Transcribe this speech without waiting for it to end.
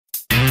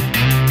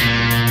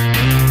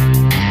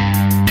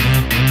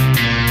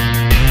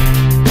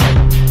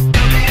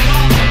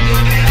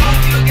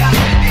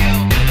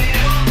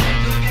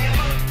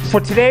For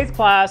today's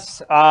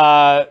class,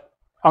 I'm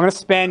going to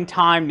spend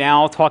time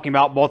now talking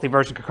about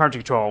multi-version concurrency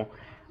control.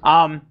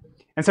 And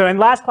so in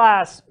last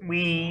class,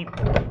 we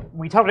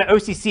talked about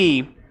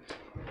OCC,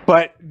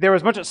 but there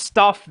was a bunch of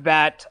stuff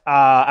that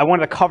I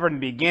wanted to cover in the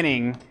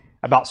beginning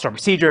about stored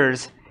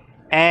procedures,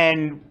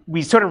 and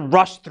we sort of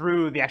rushed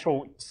through the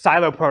actual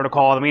silo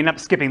protocol, and we ended up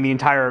skipping the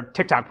entire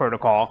TikTok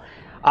protocol.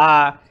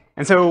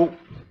 And so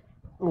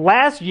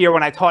last year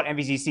when I taught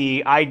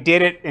MVCC, I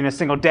did it in a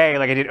single day,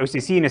 like I did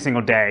OCC in a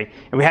single day,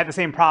 and we had the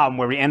same problem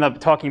where we ended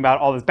up talking about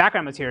all this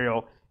background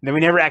material, and then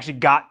we never actually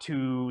got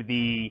to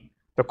the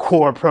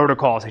core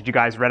protocols that you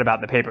guys read about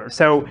in the paper.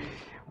 So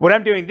what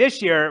I'm doing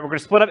this year, we're going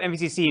to split up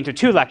MVCC into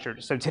 2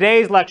 lectures. So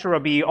today's lecture will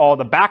be all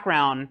the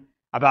background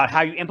about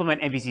how you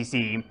implement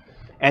MVCC,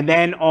 and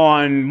then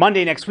on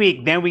Monday next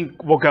week, then we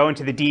will go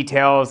into the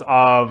details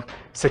of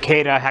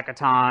Cicada,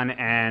 Hackathon,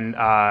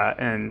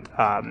 and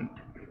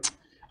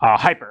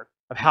Hyper,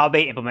 of how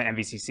they implement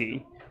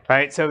MVCC,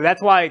 right? So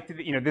that's why,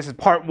 this is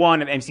part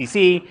 1 of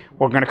MVCC.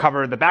 We're going to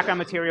cover the background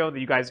material that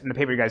you guys in the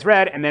paper you guys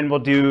read, and then we'll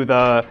do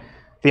the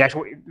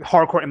actual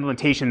hardcore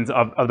implementations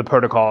of the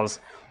protocols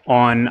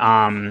on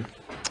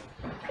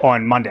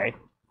Monday.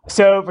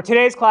 So for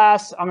today's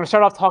class, I'm going to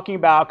start off talking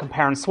about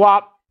compare and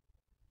swap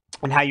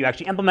and how you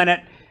actually implement it,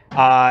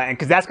 and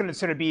because that's going to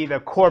sort of be the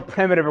core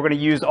primitive we're going to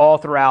use all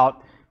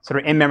throughout sort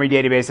of in-memory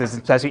databases,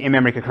 especially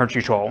in-memory concurrency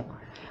control.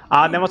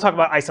 Then we'll talk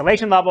about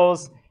isolation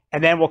levels,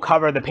 and then we'll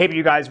cover the paper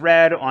you guys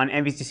read on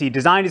MVCC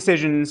design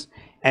decisions,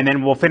 and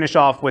then we'll finish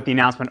off with the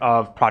announcement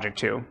of Project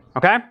 2,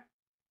 okay? All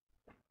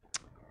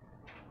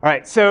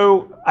right,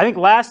 so I think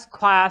last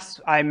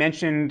class I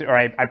mentioned, or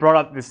I brought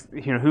up this,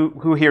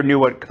 who here knew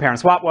what compare and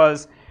swap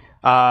was?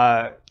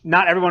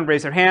 Not everyone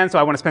raised their hand, so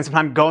I want to spend some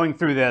time going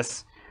through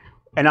this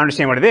and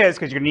understand what it is,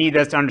 because you're going to need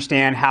this to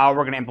understand how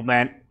we're going to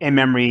implement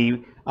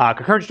in-memory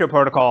concurrency control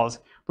protocols.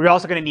 We're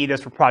also going to need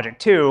this for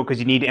Project 2 because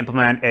you need to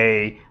implement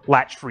a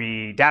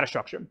latch-free data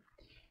structure.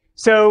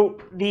 So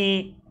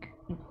the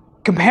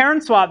compare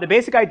and swap, the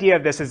basic idea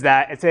of this is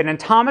that it's an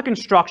atomic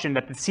instruction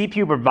that the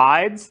CPU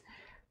provides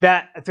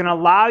that it's going to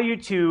allow you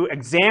to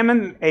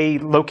examine a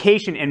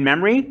location in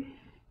memory,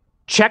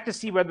 check to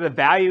see whether the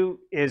value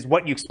is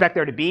what you expect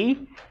there to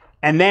be,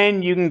 and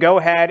then you can go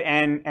ahead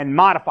and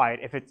modify it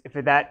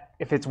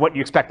if it's what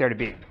you expect there to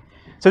be.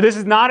 So this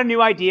is not a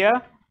new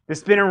idea. This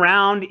has been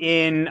around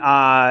in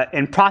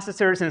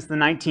processors since the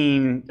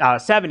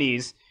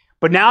 1970s,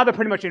 but now they're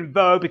pretty much in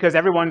vogue because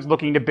everyone's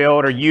looking to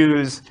build or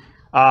use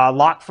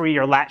lock-free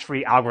or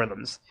latch-free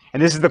algorithms.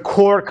 And this is the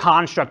core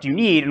construct you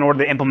need in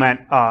order to implement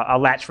a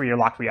latch-free or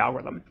lock-free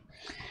algorithm.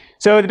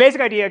 So the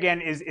basic idea,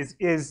 again, is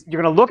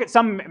you're going to look at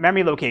some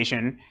memory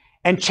location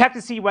and check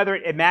to see whether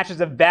it matches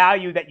the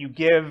value that you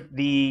give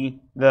the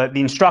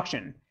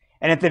instruction.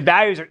 And if the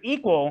values are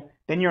equal,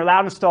 then you're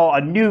allowed to install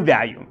a new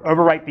value,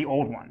 overwrite the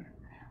old one.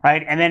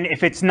 Right? And then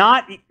if it's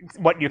not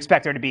what you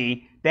expect there to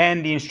be,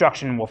 then the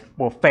instruction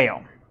will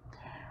fail.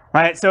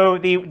 Right? So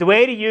the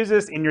way to use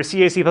this in your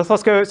C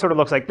code sort of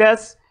looks like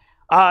this.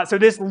 So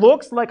this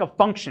looks like a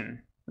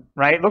function,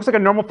 right? It looks like a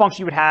normal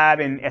function you would have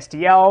in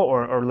STL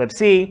or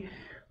libc,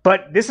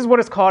 but this is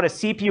what is called a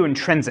CPU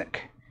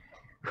intrinsic.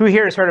 Who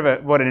here has heard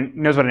of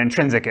knows what an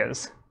intrinsic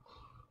is?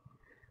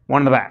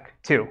 One in the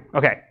back, 2.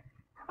 Okay.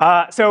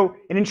 So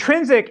an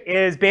intrinsic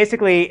is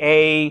basically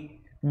a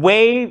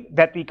way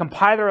that the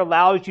compiler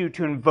allows you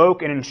to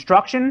invoke an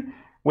instruction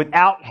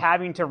without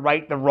having to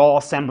write the raw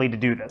assembly to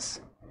do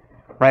this,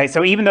 right?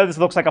 So even though this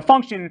looks like a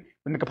function,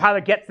 when the compiler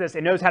gets this,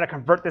 it knows how to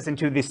convert this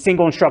into the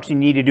single instruction you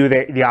need to do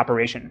the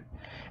operation.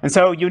 And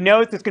so you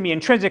know it's going to be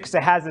intrinsic because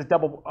it has this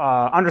double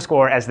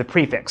underscore as the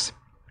prefix.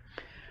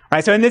 All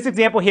right, so in this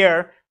example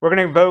here, we're going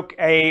to invoke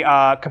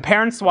a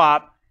compare and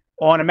swap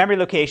on a memory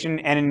location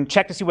and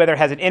check to see whether it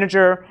has an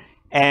integer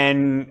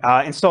and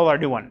install our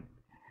new one.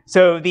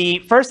 So the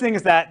first thing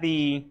is that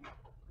the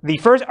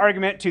first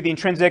argument to the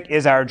intrinsic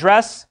is our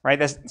address, right?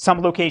 That's some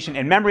location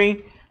in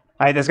memory,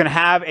 right? That's going to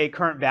have a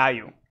current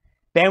value.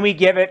 Then we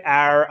give it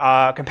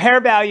our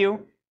compare value,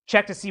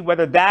 check to see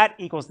whether that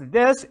equals to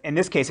this. In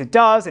this case, it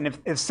does. And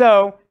if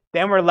so,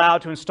 then we're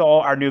allowed to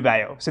install our new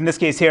value. So in this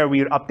case here,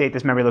 we would update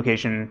this memory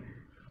location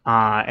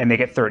and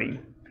make it 30.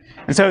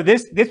 And so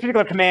this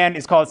particular command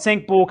is called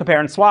sync bool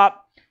compare and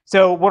swap.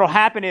 So what will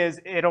happen is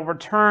it'll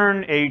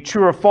return a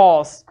true or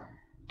false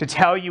to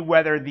tell you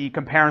whether the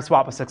compare and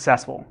swap was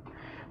successful.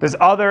 There's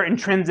other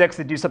intrinsics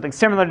that do something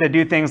similar, to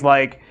do things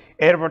like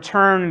it'll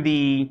return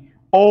the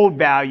old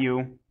value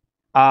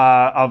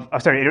it'll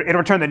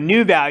return the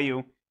new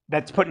value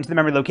that's put into the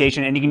memory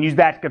location, and you can use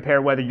that to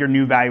compare whether your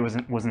new value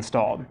was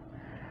installed.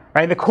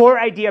 Right? The core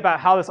idea about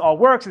how this all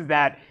works is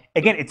that,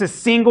 again, it's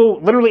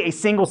literally a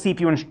single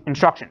CPU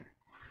instruction.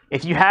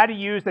 If you had to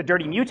use the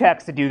dirty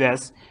mutex to do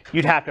this,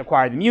 you'd have to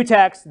acquire the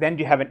mutex, then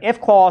you have an if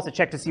clause to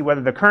check to see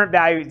whether the current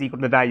value is equal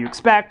to the value you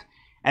expect,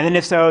 and then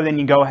if so, then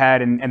you go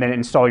ahead and then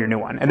install your new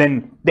one, and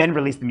then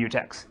release the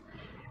mutex.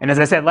 And as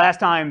I said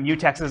last time,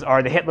 mutexes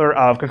are the Hitler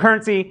of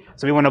concurrency,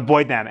 so we want to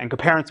avoid them, and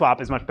compare and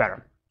swap is much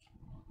better.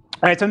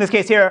 All right, so in this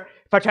case here,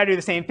 If I try to do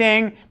the same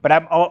thing, but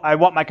I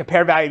want my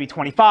compare value to be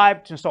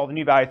 25 to install the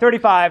new value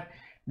 35,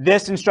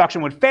 this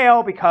instruction would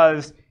fail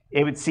because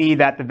it would see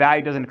that the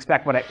value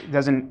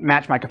doesn't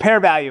match my compare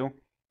value,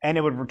 and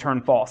it would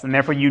return false. And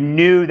therefore, you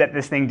knew that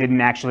this thing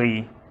didn't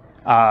actually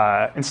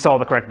install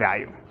the correct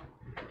value.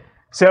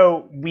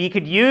 So we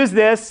could use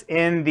this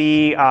in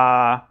the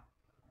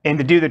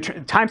to do the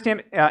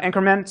timestamp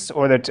increments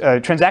or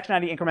the transaction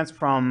ID increments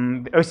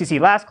from the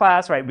OCC last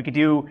class, right? We could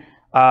do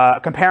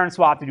compare and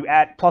swap to do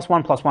at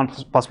 +1,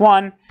 +1,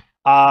 +1.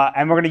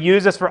 And we're going to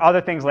use this for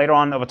other things later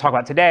on that we'll talk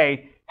about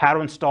today, how to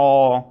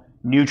install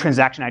new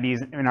transaction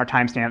IDs in our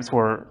timestamps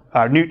for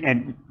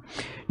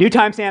new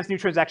timestamps, new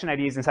transaction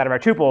IDs inside of our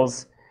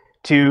tuples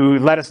to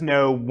let us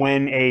know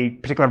when a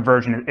particular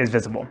version is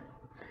visible.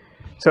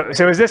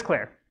 So is this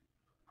clear?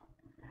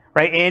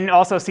 Right, in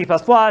also C++,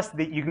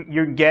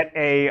 you get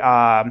a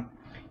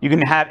you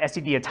can have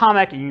std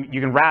atomic.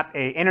 You can wrap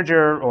a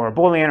integer or a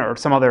boolean or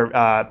some other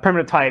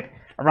primitive type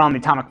around the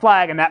atomic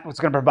flag, and that's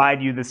going to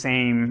provide you the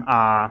same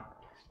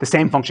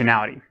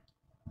functionality.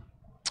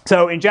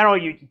 So in general,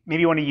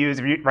 maybe you want to use,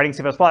 if you're writing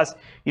C++,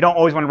 you don't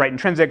always want to write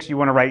intrinsics. You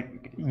want to write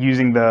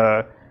using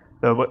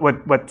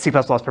what C++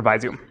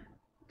 provides you.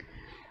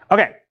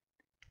 Okay.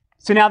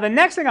 So now the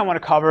next thing I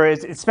want to cover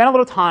is spend a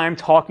little time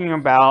talking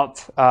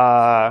about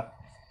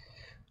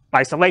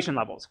isolation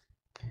levels.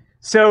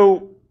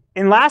 So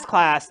in last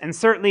class, and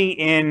certainly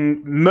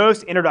in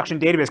most introduction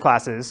database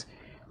classes,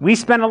 we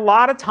spent a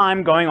lot of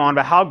time going on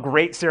about how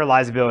great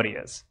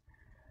serializability is.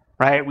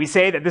 Right? We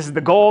say that this is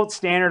the gold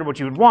standard, what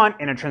you would want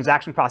in a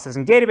transaction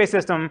processing database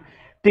system,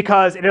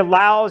 because it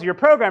allows your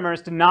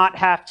programmers to not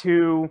have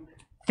to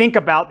think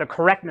about the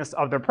correctness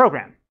of their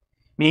program.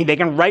 Meaning they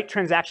can write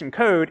transaction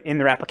code in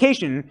their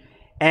application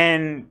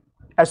and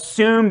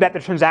assume that the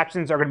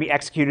transactions are going to be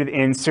executed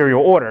in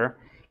serial order,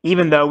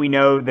 even though we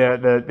know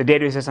the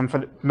database system, for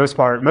the most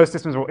part, most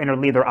systems will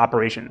interleave their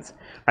operations.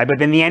 Right? But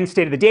then the end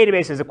state of the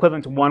database is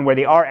equivalent to one where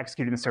they are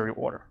executed in serial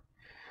order.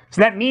 So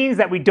that means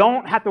that we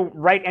don't have to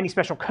write any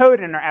special code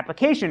in our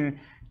application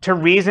to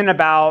reason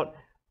about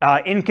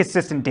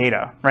inconsistent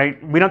data. Right?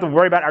 We don't have to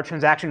worry about our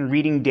transaction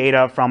reading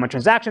data from a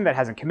transaction that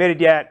hasn't committed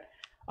yet,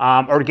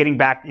 or getting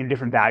back in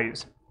different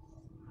values.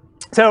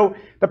 So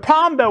the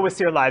problem, though, with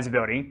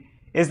serializability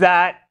is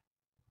that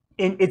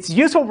it's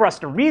useful for us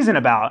to reason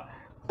about,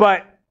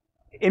 but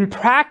in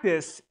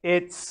practice,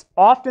 it's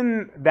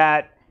often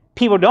that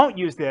people don't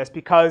use this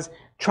because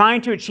trying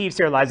to achieve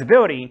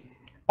serializability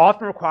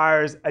often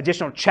requires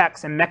additional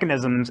checks and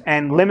mechanisms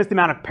and limits the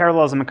amount of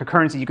parallelism and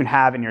concurrency you can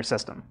have in your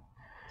system,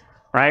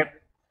 right?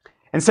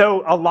 And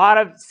so a lot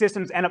of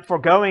systems end up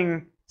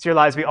foregoing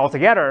serializability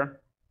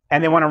altogether,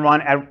 and they want to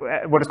run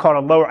at what is called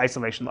a lower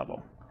isolation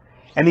level.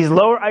 And these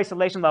lower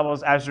isolation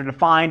levels, as they're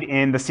defined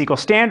in the SQL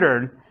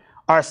standard,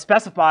 are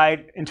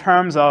specified in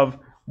terms of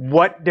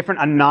what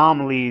different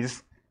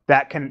anomalies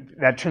that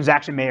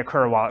transaction may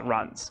occur while it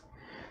runs.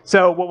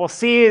 So what we'll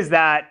see is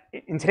that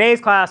in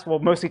today's class, we'll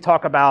mostly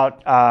talk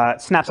about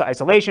snapshot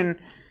isolation.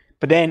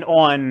 But then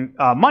on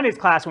Monday's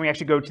class, when we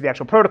actually go to the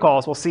actual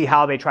protocols, we'll see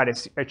how they try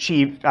to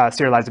achieve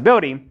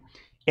serializability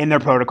in their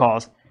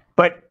protocols.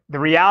 But the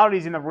reality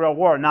is, in the real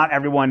world, not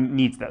everyone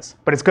needs this.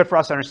 But it's good for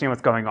us to understand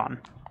what's going on.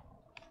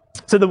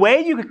 So the way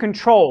you can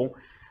control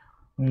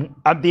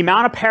the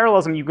amount of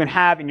parallelism you can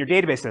have in your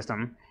database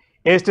system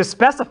is to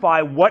specify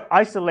what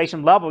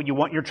isolation level you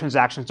want your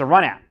transactions to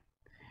run at,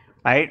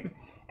 right?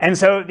 And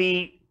so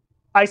the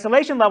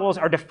isolation levels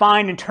are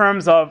defined in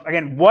terms of,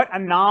 again, what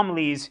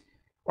anomalies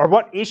or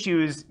what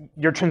issues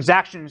your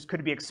transactions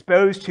could be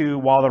exposed to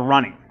while they're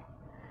running.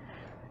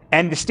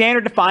 And the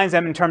standard defines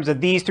them in terms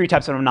of these three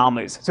types of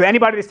anomalies. So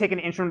anybody that's taken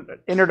an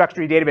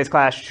introductory database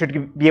class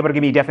should be able to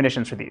give me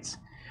definitions for these.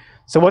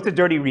 So what's a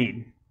dirty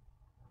read?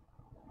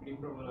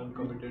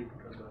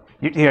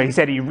 He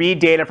said you read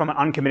data from an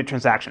uncommitted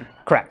transaction.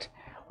 Correct.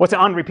 What's an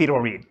unrepeatable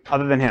read,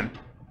 other than him?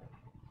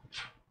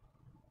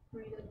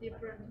 Read a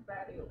different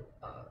value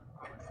on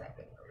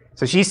second.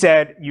 So she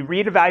said you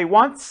read a value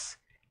once,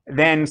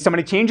 then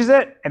somebody changes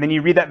it, and then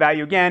you read that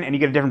value again, and you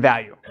get a different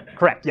value.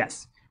 Correct,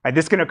 yes. Right,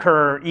 this can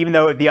occur even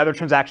though the other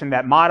transaction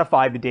that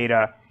modified the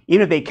data,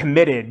 even if they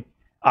committed,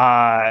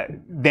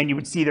 then you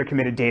would see their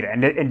committed data.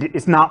 And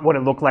it's not what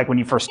it looked like when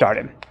you first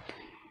started.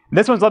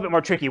 This one's a little bit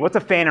more tricky. What's a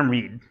phantom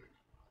read?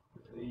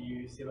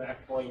 You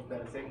select like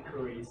the same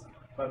queries,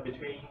 but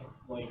between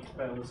like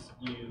spells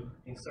you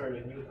insert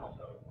a new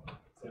combo,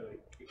 so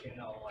you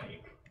cannot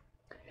like.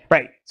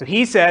 Right. So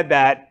he said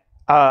that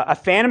a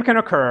phantom can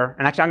occur,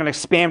 and actually I'm going to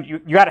expand. You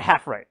got it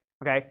half right.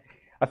 Okay.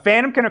 A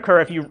phantom can occur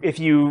if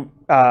you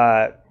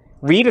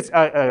read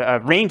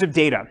a range of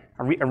data,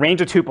 a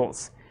range of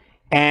tuples,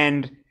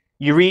 and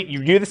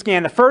you do the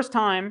scan the first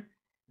time,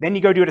 then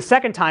you go do it a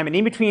second time, and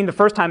in between the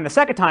first time and the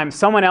second time,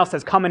 someone else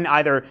has come and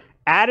either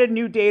added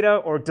new data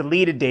or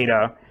deleted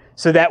data,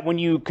 so that when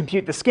you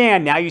compute the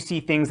scan, now you see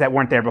things that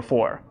weren't there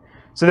before.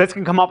 So this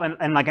can come up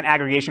in like an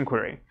aggregation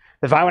query.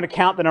 If I want to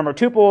count the number of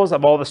tuples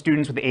of all the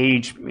students with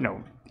age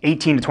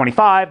 18 to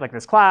 25, like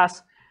this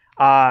class,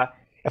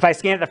 if I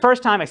scan it the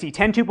first time, I see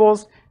 10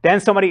 tuples. Then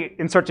somebody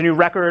inserts a new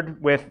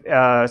record with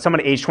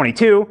somebody age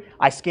 22.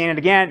 I scan it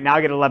again. Now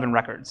I get 11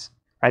 records.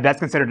 Right? That's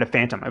considered a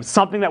phantom. It was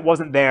something that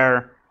wasn't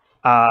there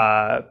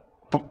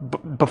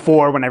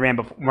before when I ran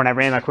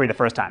my query the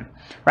first time.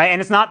 Right? And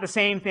it's not the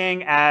same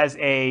thing as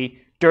a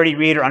dirty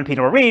read or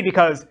unrepeatable read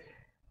because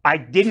I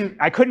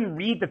couldn't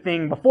read the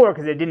thing before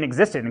because it didn't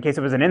exist in case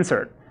it was an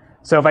insert.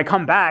 So if I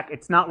come back,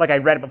 it's not like I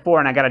read it before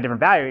and I got a different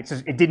value. It's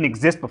just it didn't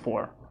exist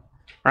before,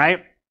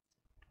 right?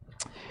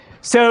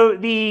 So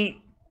the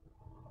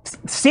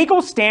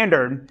SQL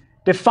standard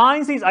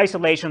defines these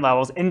isolation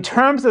levels in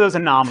terms of those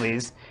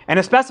anomalies, and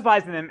it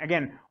specifies in them,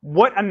 again,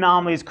 what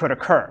anomalies could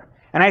occur.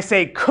 And I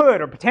say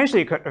could or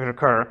potentially could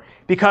occur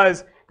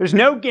because there's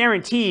no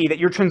guarantee that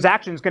your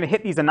transaction is going to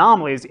hit these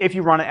anomalies if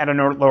you run it at a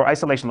lower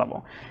isolation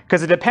level.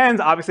 Because it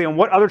depends, obviously, on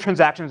what other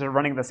transactions are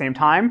running at the same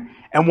time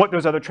and what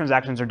those other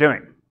transactions are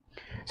doing.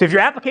 So if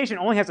your application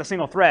only has a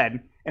single thread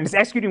and it's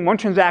executing one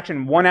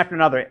transaction one after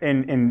another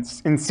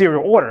in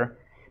serial order,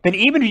 then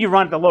even if you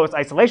run at the lowest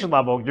isolation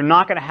level, you're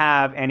not going to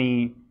have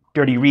any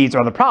dirty reads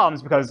or other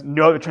problems because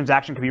no other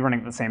transaction can be running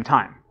at the same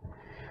time.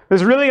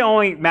 This really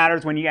only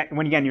matters when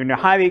again, you're in a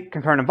highly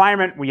concurrent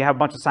environment where you have a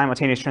bunch of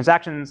simultaneous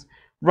transactions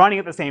running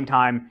at the same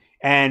time,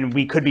 and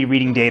we could be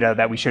reading data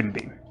that we shouldn't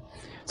be.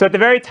 So at the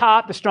very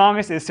top, the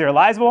strongest is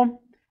serializable.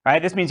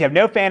 Right? This means you have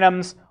no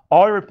phantoms.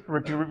 All your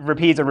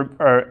reads are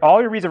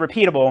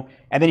repeatable,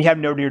 and then you have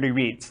no dirty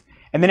reads.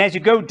 And then as you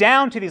go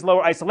down to these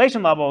lower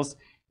isolation levels,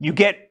 you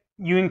could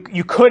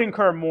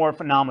incur more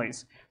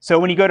anomalies. So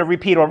when you go to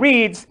repeatable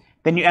reads,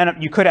 then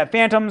you could have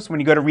phantoms. When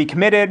you go to read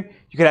committed,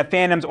 you could have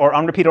phantoms or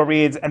unrepeatable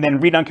reads, and then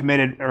read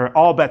uncommitted, or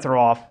all bets are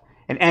off,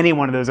 and any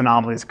one of those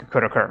anomalies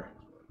could occur.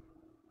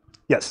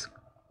 Yes?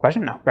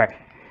 Question? No. Right.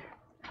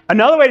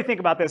 Another way to think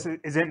about this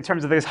is in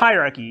terms of this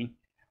hierarchy,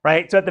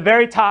 right? So at the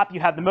very top, you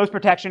have the most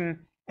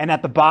protection, and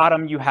at the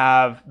bottom, you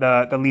have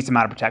the least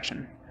amount of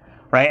protection,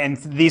 right? And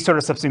these sort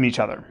of subsume each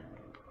other.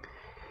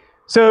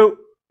 So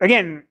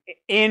again,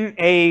 in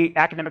an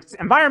academic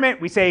environment,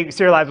 we say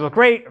serializable is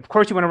great. Of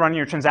course, you want to run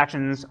your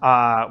transactions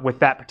with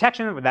that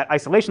protection, with that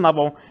isolation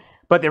level.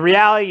 But the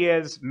reality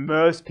is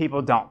most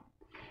people don't.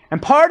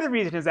 And part of the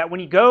reason is that when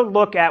you go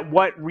look at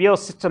what real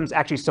systems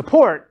actually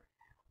support,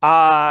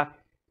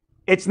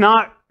 it's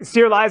not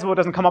serializable. It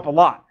doesn't come up a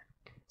lot.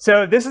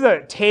 So this is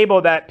a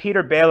table that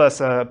Peter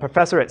Bayless, a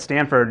professor at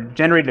Stanford,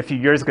 generated a few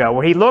years ago,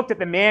 where he looked at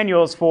the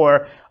manuals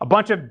for a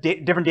bunch of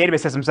different database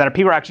systems that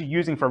people are actually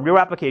using for real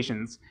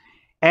applications.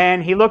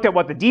 And he looked at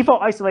what the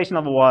default isolation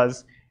level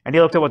was, and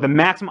he looked at what the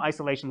maximum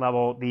isolation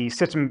level the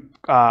system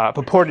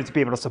purported to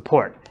be able to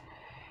support.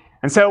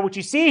 And so what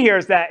you see here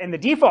is that in the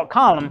default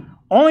column,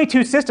 only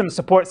two systems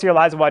support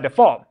serializable by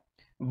default,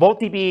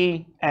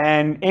 VoltDB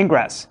and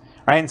Ingress.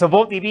 Right? And so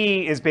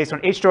VoltDB is based on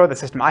HStore, the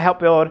system I helped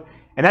build.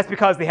 And that's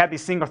because they have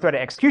these single-threaded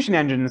execution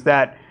engines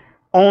that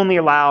only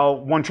allow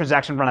one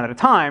transaction run at a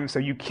time, so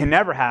you can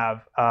never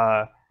have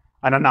an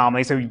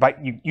anomaly. So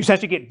you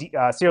essentially get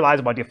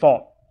serializable by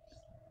default.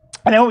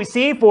 And then what we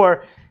see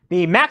for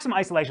the maximum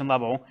isolation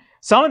level,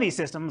 some of these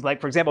systems, like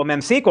for example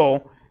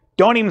MemSQL,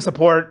 don't even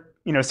support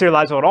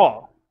serializable at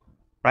all.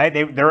 Right?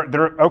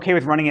 They're okay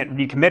with running it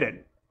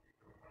recommitted.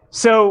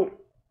 So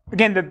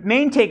again, the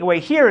main takeaway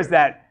here is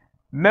that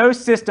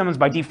most systems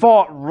by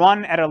default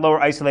run at a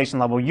lower isolation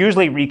level,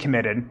 usually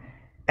recommitted,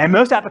 and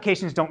most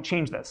applications don't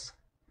change this.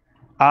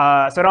 So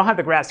I don't have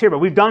the graphs here, but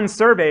we've done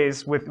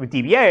surveys with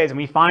DBAs, and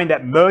we find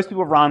that most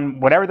people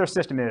run, whatever their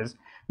system is,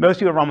 most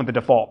people run with the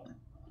default.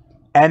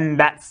 And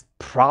that's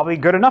probably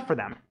good enough for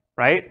them,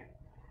 right?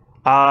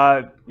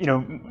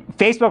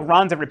 Facebook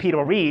runs at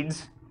repeatable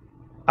reads,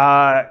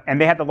 and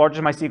they have the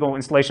largest MySQL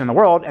installation in the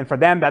world, and for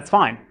them, that's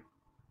fine,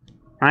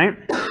 right?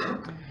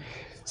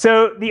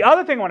 So the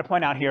other thing I want to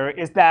point out here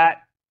is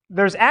that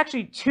there's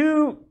actually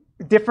two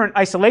different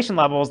isolation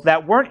levels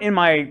that weren't in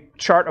my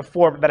chart of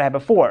 4 that I had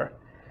before.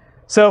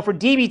 So for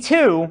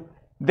DB2,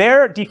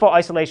 their default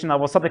isolation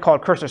level is something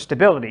called cursor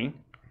stability.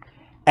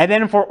 And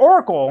then for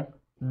Oracle,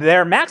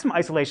 their maximum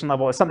isolation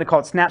level is something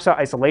called snapshot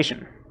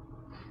isolation.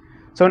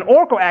 So in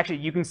Oracle, actually,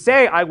 you can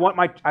say, I want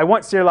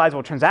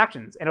serializable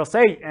transactions. And it'll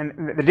say,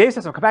 and the data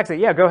system will come back and say,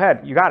 yeah, go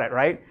ahead, you got it,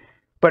 right?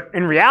 But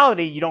in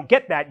reality, you don't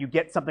get that. You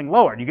get something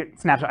lower. You get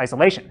snapshot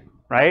isolation,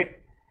 right?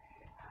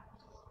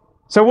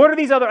 So what are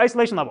these other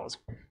isolation levels?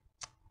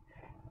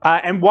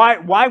 And why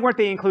weren't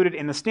they included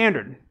in the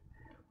standard?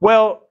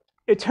 Well,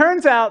 it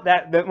turns out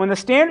that when the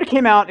standard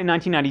came out in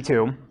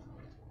 1992,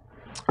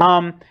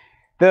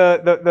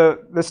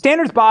 the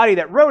standards body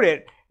that wrote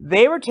it,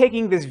 they were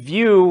taking this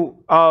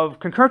view of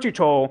concurrency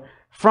control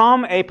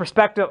from a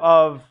perspective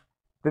of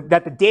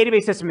that the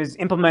database system is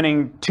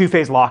implementing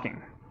two-phase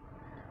locking,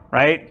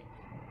 right?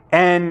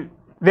 And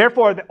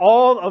therefore,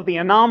 all of the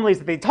anomalies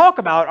that they talk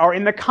about are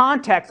in the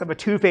context of a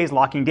two-phase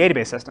locking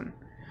database system.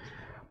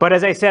 But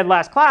as I said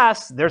last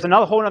class, there's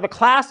whole other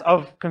class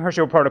of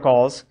concurrency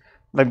protocols,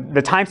 like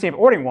the timestamp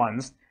ordering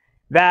ones,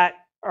 that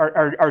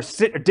are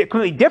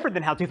completely different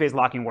than how two-phase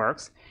locking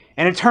works.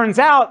 And it turns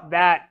out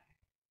that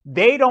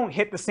they don't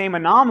hit the same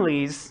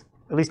anomalies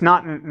at least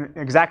not in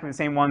exactly the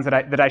same ones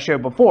that I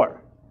showed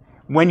before,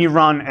 when you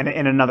run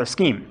in another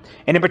scheme.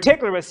 And in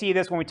particular, we'll see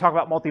this when we talk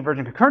about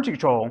multi-version concurrency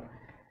control.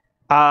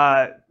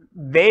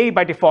 They,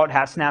 by default,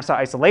 have snapshot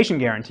isolation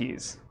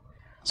guarantees.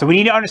 So we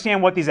need to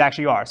understand what these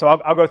actually are. So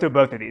I'll go through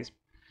both of these.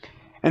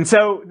 And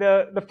so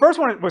the first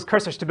one was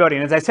cursor stability.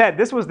 And as I said,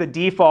 this was the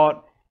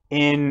default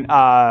in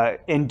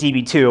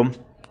DB2.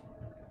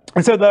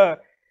 And so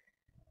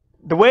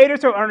the way to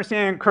sort of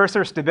understand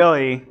cursor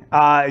stability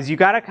is you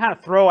got to kind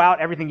of throw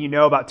out everything you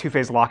know about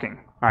two-phase locking,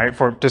 all right,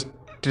 for just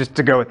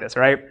to go with this,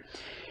 right?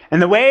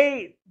 And the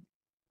way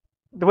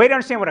to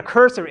understand what a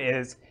cursor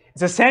is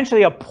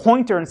essentially a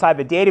pointer inside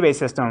the database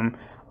system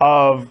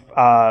of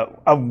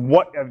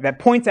what that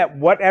points at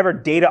whatever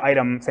data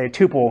item, say a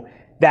tuple,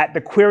 that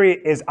the query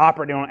is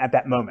operating on at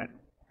that moment.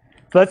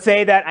 So let's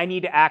say that I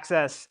need to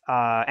access,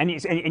 and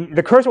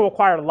the cursor will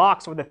acquire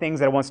locks for the things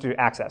that it wants to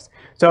access.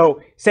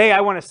 So say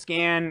I want to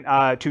scan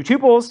 2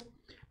 tuples.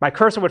 My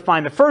cursor would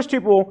find the first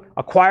tuple,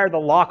 acquire the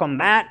lock on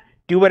that,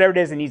 do whatever it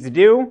is it needs to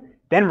do,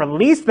 then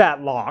release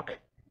that lock,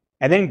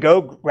 and then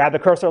go grab the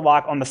cursor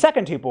lock on the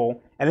second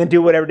tuple, and then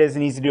do whatever it is it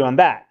needs to do on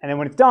that. And then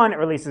when it's done, it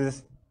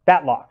releases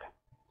that lock.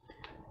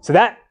 So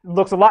that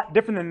looks a lot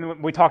different than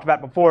what we talked about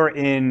before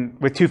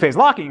with two-phase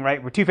locking,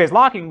 right? With two-phase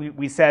locking,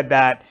 we said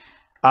that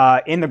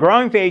in the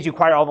growing phase, you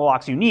acquire all the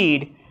locks you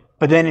need,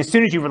 but then as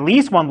soon as you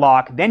release one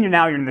lock, then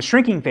you're in the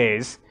shrinking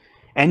phase,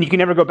 and you can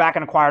never go back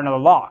and acquire another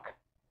lock.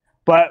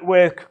 But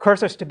with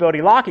cursor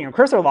stability locking or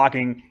cursor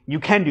locking, you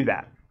can do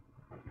that.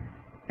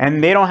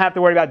 And they don't have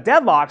to worry about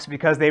deadlocks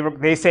because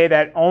they say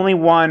that only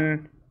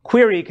one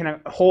query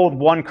can hold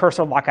one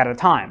cursor lock at a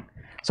time.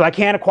 So I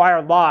can't acquire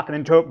a lock and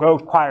then go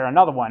acquire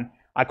another one.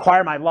 I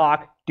acquire my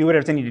lock, do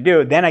whatever I need to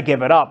do, then I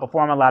give it up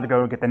before I'm allowed to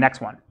go get the next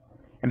one.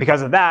 And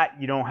because of that,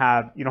 you don't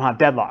have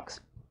deadlocks.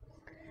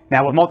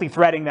 Now with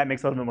multi-threading, that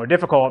makes it a little bit more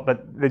difficult,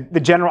 but the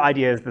general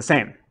idea is the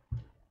same.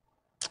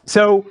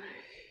 So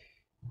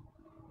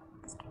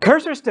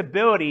cursor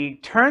stability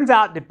turns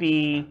out to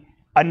be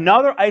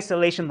another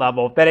isolation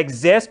level that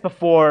exists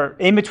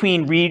in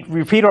between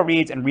repeatable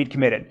reads and read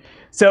committed.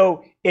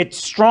 So it's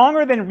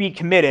stronger than read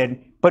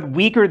committed, but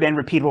weaker than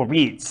repeatable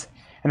reads.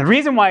 And the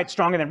reason why it's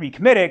stronger than read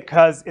committed,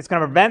 because it's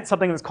going to prevent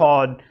something that's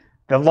called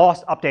the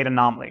lost update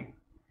anomaly.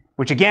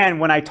 Which again,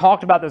 when I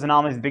talked about those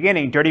anomalies at the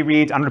beginning, dirty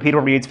reads,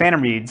 unrepeatable reads,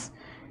 phantom reads,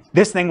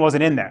 this thing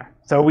wasn't in there.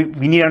 So we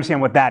need to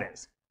understand what that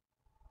is.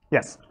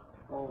 Yes?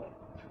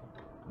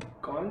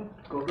 Can't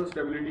cursor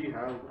stability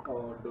have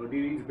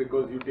dirty reads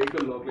because you take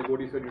a lock, like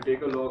what you said, you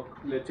take a lock,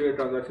 let's say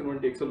transaction 1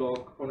 takes a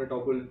lock on a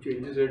tuple,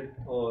 changes it,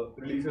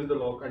 releases the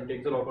lock and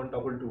takes a lock on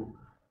tuple 2.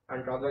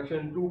 And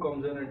transaction 2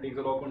 comes in and takes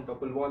a lock on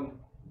tuple 1,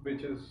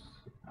 which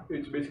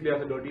basically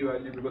has a dirty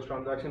value because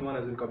transaction 1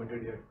 hasn't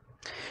committed yet.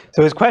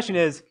 So his question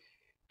is,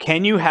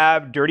 can you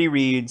have dirty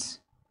reads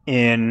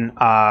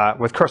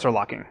with cursor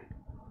locking?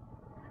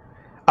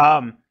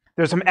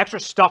 There's some extra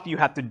stuff you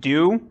have to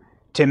do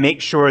to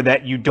make sure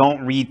that you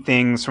don't read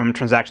things from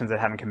transactions that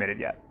haven't committed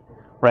yet,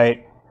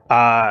 right?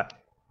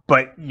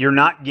 But you're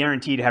not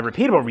guaranteed to have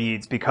repeatable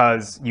reads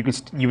because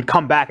you would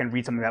come back and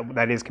read something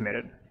that is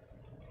committed.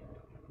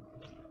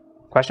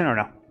 Question or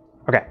no?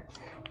 Okay.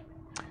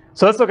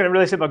 So let's look at a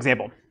really simple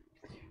example.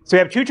 So we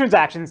have 2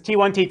 transactions,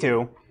 T1,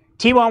 T2.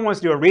 T1 wants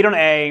to do a read on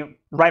A,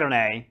 write on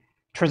A.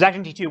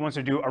 Transaction T2 wants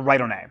to do a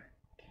write on A.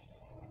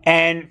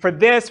 And for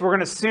this, we're going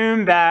to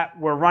assume that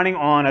we're running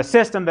on a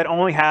system that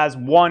only has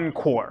one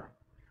core.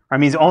 That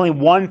means only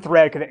one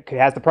thread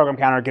has the program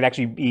counter could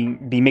actually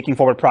be making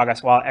forward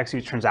progress while it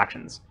executes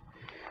transactions.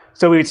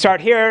 So we would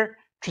start here.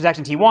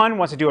 Transaction T1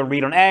 wants to do a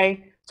read on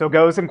A. So it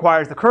goes and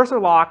acquires the cursor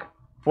lock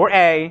for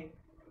A,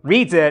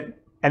 reads it,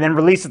 and then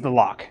releases the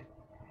lock.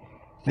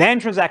 Then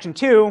transaction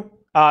 2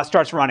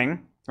 starts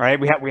running. Right?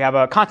 We have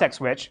a context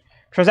switch.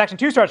 Transaction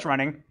 2 starts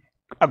running,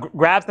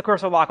 grabs the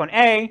cursor lock on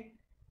A,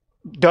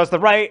 does the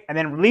write, and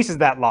then releases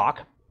that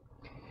lock.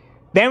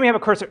 Then we have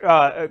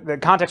the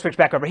context switch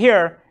back over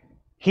here.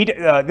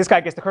 This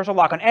guy gets the cursor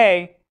lock on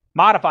A,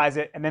 modifies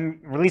it, and then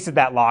releases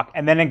that lock,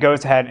 and then it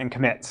goes ahead and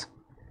commits.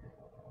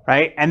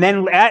 Right? And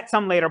then at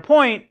some later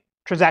point,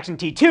 transaction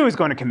T2 is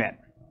going to commit.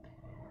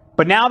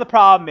 But now the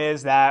problem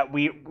is that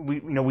we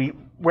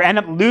end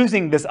up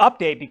losing this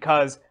update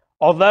because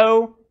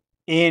although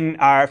in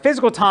our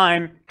physical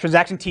time,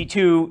 transaction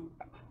T2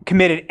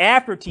 committed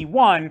after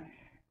T1,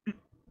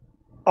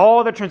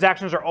 all the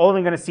transactions are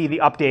only going to see the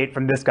update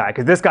from this guy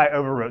because this guy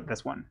overwrote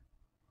this one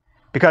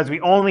because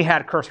we only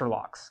had cursor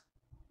locks.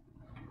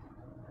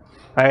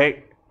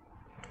 Right?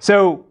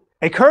 So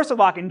a cursor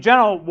lock in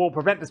general will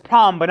prevent this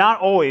problem, but not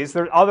always.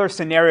 There are other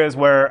scenarios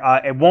where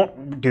it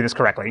won't do this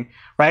correctly.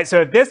 Right?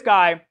 So if this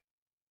guy,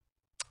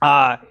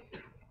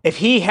 if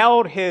he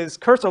held his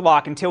cursor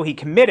lock until he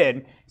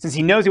committed, since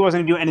he knows he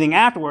wasn't going to do anything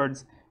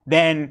afterwards,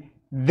 then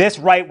this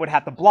write would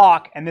have to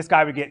block, and this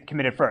guy would get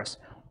committed first.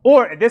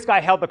 Or if this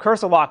guy held the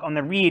cursor lock on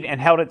the read and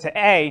held it to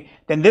A,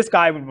 then this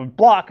guy would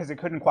block because it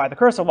couldn't acquire the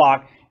cursor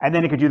lock, and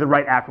then it could do the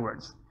write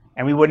afterwards.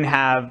 And we wouldn't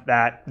have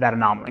that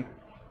anomaly.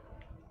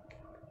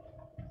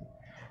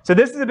 So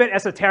this is a bit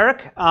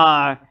esoteric.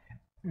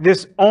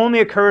 this only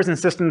occurs in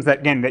systems that,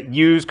 again, that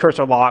use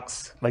cursor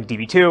locks like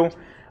DB2.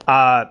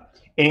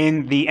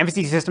 In the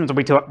MVC systems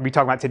that we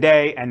talk about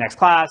today and next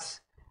class,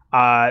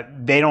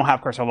 they don't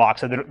have cursor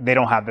locks, so they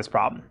don't have this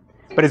problem.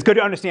 But it's good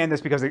to understand this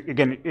because,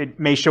 again, it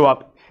may show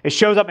up. It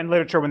shows up in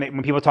literature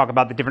when people talk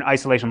about the different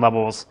isolation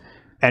levels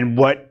and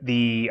what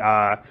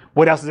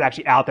else is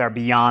actually out there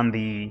beyond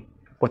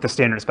what the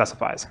standard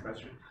specifies.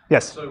 Question.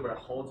 Yes. So if I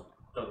hold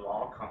the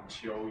lock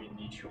until you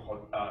need to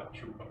hold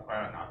to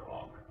acquire another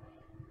lock.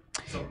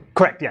 So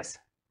Correct. Yes.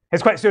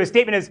 So his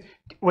statement is,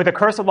 with a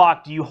cursor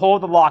lock, do you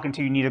hold the lock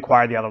until you need to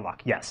acquire the other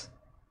lock? Yes.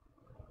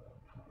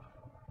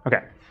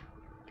 Okay.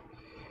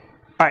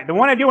 All right. The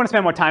one I do want to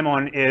spend more time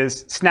on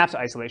is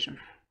snapshot isolation.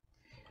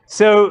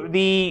 So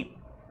the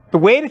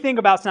way to think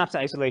about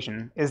snapshot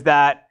isolation is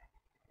that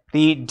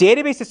the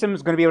database system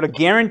is going to be able to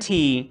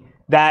guarantee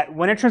that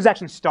when a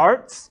transaction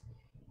starts,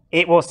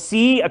 it will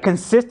see a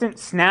consistent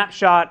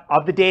snapshot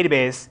of the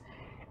database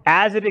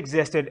as it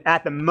existed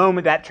at the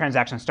moment that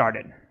transaction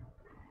started.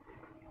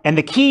 And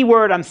the key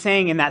word I'm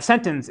saying in that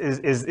sentence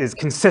is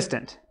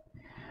consistent.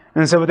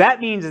 And so what that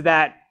means is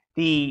that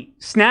the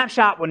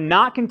snapshot will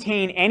not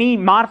contain any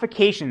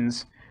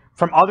modifications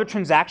from other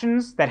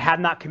transactions that have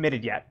not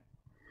committed yet.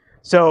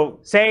 So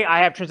say I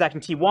have transaction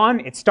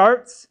T1, it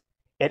starts,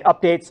 it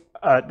updates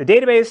the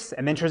database,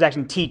 and then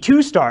transaction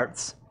T2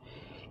 starts.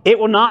 It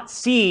will not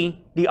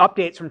see the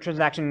updates from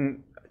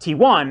transaction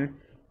T1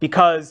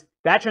 because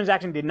that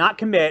transaction did not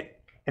commit,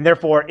 and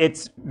therefore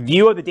its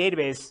view of the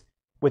database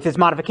with its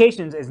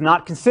modifications is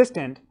not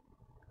consistent,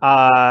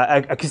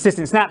 a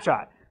consistent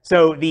snapshot.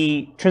 So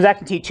the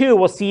transaction T2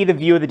 will see the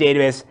view of the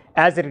database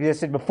as it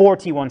existed before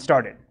T1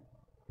 started,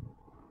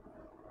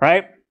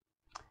 right?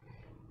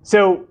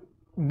 So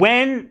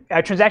when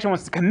a transaction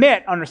wants to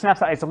commit under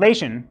snapshot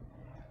isolation,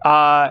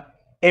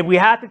 we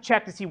have to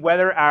check to see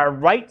whether our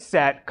write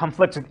set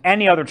conflicts with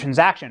any other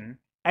transaction,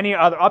 any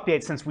other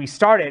updates since we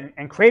started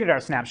and created our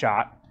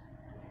snapshot.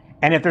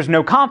 And if there's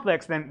no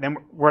conflicts, then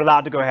we're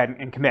allowed to go ahead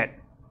and commit,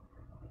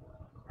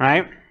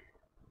 right?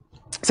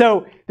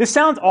 So this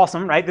sounds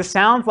awesome, right? This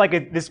sounds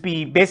like this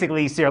be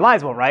basically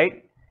serializable,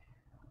 right?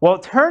 Well,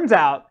 it turns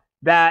out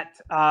that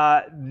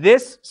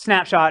the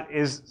snapshot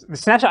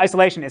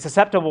isolation is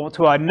susceptible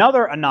to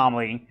another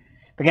anomaly,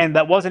 again,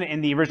 that wasn't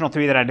in the original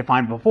three that I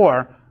defined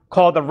before,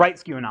 called the write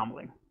skew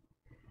anomaly.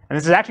 And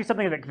this is actually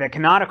something that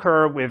cannot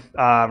occur with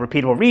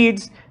repeatable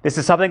reads. This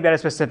is something that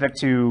is specific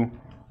to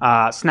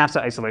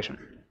snapshot isolation.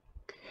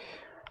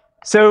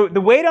 So the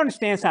way to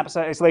understand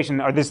snapshot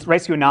isolation, or this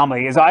write skew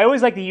anomaly, is I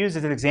always like to use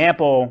as an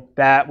example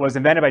that was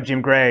invented by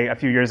Jim Gray a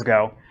few years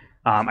ago,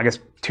 I guess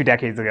 2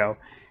 decades ago.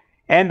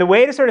 And the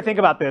way to sort of think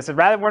about this is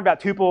rather than worry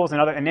about tuples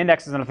and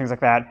indexes and other things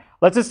like that,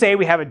 let's just say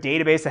we have a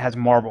database that has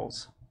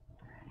marbles.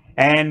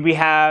 And we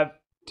have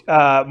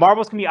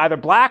marbles can be either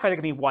black or they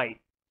can be white.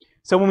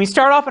 So when we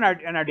start off in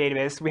our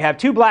database, we have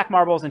 2 black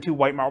marbles and 2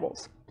 white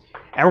marbles.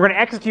 And we're going to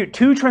execute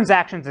 2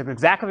 transactions at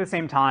exactly the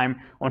same time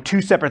on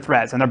 2 separate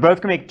threads. And they're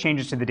both going to make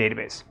changes to the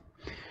database.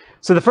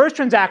 So the first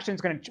transaction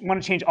is going to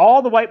want to change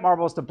all the white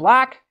marbles to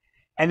black.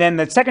 And then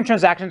the second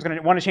transaction is going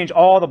to want to change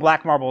all the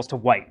black marbles to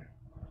white.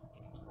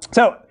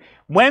 So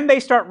when they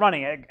start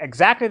running at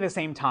exactly the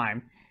same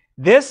time,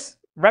 this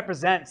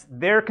represents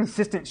their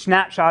consistent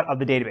snapshot of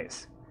the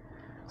database.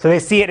 So they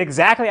see it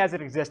exactly as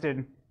it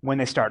existed when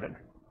they started.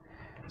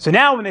 So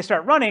now when they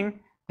start running,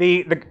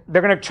 they're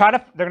going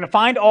to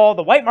find all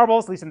the white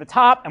marbles, at least in the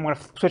top, and we're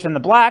going to switch them to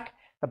black.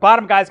 The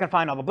bottom guy is going to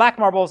find all the black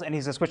marbles, and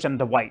he's going to switch them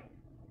to white.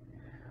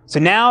 So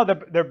now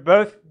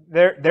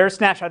their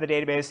snapshot of the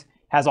database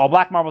has all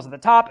black marbles at the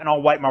top and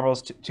all white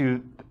marbles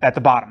at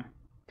the bottom.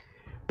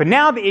 But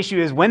now the issue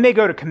is when they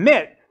go to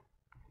commit,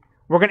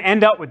 we're going to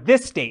end up with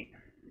this state.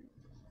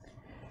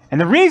 And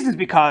the reason is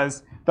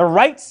because the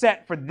write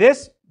set for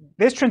this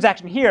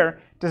transaction here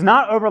does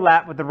not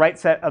overlap with the write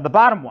set of the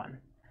bottom one.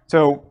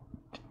 So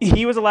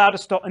he was allowed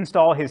to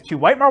install his 2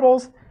 white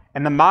marbles,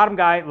 and the bottom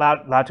guy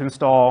allowed to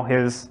install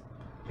his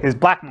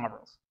black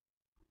marbles.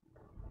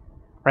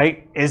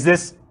 Right? Is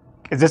this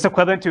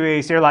equivalent to a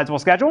serializable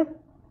schedule?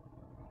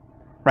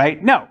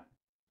 Right? No.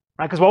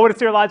 Right? Because what would a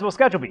serializable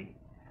schedule be?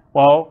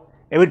 Well,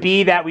 it would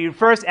be that we would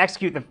first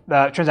execute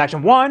the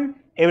transaction 1.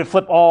 It would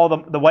flip all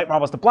the white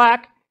marbles to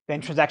black.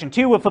 Then transaction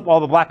 2 would flip all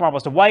the black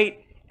marbles to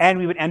white, and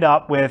we would end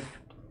up with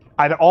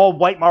either all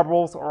white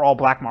marbles or all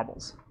black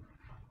marbles.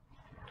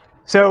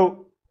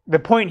 So the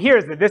point here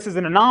is that this is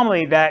an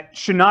anomaly that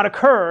should not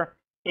occur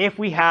if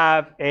we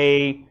have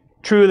a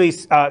truly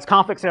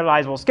conflict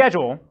serializable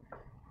schedule,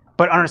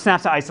 but under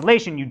snapshot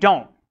isolation, you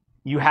don't.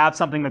 You have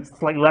something that's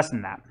slightly less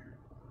than that.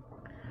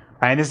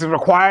 Right? And this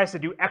requires us to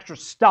do extra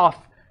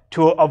stuff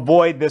to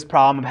avoid this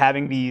problem of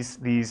having these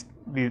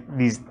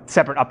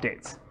separate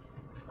updates.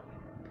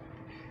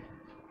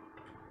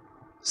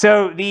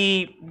 So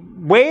the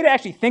way to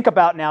actually think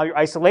about now your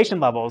isolation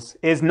levels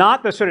is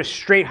not the sort of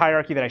straight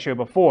hierarchy that I showed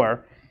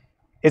before.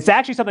 It's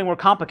actually something more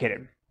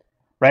complicated,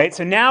 right?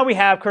 So now we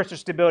have cursor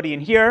stability in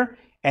here,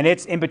 and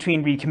it's in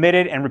between read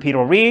committed and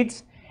repeatable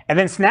reads. And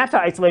then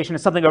snapshot isolation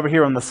is something over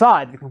here on the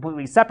side that's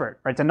completely separate,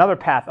 right? It's another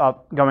path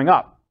up, going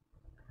up,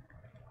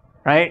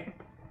 right?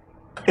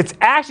 It's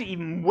actually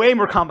even way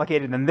more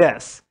complicated than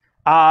this.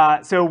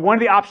 So one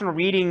of the optional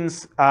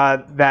readings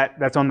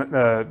that's on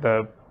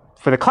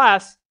for the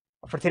class,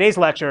 for today's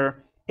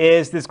lecture,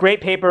 is this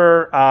great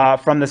paper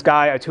from this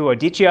guy, Atul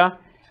Aditya.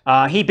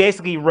 He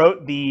basically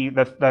wrote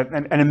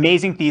an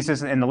amazing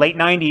thesis in the late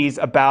 90s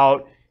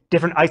about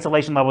different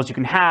isolation levels you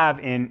can have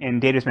in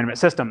database management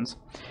systems.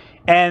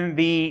 And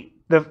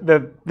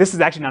this is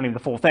actually not even the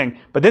full thing,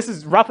 but this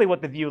is roughly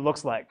what the view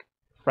looks like,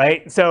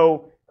 right?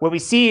 So what we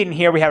see in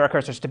here, we have our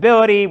cursor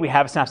stability, we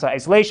have snapshot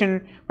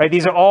isolation, right?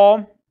 These are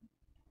all,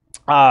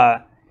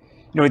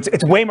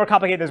 it's way more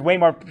complicated, there's way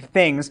more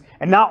things,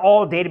 and not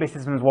all database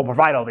systems will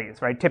provide all these,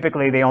 right?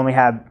 Typically, they only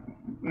have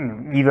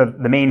either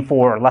the main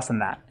 4 or less than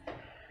that,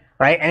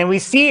 right? And then we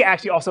see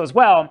actually also as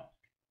well,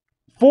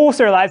 full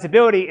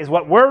serializability is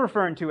what we're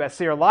referring to as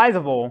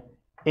serializable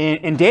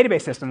in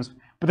database systems,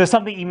 but there's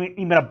something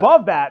even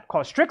above that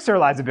called strict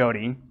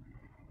serializability,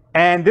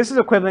 and this is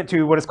equivalent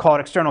to what is called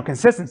external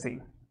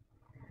consistency.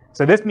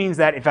 So this means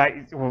that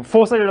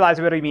full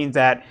serializability means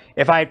that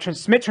if I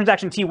transmit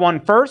transaction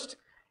T1 first,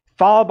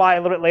 followed by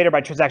a little bit later by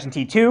transaction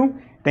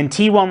T2, then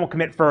T1 will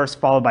commit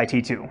first, followed by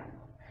T2.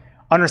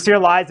 Under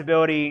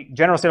serializability,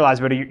 general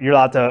serializability, you're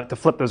allowed to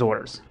flip those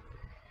orders.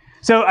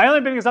 So I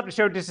only bring this up to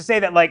show, just to say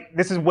that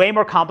this is way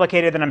more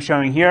complicated than I'm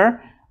showing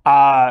here.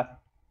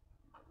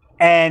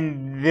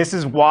 And this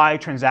is why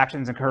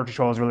transactions and curve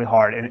control is really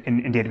hard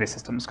in database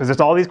systems, because there's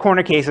all these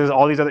corner cases,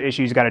 all these other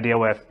issues you got to deal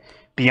with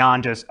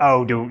beyond just,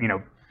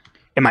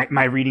 am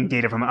I reading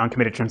data from an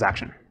uncommitted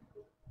transaction?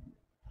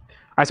 All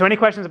right, so any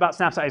questions about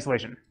snapshot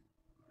isolation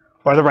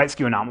or the right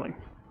skew anomaly?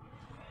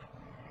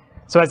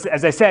 So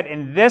as I said,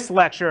 in this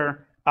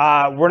lecture,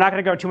 we're not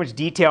going to go into too much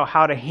detail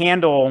how to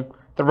handle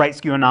the right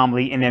skew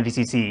anomaly in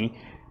MVCC.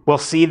 We'll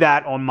see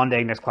that on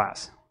Monday next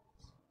class.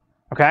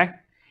 Okay?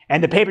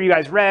 And the paper you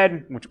guys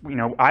read, which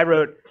I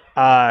wrote,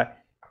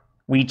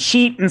 we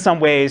cheat in some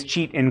ways,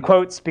 cheat in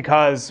quotes,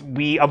 because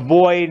we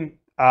avoid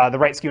the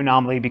right skew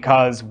anomaly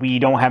because we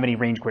don't have any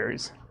range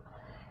queries,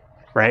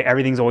 right?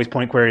 Everything's always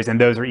point queries,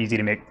 and those are easy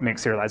to make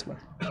serializable.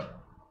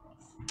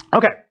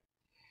 Okay.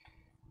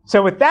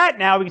 So with that,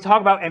 now we can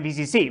talk about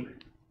MVCC.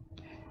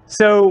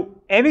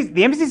 So the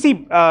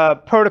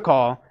MVCC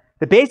protocol,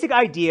 the basic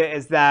idea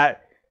is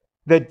that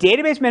the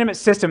database management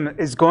system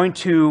is going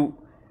to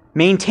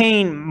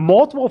maintain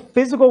multiple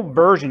physical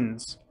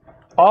versions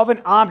of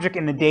an object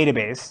in the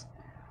database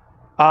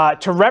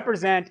to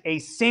represent a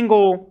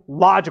single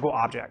logical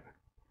object.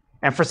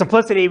 And for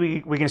simplicity,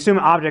 we can assume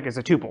an object is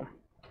a tuple,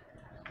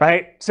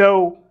 right?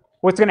 So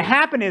what's going to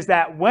happen is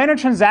that when a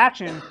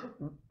transaction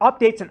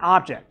updates an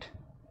object,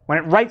 when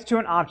it writes to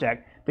an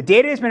object, the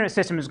database management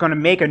system is going to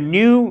make a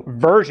new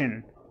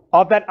version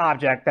of that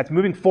object that's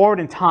moving forward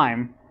in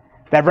time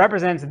that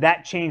represents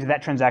that change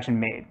that transaction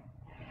made.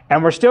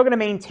 And we're still going to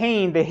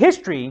maintain the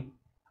history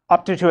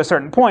up to a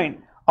certain point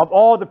of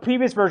all the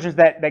previous versions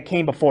that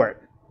came before it.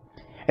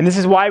 And this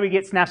is why we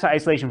get snapshot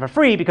isolation for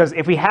free, because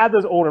if we have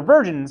those older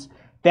versions,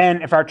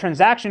 then if our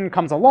transaction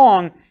comes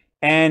along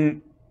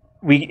and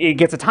it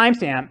gets a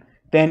timestamp,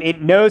 then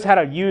it knows how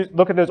to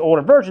look at those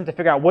older versions to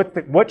figure out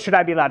what should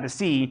I be allowed to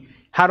see,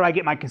 how do I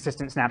get my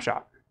consistent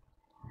snapshot,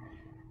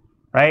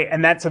 right?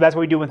 And so that's what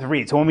we do with the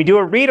read. So when we do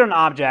a read on an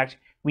object,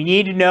 we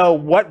need to know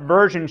what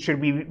version should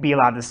we be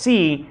allowed to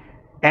see,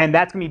 and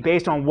that's going to be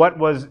based on what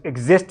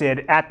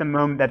existed at the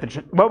moment that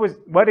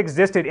what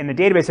existed in the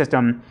database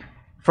system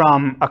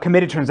from a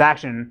committed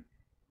transaction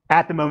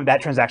at the moment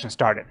that transaction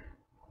started.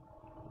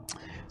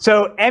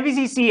 So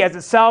MVCC as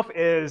itself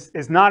is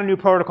not a new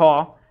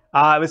protocol.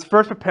 It was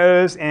first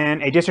proposed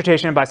in a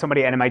dissertation by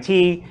somebody at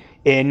MIT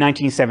in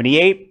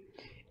 1978.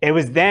 It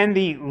was then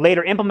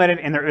later implemented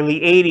in the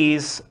early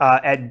 80s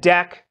at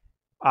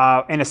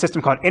DEC in a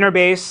system called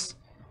Interbase.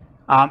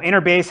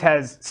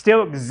 Interbase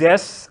still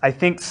exists. I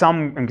think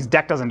because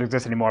DEC doesn't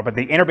exist anymore, but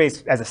the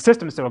Interbase as a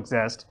system still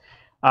exists.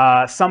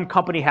 Some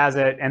company has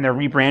it, and they're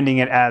rebranding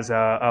it as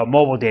a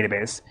mobile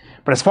database.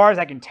 But as far as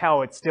I can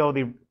tell, it's still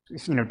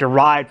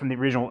derived from the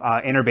original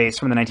Interbase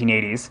from the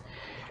 1980s.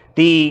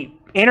 The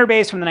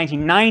Interbase from the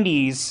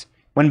 1990s,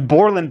 when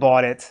Borland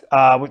bought it,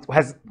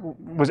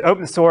 was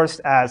open sourced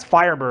as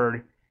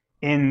Firebird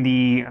I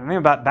think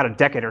about a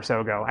decade or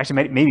so ago.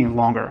 Actually, maybe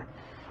longer.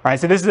 All right,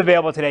 so this is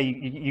available today.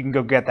 You can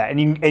go get that, and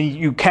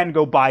you can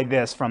go buy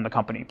this from the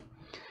company.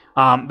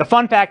 The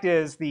fun fact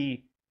is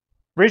the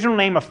original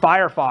name of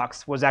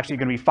Firefox was actually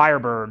going to be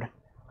Firebird,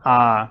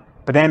 but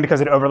then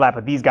because it overlapped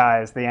with these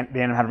guys, they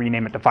ended up having to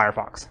rename it to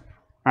Firefox.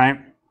 Right?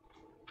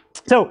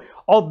 So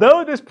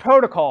although this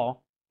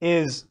protocol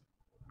is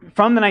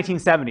from the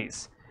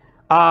 1970s,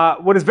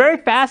 what is very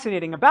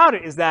fascinating about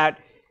it is that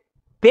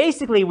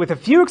basically, with a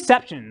few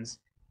exceptions,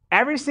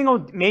 every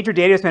single major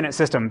database management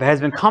system that has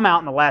been come out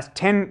in the last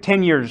 10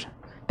 years,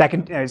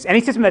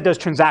 any system that does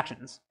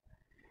transactions,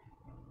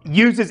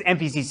 uses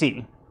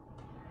MVCC.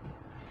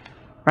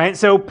 Right?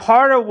 So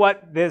part of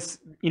what this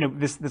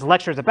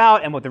lecture is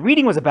about and what the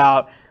reading was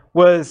about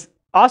was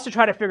us to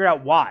try to figure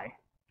out why.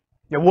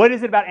 What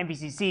is it about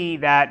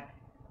MVCC that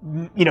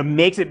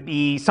makes it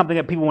be something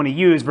that people want to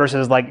use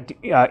versus like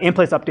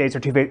in-place updates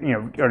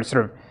or or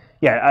sort of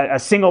a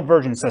single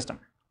version system.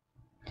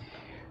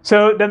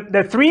 So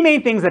the three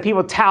main things that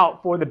people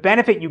tout for the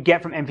benefit you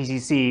get from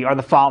MVCC are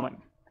the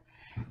following.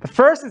 The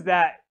first is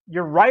that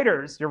your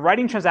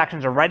writing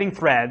transactions or writing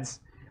threads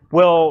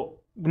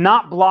will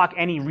not block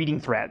any reading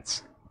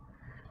threads,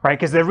 right?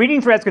 Because the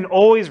reading threads can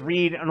always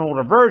read an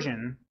older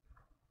version,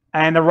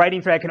 and the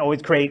writing thread can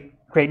always create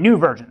new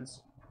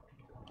versions.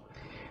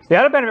 The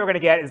other benefit we're going to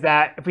get is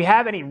that if we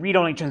have any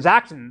read-only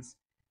transactions,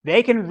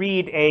 they can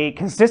read a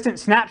consistent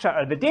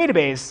snapshot of the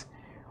database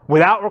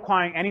without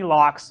requiring any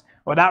locks,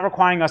 without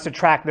requiring us to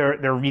track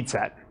their read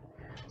set.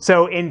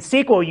 So in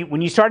SQL,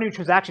 when you start a new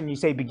transaction, you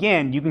say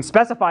begin, you can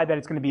specify that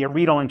it's going to be a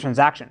read-only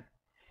transaction.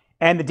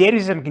 And the data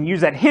system can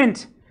use that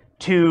hint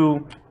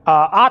to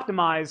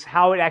optimize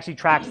how it actually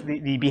tracks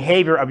the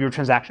behavior of your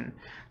transaction.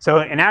 So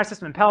in our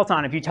system in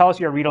Peloton, if you tell us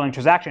you're a read-only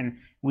transaction,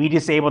 we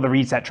disable the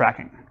read set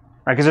tracking,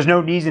 right? Because there's no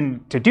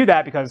reason to do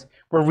that because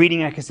we're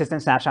reading a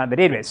consistent snapshot of the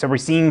database. So we're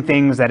seeing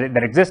things that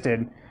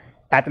existed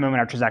at the moment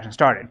our transaction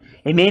started.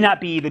 It may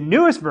not be the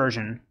newest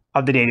version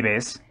of the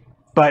database,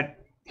 but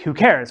who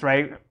cares,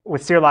 right?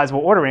 With serializable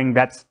ordering,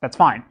 that's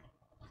fine.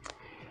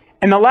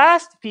 And the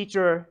last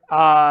feature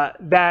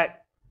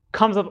that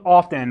comes up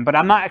often, but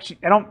I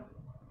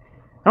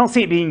don't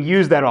see it being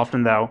used that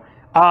often though,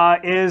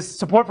 is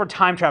support for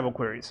time travel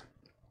queries.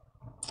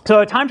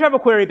 So a time travel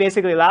query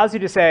basically allows you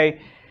to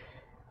say,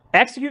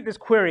 execute this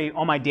query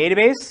on my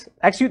database,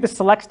 execute the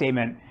select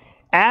statement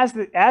as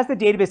the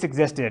database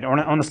existed, or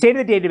on the state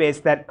of the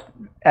database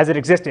as it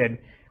existed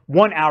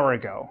 1 hour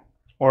ago,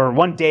 or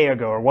 1 day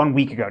ago, or 1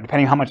 week ago,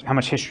 depending on how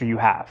much history you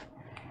have.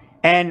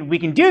 And we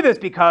can do this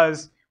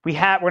because we're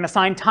going to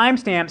assign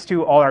timestamps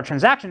to all our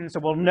transactions, so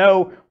we'll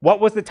know what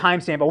was the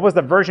timestamp, what was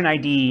the version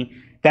ID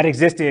that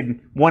existed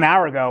 1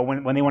 hour ago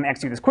when they want to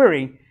execute this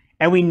query.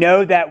 And we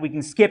know that we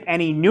can skip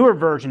any newer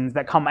versions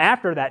that come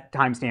after that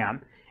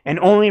timestamp and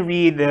only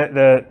read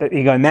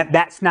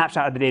that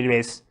snapshot of the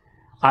database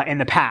in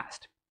the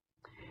past.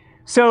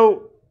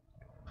 So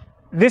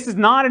this is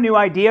not a new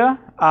idea.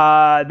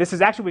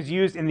 This actually was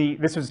used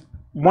this was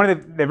one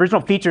of the original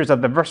features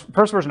of the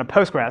first version of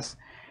Postgres.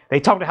 They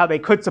talked about how they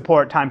could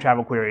support time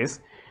travel queries.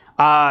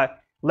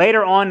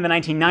 Later on in the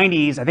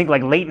 1990s, I think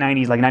like late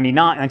 90s, like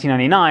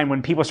 1999,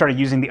 when people started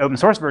using the open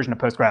source version of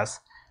Postgres,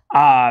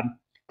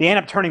 they end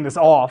up turning this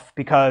off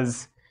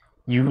because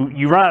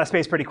you run out of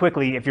space pretty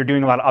quickly if you're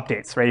doing a lot of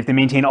updates, right? If they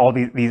maintain all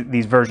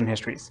these version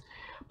histories.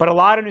 But a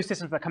lot of new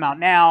systems that come out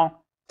now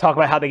talk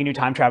about how they can do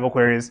time travel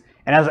queries.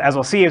 And as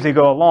we'll see as we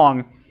go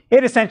along,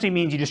 it essentially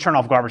means you just turn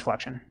off garbage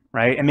collection,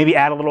 right? And maybe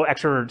add a little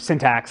extra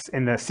syntax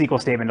in the SQL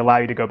statement to allow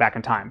you to go back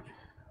in time,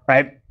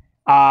 right?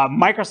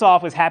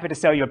 Microsoft was happy to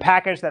sell you a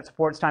package that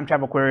supports time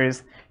travel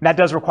queries. And that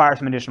does require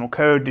some additional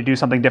code to do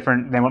something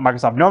different than what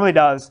Microsoft normally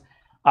does.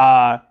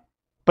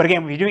 But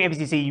again, if you're doing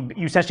MVCC,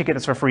 you essentially get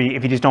this for free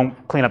if you just don't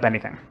clean up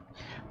anything.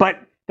 But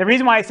the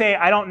reason why I say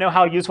I don't know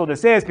how useful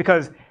this is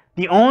because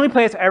the only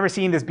place I've ever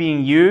seen this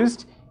being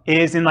used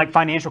is in like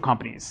financial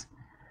companies,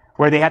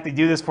 where they have to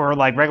do this for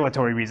like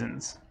regulatory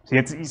reasons. So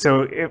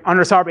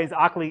under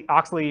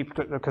Sarbanes-Oxley,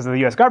 because of the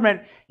U.S.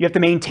 government, you have to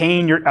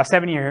maintain a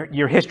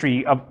 7-year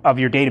history of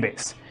your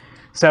database.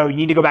 So you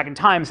need to go back in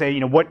time and say,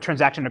 what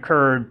transaction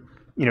occurred,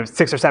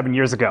 6 or 7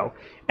 years ago,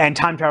 and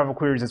time travel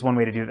queries is one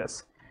way to do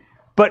this.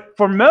 But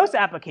for most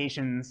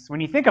applications,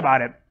 when you think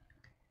about it,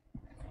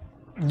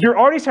 you're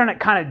already starting to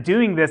kind of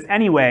doing this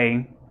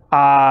anyway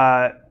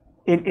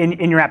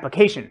in your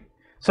application.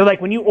 So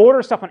like when you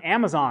order stuff on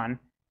Amazon,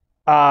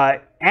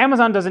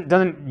 Amazon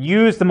doesn't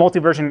use the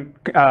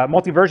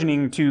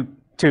multi-versioning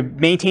to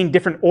maintain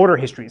different order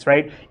histories,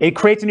 right? It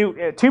creates a new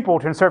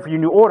tuple to insert for your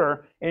new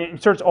order, and it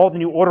inserts all the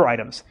new order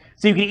items.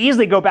 So you can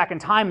easily go back in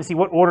time and see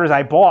what orders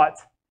I bought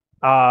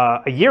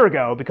a year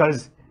ago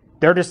because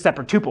they're just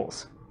separate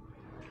tuples,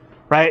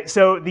 right?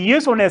 So the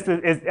usefulness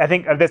I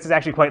think of this is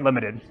actually quite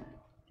limited.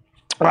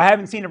 Or I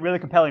haven't seen a really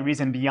compelling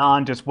reason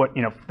beyond just what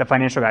the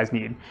financial guys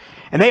need.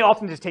 And they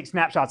often just take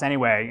snapshots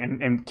anyway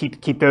and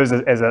keep those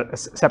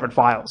as separate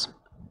files.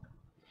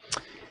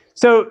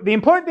 So the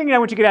important thing I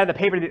want you to get out of the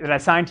paper that I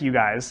signed to you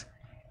guys,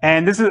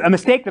 and this is a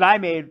mistake that I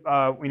made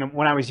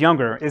when I was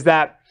younger, is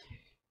that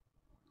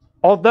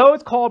although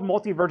it's called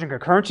multi-version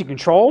concurrency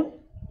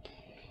control,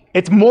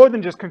 it's more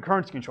than just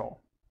concurrency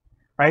control,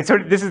 right? So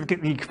this is the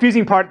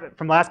confusing part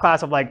from last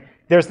class of like,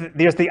 there's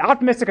the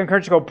optimistic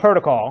concurrency control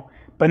protocol,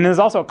 but then there's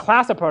also a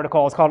class of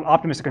protocols called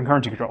optimistic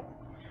concurrency control,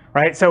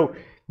 right? So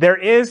there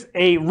is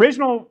a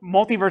original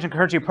multi-version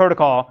concurrency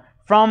protocol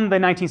from the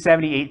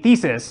 1978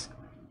 thesis,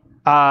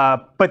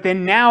 but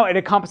then now it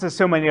encompasses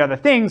so many other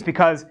things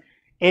because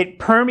it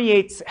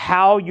permeates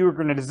how you're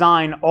going to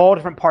design all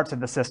different parts of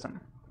the system,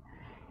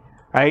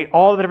 right?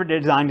 All the different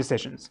design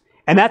decisions.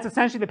 And that's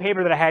essentially the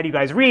paper that I had you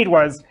guys read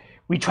was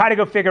we try to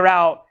go figure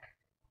out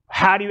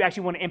how do you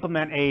actually want to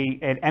implement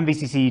an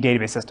MVCC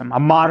database system, a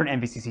modern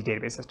MVCC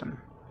database system.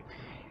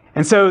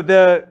 And so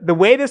the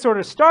way this sort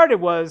of started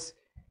was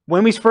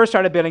when we first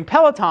started building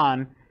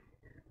Peloton,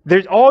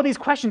 there's all these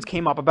questions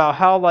came up about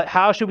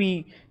how should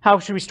we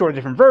store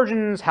different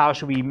versions, how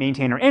should we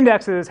maintain our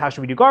indexes, how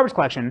should we do garbage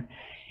collection.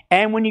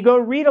 And when you go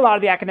read a lot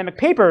of the academic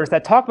papers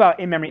that talk about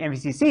in-memory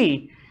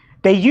MVCC,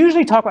 they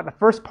usually talk about the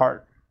first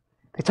part.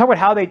 They talk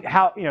about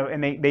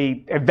and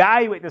they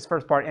evaluate this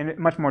first part in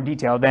much more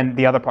detail than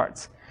the other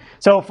parts.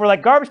 So for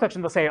like garbage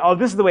collection, they'll say, oh,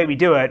 this is the way we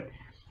do it.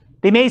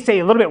 They may say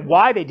a little bit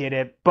why they did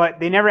it, but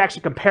they never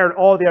actually compared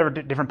all the other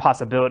different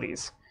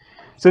possibilities.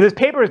 So this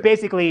paper is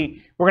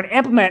basically, we're going to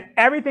implement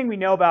everything we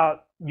know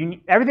about,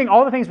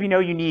 all the things we know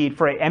you need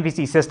for an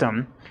MVC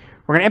system.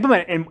 We're going to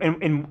implement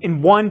it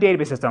in one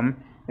database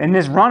system, and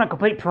just run a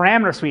complete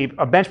parameter sweep,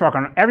 a benchmark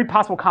on every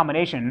possible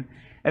combination,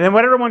 and then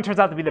whatever one turns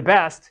out to be the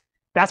best,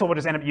 that's what we'll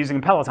just end up using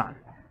in Peloton,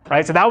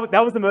 right? So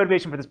that was the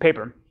motivation for this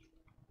paper.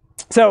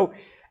 So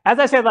as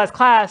I said last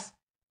class,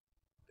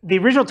 the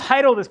original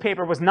title of this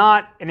paper was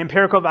not an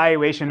empirical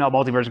evaluation of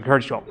multi-version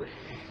concurrency control.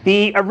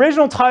 The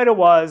original title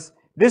was,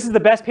 this is the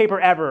best paper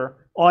ever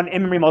on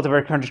in-memory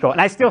multi-version concurrency control,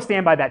 and I still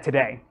stand by that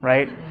today,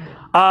 right?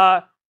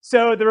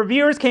 So the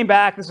reviewers came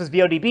back, this was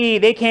VLDB,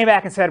 they came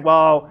back and said,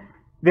 well,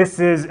 that's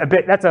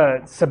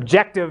a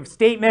subjective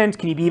statement,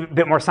 can you be a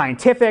bit more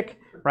scientific,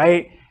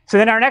 right? So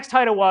then our next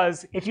title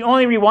was, if you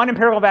only read one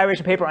empirical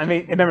evaluation paper on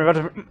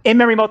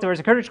in-memory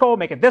multi-version concurrency control,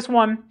 make it this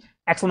one,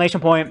 exclamation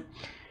point.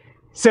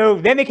 So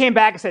then they came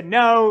back and said,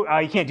 no,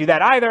 you can't do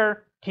that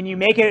either. Can you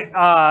make it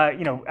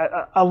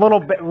a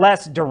little bit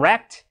less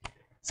direct?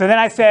 So then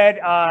I said,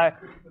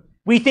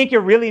 we think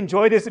you'll really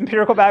enjoy this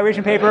empirical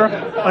evaluation paper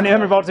on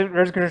in-memory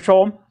multi-version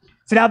control.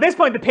 So now at this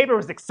point, the paper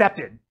was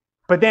accepted.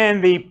 But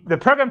then the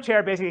program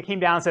chair basically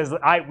came down and says,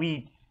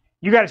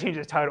 you got to change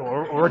this title,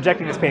 or we're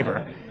rejecting this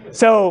paper.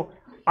 So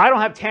I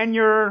don't have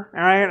tenure,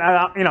 all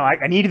right?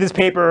 I needed this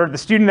paper. The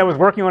student that was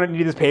working on it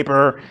needed this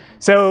paper.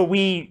 So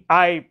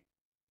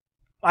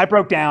I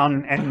broke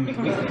down, and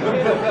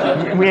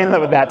we ended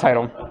up with that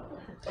title.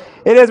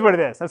 It is what it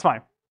is. That's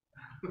fine.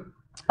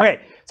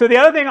 Okay, so the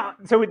other thing,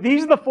 so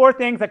these are the 4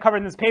 things that covered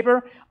in this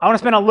paper. I want to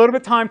spend a little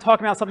bit of time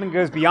talking about something that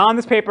goes beyond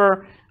this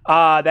paper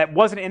that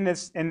wasn't in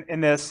this, and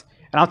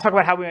I'll talk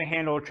about how we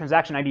handle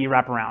transaction ID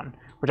wraparound,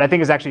 which I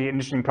think is actually an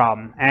interesting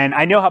problem. And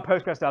I know how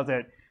Postgres does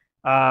it.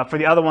 For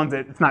the other ones,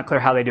 it's not clear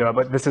how they do it,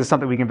 but this is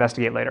something we can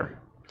investigate later.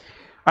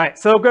 All right,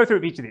 so I'll go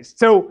through each of these.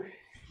 So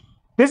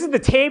this is the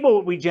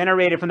table we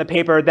generated from the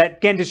paper that,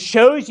 again, just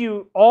shows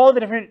you all the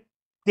different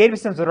data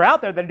systems that are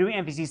out there that are doing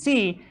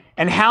MVCC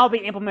and how they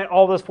implement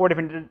all those 4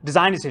 different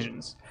design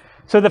decisions.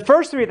 So the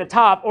first 3 at the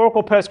top,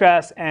 Oracle,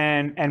 Postgres,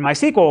 and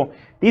MySQL,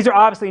 these are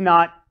obviously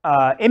not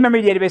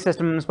in-memory database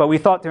systems, but we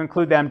thought to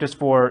include them just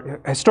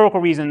for historical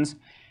reasons.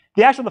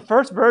 The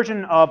first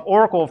version of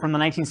Oracle from the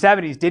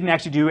 1970s didn't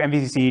actually do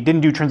MVCC,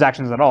 didn't do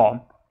transactions at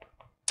all.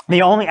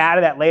 They only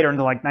added that later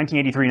into like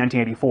 1983,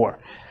 1984.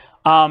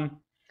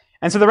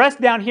 And so the rest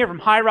down here from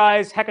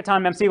Highrise,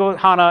 Hekaton, MemSQL,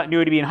 HANA,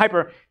 NuaDB, and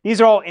Hyper, these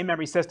are all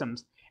in-memory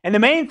systems. And the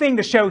main thing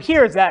to show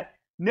here is that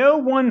no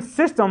one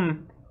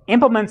system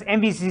implements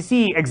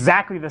MVCC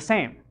exactly the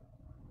same,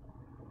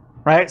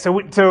 right? So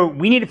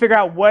we need to figure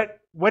out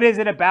what is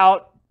it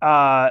about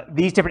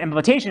these different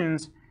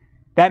implementations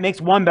that makes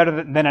one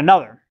better than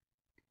another,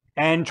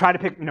 and try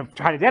to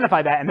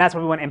identify that, and that's what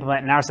we want to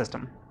implement in our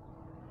system.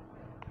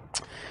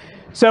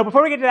 So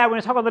before we get to that, we're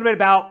going to talk a little bit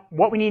about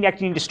what we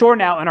actually need to store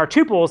now in our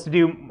tuples to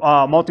do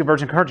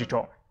multi-version concurrency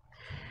control.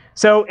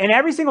 So in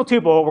every single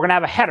tuple, we're going to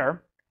have a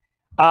header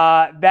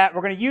that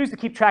we're going to use to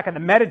keep track of the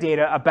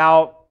metadata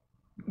about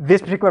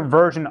this particular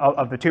version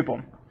of the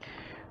tuple.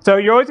 So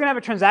you're always going to have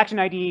a transaction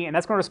ID, and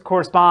that's going to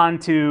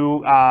correspond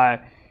to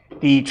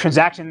the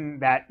transaction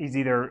that is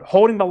either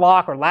holding the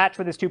lock or latch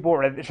for this tuple,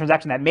 or the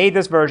transaction that made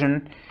this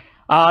version.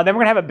 Then we're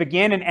going to have a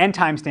begin and end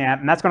timestamp,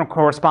 and that's going to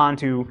correspond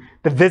to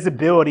the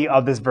visibility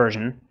of this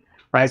version,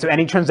 right? So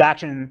any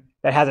transaction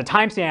that has a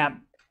timestamp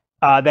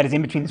that is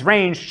in between this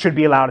range should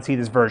be allowed to see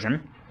this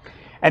version.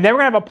 And then we're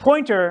going to have a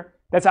pointer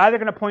that's either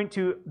going to point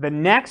to the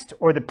next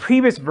or the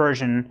previous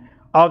version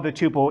of the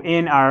tuple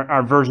in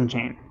our version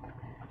chain.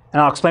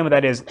 And I'll explain what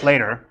that is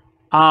later.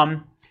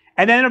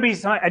 And then there'll be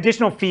some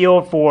additional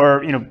field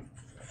for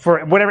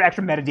whatever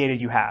extra metadata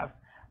you have,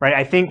 right?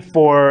 I think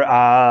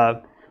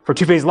for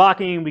two-phase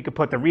locking, we could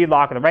put the read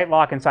lock or the write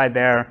lock inside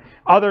there.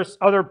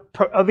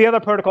 The other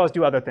protocols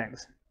do other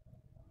things.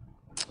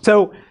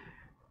 So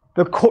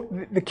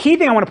the key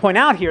thing I want to point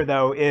out here,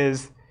 though,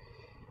 is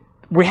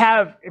we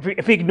have,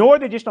 if we ignore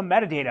the additional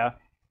metadata,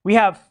 we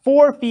have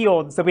 4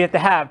 fields that we have to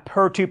have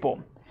per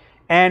tuple.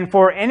 And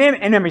for an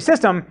in-memory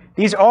system,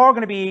 these are all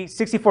going to be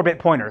 64-bit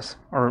pointers,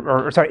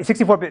 or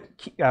 64-bit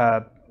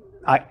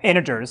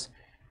integers,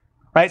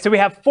 right? So we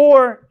have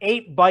 4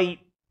 8-byte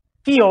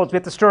fields we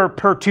have to store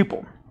per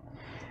tuple.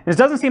 This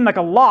doesn't seem like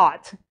a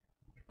lot,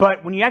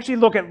 but when you actually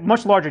look at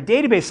much larger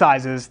database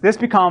sizes, this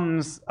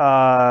becomes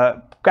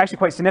actually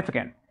quite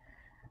significant.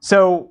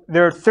 So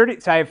there are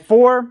 32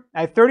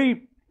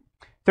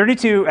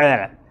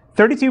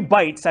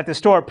 bytes I have to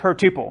store per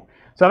tuple.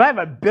 So if I have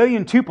a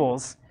billion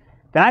tuples,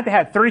 then I have to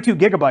have 32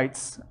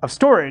 gigabytes of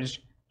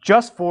storage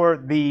just for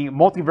the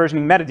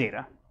multi-versioning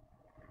metadata,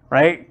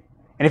 right?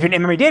 And if you're an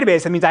in-memory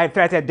database, that means I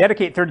have to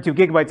dedicate 32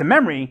 gigabytes of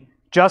memory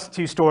just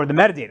to store the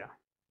metadata,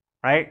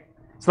 right?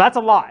 So that's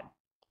a lot.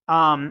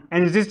 And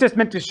this is just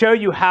meant to show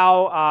you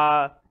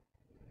how,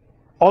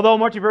 although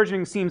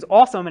multi-versioning seems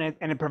awesome and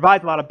it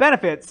provides a lot of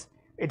benefits,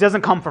 it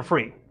doesn't come for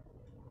free,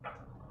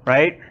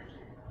 right?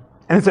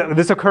 And so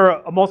this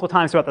occurs multiple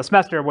times throughout the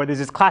semester where there's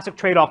this classic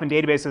trade-off in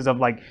databases of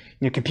like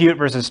compute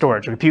versus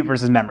storage or compute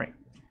versus memory.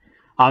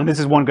 This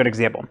is one good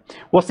example.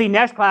 We'll see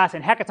next class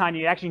in Hackathon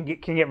you actually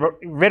can get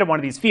rid of one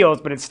of these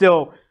fields, but it's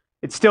still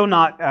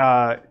not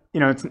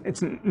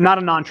it's not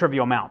a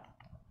non-trivial amount.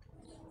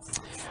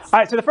 All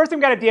right, so the first thing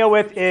we've got to deal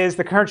with is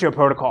the Concurrency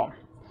protocol,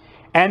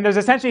 and there's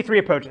essentially three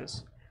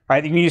approaches.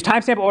 Right, you can use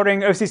timestamp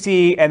ordering,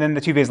 OCC, and then the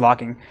two-phase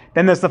locking.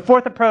 Then there's the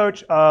fourth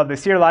approach of the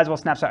serializable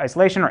snapshot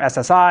isolation, or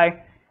SSI.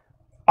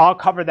 I'll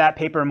cover that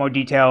paper in more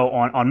detail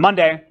on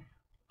Monday.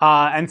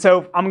 And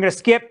so I'm going to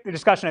skip the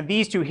discussion of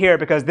these two here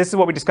because this is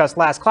what we discussed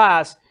last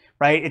class.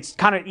 Right, it's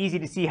kind of easy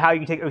to see how you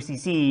can take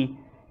OCC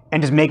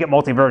and just make it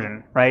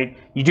multi-version. Right,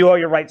 you do all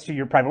your writes to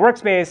your private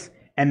workspace,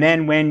 and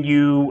then when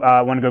you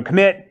want to go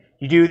commit,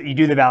 you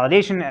do the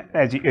validation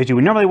as you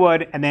would normally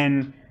would, and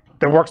then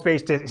the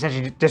workspace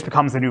essentially just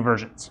becomes the new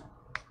versions,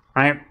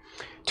 right?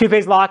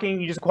 Two-phase locking,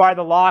 you just acquire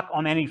the lock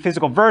on any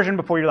physical version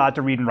before you're allowed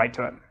to read and write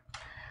to it.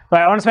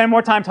 But I want to spend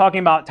more time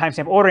talking about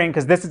timestamp ordering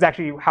because this is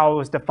actually how it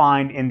was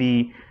defined in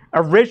the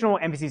original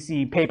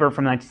MVCC paper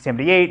from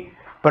 1978,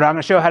 but I'm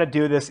going to show how to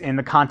do this in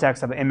the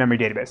context of an in-memory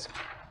database.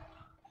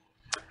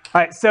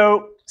 All right,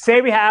 so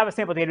say we have a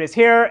sample database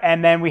here,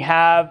 and then we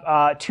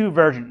have two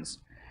versions.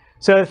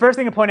 So the first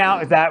thing to point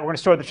out is that we're going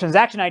to store the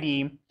transaction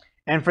ID.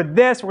 And for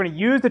this, we're going to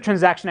use the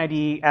transaction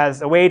ID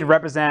as a way to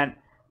represent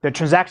the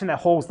transaction that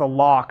holds the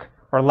lock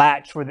or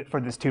latch for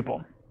this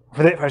tuple,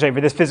 for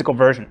this physical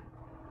version.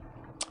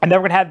 And then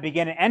we're going to have the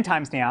begin and end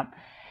timestamp.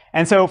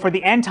 And so for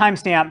the end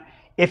timestamp,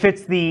 if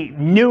it's the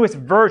newest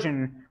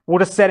version, we'll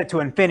just set it to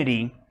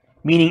infinity,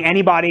 meaning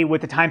anybody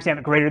with the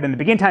timestamp greater than the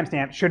begin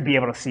timestamp should be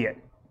able to see it.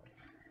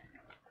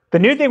 The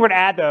new thing we're going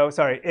to add, though,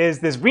 is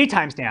this read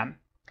timestamp.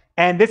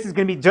 And this is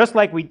going to be just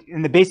like we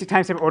in the basic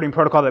timestamp ordering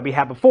protocol that we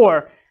had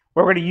before.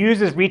 We're going to use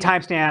this read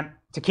timestamp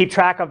to keep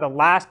track of the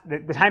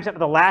timestamp of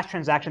the last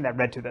transaction that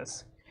read to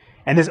this.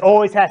 And this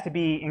always has to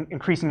be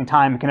increasing in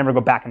time. It can never go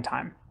back in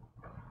time.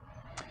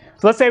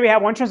 So let's say we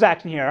have one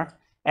transaction here,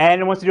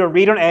 and it wants to do a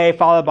read on A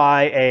followed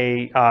by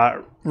a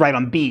write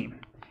on B.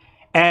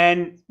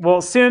 And we'll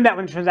assume that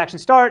when the transaction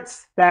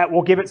starts, that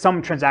we'll give it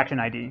some transaction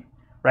ID,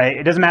 right?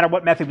 It doesn't matter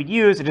what method we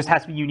use. It just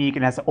has to be unique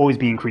and has to always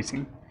be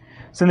increasing.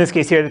 So in this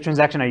case here, the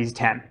transaction ID is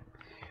 10.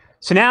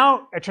 So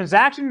now a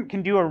transaction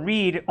can do a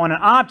read on an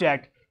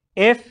object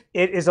if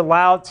it is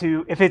allowed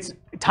to, if its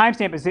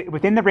timestamp is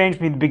within the range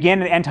between the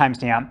begin and the end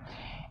timestamp,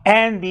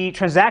 and the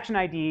transaction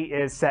ID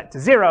is set to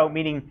 0,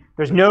 meaning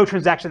there's no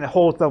transaction that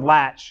holds the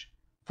latch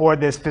for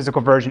this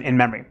physical version in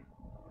memory.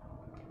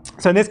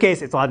 So in this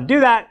case, it's allowed to do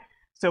that.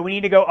 So we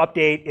need to go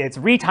update its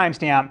read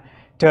timestamp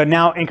to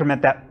now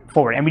increment that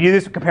forward. And we do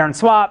this with compare and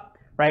swap,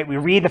 right? We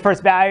read the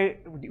first value,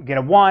 we get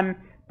a 1,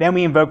 then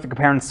we invoke the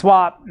compare and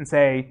swap and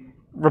say,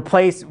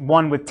 replace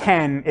 1 with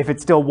 10 if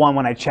it's still 1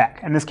 when I check.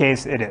 In this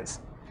case, it is.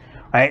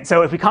 Right?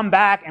 So if we come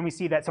back and we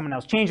see that someone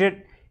else changed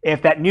it,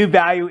 if that new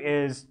value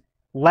is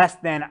less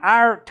than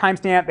our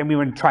timestamp, then we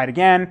would try it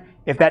again.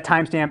 If that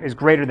timestamp is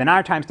greater than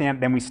our timestamp,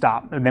 then we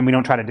stop, and then we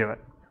don't try to do it.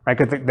 Right?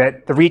 Because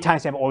the read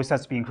timestamp always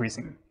has to be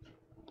increasing.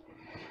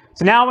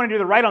 So now I want to do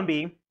the write on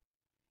B.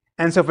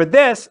 And so for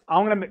this,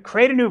 I'm going to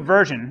create a new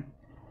version.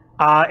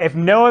 If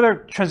no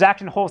other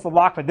transaction holds the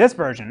lock for this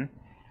version,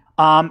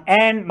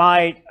 and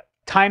my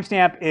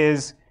timestamp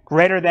is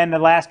greater than the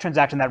last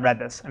transaction that read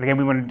this. And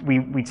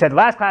again, we said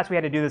last class we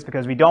had to do this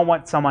because we don't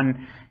want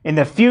someone in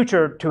the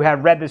future to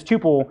have read this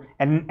tuple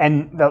and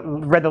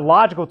read the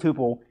logical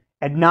tuple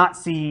and not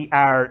see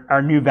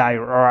our new value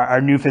or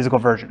our new physical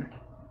version.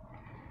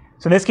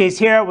 So in this case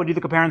here, we'll do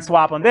the compare and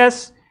swap on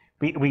this.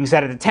 We can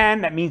set it to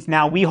 10. That means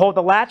now we hold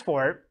the latch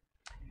for it.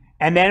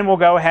 And then we'll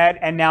go ahead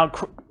and now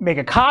make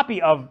a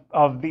copy of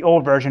the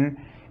old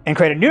version and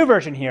create a new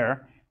version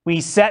here.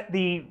 We set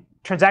the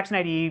transaction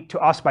ID to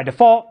us by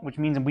default, which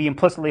means we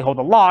implicitly hold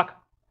the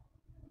lock.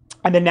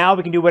 And then now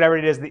we can do whatever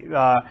it is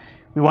that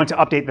we want to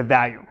update the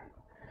value.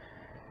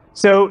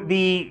 So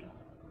the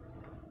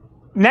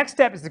next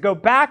step is to go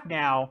back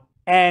now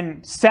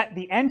and set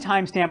the end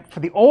timestamp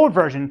for the old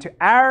version to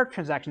our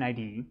transaction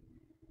ID.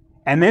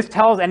 And this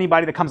tells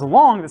anybody that comes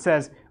along that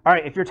says, all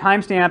right, if your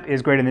timestamp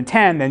is greater than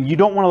 10, then you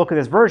don't want to look at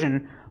this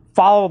version.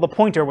 Follow the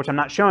pointer, which I'm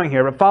not showing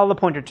here, but follow the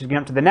pointer to get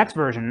up to the next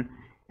version.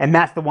 And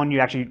that's the one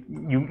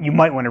you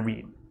might want to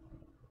read.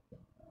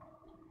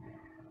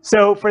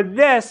 So for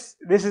this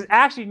is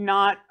actually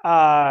not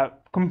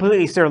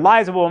completely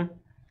serializable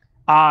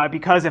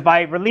because if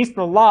I release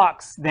the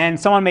locks, then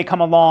someone may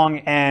come along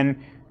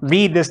and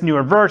read this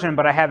newer version,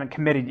 but I haven't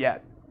committed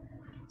yet.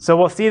 So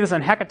we'll see this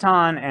on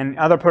Hackathon and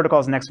other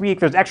protocols next week.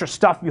 There's extra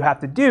stuff you have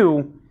to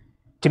do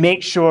to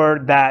make sure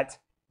that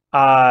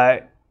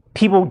other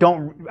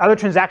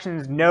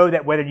transactions know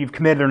that whether you've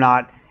committed or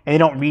not, and they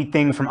don't read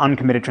things from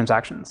uncommitted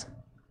transactions.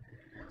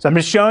 So I'm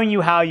just showing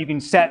you how you can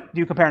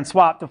do compare and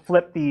swap to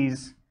flip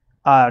these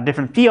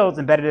different fields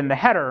embedded in the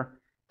header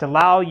to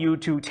allow you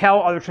to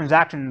tell other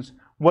transactions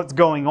what's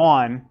going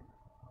on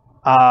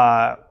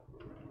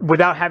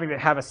without having to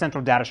have a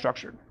central data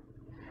structure.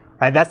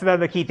 Right? That's the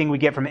other key thing we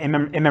get from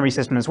in-memory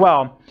system as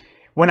well.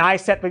 When I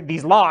set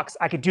these locks,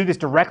 I could do this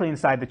directly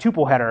inside the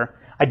tuple header.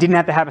 I didn't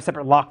have to have a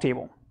separate lock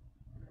table,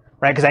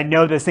 right? Because I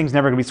know this thing's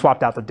never going to be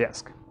swapped out the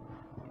disk.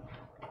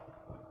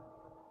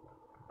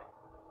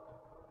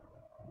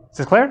 Is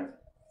this clear?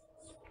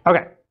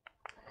 Okay.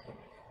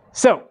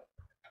 So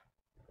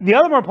the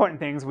other more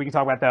important things we can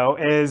talk about, though,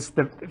 is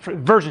the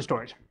version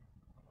storage.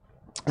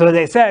 So as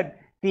I said,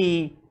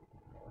 the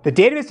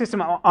database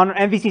system on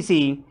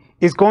MVCC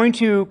is going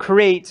to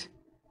create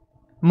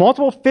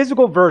multiple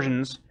physical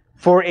versions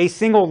for a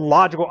single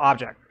logical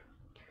object.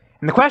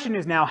 And the question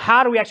is now,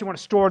 how do we actually want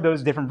to store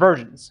those different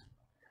versions?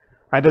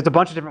 Right? There's a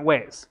bunch of different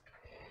ways.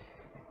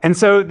 And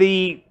so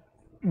the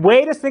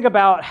way to think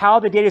about how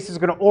the database is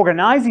going to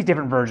organize these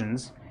different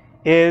versions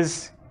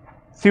is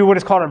through what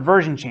is called a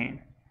version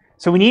chain.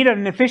 So we need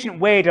an efficient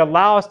way to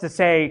allow us to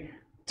say,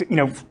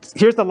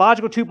 here's the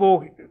logical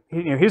tuple,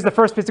 here's the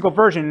first physical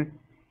version,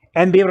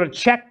 and be able to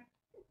check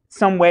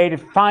some way to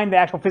find the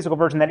actual physical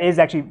version that is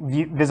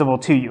actually visible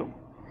to you.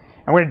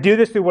 And we're going to do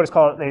this through what is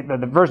called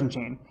the version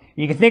chain.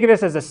 You can think of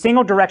this as a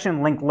single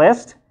direction linked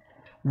list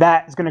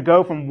that is going to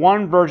go from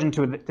one version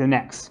to the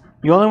next.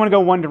 You only want to go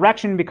one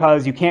direction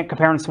because you can't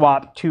compare and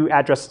swap two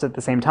addresses at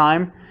the same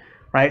time,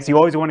 right? So you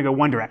always want to go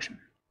one direction.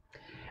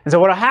 And so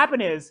what will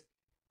happen is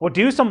we'll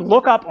do some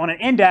lookup on an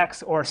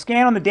index or a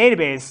scan on the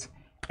database,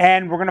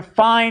 and we're going to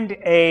find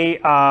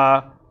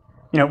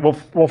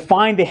we'll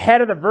find the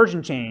head of the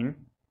version chain.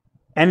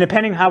 And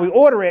depending how we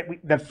order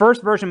it, the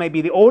first version may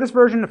be the oldest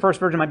version, the first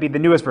version might be the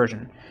newest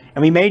version.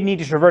 And we may need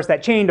to traverse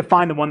that chain to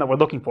find the one that we're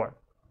looking for.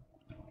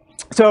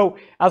 So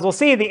as we'll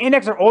see, the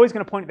index are always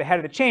going to point to the head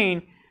of the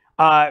chain,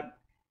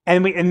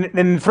 and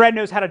then the thread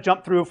knows how to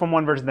jump through from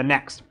one version to the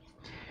next.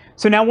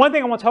 So now one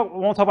thing I won't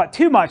talk about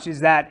too much is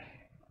that,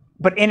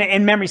 but in an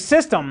in-memory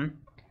system,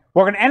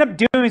 what we're going to end up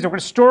doing is we're going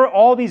to store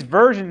all these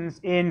versions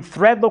in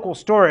thread local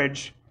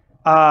storage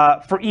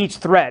for each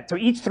thread. So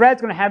each thread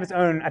is going to have its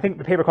own, I think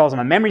the paper calls them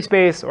a memory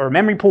space or a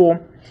memory pool.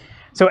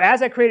 So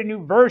as I create a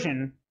new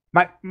version,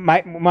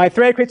 my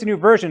thread creates a new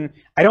version,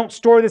 I don't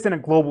store this in a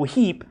global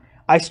heap.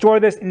 I store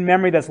this in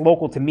memory that's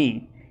local to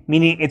me,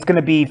 meaning it's going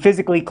to be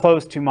physically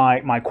close to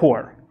my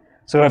core.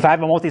 So if I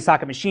have a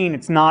multi-socket machine,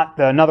 it's not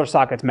another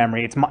socket's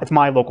memory, it's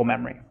my local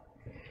memory.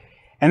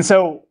 And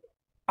so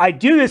I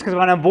do this because I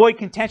want to avoid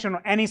contention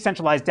on any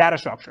centralized data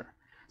structure.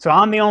 So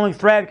I'm the only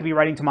thread that can be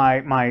writing to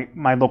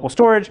my local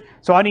storage.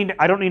 So I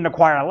don't need to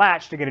acquire a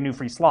latch to get a new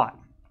free slot,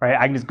 right?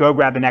 I can just go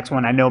grab the next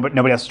one I know, but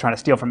nobody else is trying to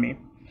steal from me.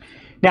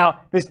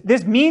 Now,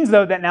 this means,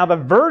 though, that now the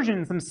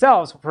versions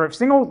themselves, for a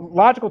single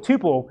logical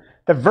tuple,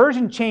 the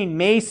version chain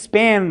may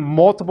span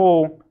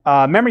multiple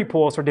memory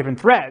pools for different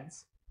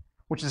threads,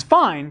 which is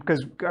fine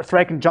because a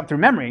thread can jump through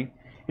memory.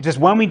 It's just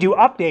when we do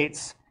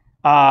updates,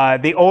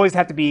 they always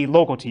have to be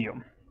local to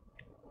you.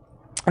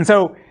 And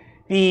so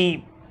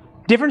the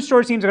different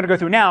storage schemes we're going to go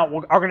through now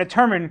are going to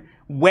determine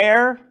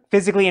where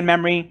physically in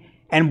memory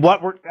and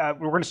what we're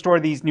going to store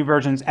these new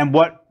versions and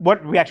what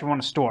we actually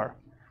want to store.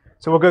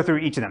 So we'll go through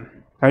each of them.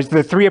 There's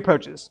the three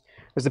approaches.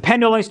 There's the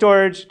append-only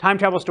storage, time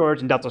travel storage,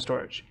 and delta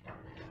storage.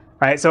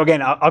 All right, so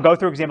again, I'll go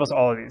through examples of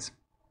all of these.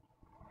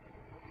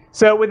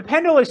 So with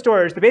append-only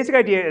storage, the basic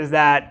idea is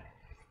that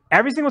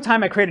every single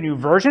time I create a new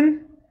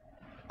version,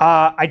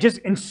 I just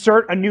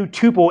insert a new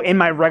tuple in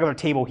my regular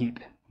table heap.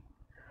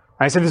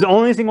 Right, so there's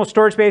only a single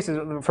storage space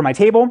for my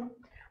table,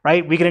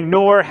 right? We can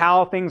ignore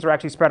how things are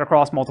actually spread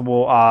across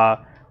multiple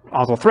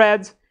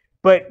threads,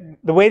 but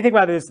the way to think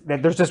about it is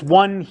that there's just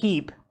one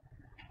heap,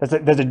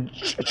 there's a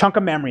chunk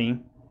of memory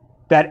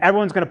that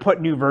everyone's going to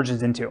put new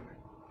versions into.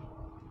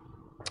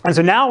 And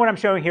so now what I'm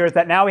showing here is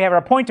that now we have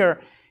our pointer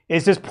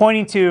is just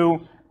pointing to,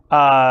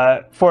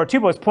 for a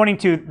tuple, it's pointing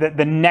to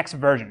the next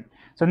version.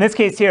 So in this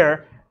case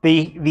here,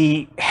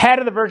 the head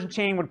of the version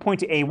chain would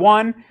point to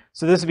A1,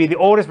 so this would be the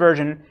oldest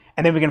version,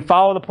 and then we can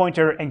follow the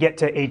pointer and get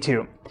to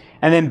A2.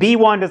 And then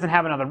B1 doesn't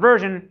have another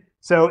version,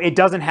 so it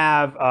doesn't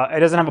have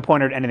a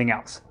pointer to anything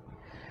else.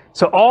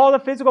 So all the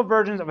physical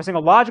versions of a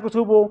single logical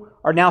tuple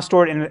are now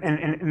stored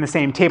in the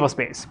same table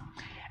space.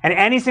 And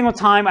any single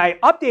time I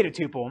update a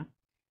tuple,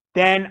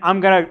 then I'm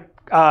going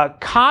to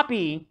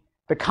copy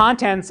the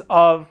contents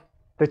of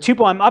the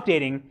tuple I'm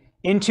updating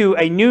into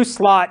a new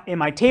slot in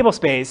my table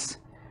space,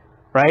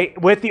 right,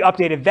 with the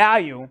updated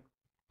value.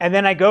 And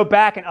then I go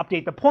back and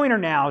update the pointer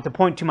now to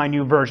point to my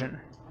new version.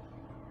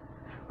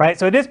 Right?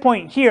 So at this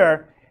point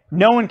here,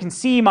 no one can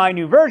see my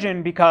new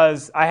version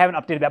because I haven't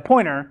updated that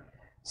pointer.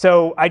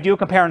 So I do a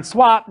compare and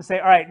swap and say,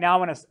 all right, now I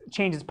want to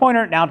change this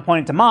pointer, now to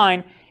point it to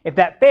mine. If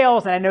that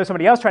fails, and I know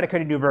somebody else tried to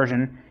create a new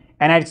version,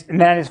 and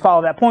then I just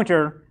follow that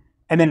pointer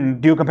and then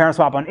do a compare and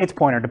swap on its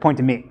pointer to point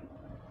to me.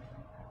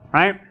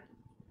 Right?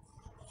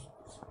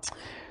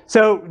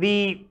 So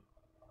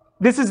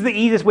this is the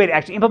easiest way to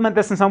actually implement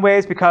this in some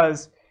ways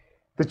because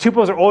the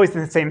tuples are always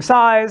the same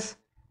size.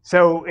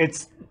 So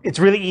it's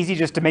really easy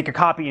just to make a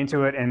copy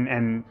into it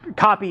and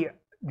copy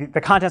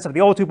the contents of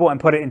the old tuple and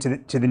put it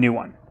into the new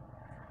one,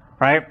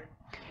 right?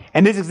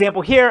 In this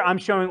example here, I'm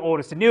showing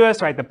oldest to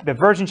newest, right? The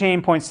version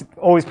chain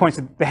always points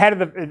to the head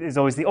of is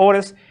always the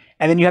oldest,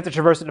 and then you have to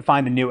traverse it to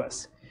find the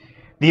newest.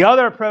 The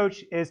other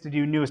approach is to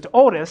do newest to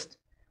oldest,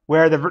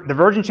 where the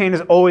version chain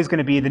is always going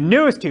to be the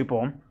newest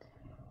tuple,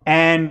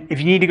 and if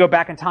you need to go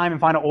back in time and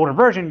find an older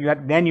version,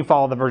 then you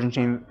follow the version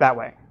chain that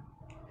way.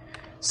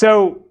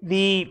 So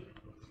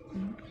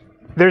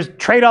there's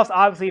trade-offs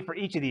obviously for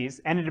each of these,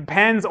 and it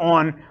depends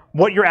on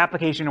what your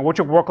application or what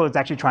your workload is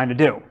actually trying to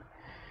do.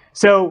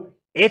 So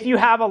if you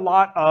have a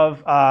lot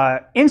of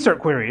insert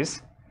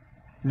queries,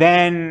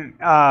 then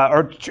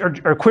or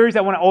queries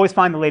that want to always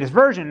find the latest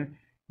version,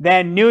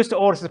 then newest to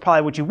oldest is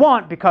probably what you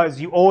want, because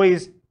you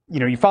always,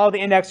 you follow the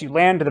index, you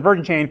land to the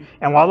version chain,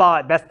 and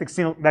voila, that's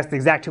the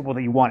exact tuple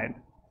that you wanted.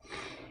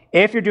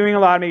 If you're doing a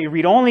lot of maybe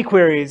read-only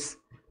queries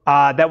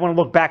that want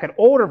to look back at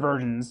older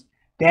versions,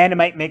 then it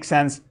might make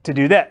sense to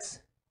do this.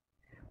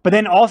 But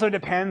then also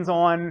depends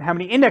on how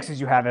many indexes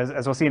you have,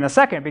 as we'll see in a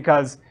second,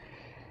 because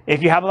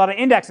if you have a lot of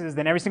indexes,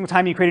 then every single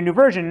time you create a new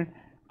version,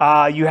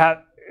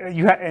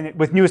 and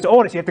with newest to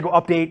oldest, you have to go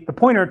update the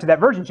pointer to that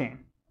version chain.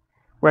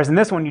 Whereas in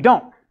this one, you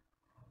don't,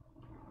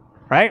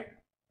 right?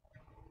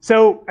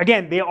 So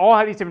again, they all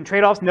have these different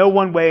trade-offs. No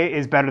one way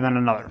is better than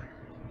another.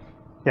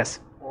 Yes?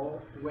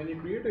 When you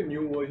create a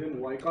new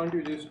version, why can't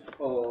you just,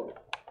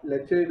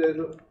 let's say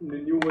the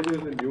new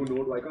version is a new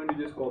node, why can't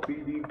you just copy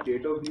the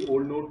data of the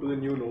old node to the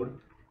new node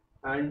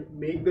and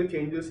make the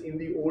changes in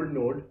the old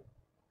node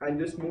and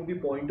just move the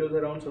pointers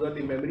around so that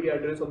the memory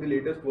address of the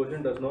latest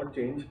version does not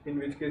change, in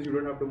which case you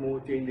don't have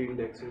to change the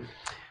indexes?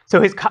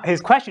 So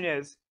his question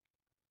is,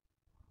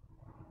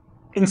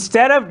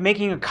 instead of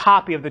making a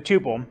copy of the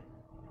tuple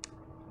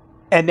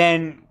and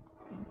then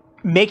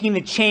making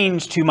the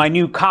change to my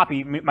new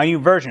copy, my new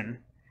version,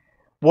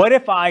 what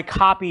if I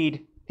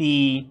copied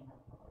the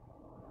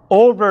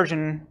old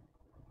version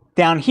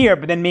down here,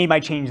 but then made my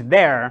change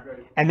there,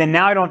 right, and then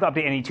now I don't have to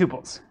update any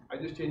tuples? I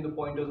just change the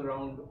pointers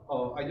around,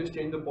 I just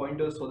change the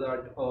pointers so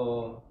that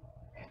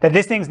that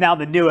this thing's now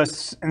the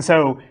newest, and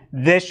so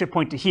this should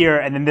point to here,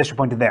 and then this should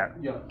point to there.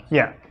 Yeah.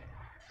 Yeah.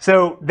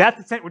 So that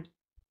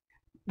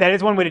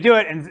is one way to do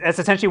it, and that's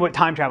essentially what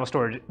time travel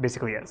storage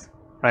basically is,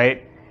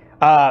 right?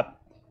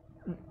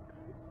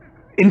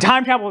 In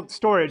time travel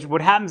storage,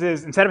 what happens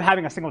is, instead of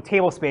having a single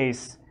table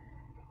space,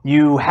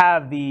 you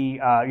have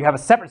a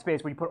separate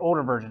space where you put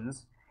older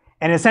versions,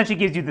 and it essentially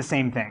gives you the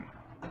same thing,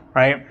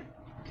 right?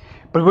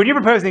 But what you're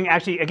proposing,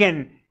 actually,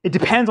 again, it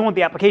depends on what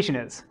the application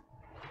is,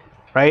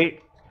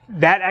 right?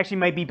 That actually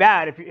might be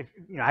bad if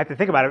I have to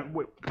think about it,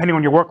 depending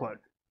on your workload,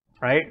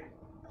 right?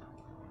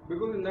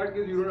 Because in that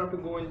case, you don't have to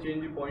go and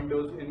change the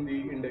pointers in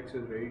the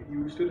indexes, right?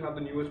 You still have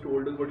the newest to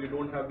oldest, but you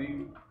don't have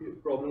the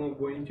problem of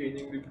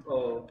changing the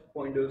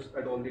pointers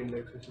at all the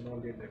indexes and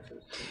all the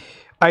indexes.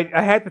 I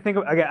had to think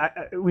of, again,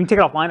 we can take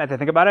it offline. I had to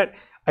think about it.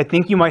 I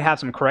think you might have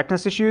some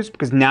correctness issues,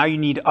 because now you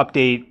need to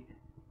update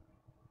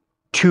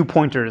 2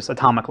 pointers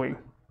atomically,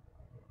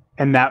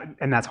 and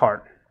that's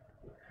hard,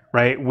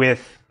 right?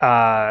 With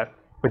the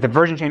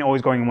version chain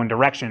always going in one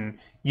direction,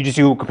 you just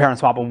do compare and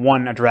swap of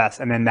one address,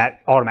 and then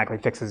that automatically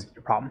fixes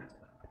your problem.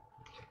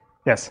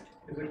 Yes?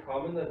 Is it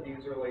common that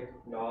these are like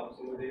knobs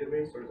in the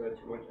database, or is that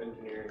too much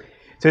engineering?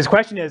 So his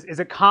question is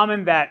it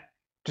common that,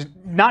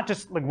 not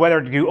just like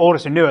whether to do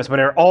oldest or newest, but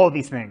are all of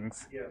these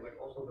things? Yeah, like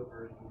also the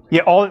version.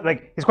 Yeah,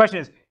 his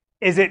question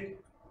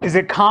is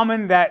it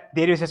common that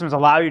database systems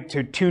allow you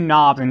to tune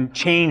knobs and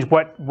change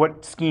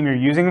what scheme you're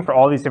using for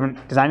all these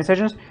different design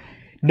decisions?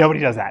 Nobody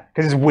does that,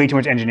 because it's way too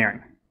much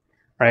engineering,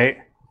 right?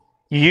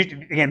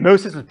 Again,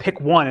 most systems pick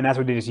one, and that's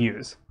what they just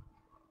use.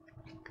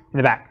 In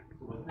the back.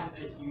 Wasn't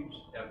it a huge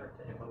effort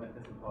to implement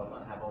this in Peloton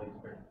and have all these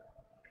versions?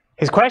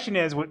 His question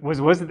is,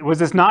 was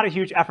this not a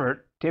huge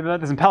effort to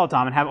implement this in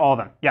Peloton and have all of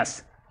them?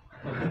 Yes.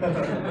 I mean, what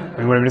am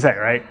I going to say,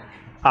 right?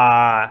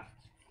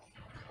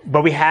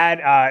 But we had,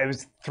 it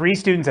was 3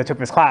 students that took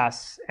this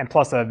class, and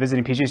plus a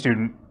visiting PhD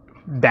student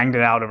banged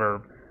it out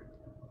over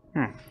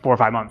 4 or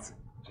 5 months.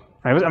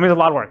 Right? It was a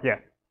lot of work, yeah.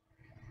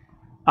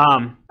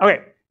 Okay,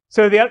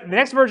 so the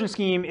next version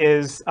scheme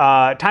is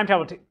time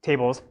travel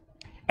tables.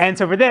 And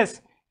so for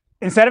this,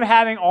 instead of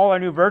having all our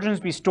new versions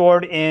be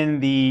stored in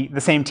the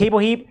same table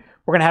heap,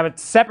 we're going to have a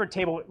separate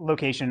table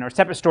location or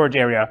separate storage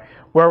area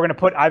where we're going to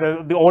put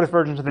either the oldest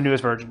versions or the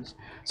newest versions.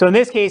 So in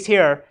this case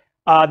here,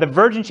 the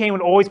version chain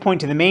would always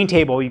point to the main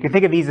table. You can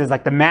think of these as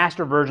like the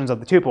master versions of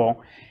the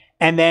tuple.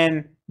 And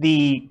then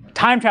the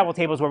time travel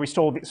table is where we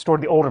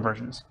stored the older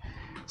versions.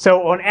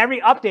 So on every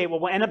update,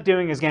 what we'll end up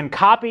doing is, again,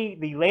 copy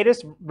the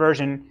latest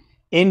version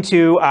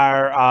into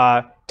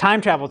our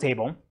time travel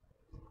table.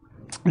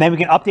 And then we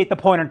can update the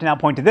pointer to now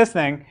point to this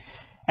thing.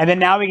 And then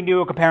now we can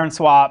do a compare and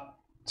swap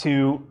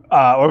to,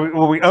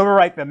 or we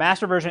overwrite the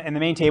master version in the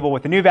main table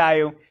with the new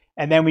value.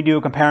 And then we do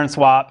a compare and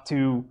swap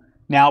to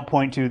now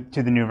point to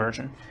the new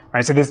version.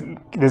 Right? So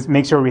this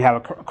makes sure we have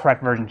a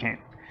correct version chain.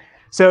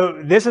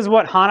 So this is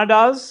what HANA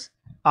does.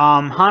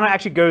 HANA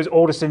actually goes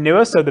oldest to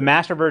newest, so the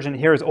master version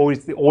here is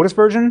always the oldest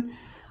version.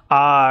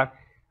 I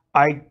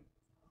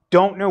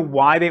don't know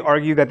why they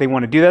argue that they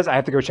want to do this. I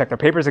have to go check their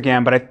papers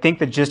again, but I think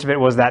the gist of it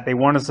was that they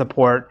wanted to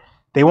support,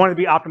 they wanted to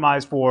be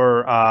optimized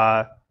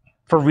for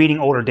reading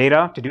older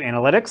data to do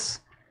analytics.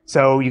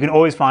 So you can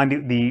always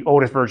find the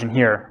oldest version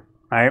here,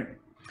 right?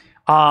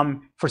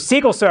 For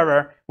SQL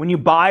Server, when you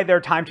buy their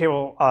time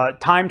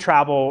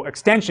travel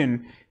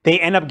extension, they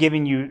end up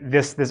giving you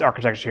this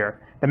architecture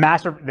here.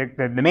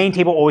 The main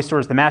table always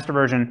stores the master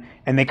version,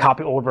 and they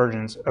copy old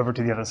versions over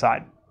to the other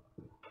side.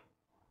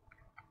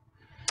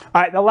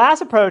 All right, the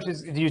last approach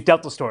is to use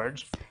delta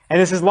storage. And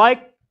this is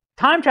like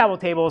time travel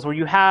tables where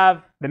you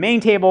have the main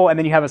table and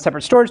then you have a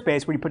separate storage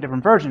space where you put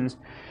different versions.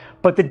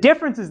 But the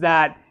difference is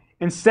that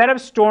instead of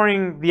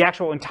storing the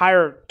actual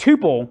entire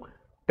tuple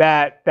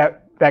that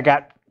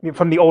got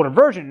from the older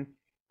version,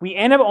 we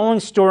end up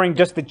only storing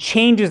just the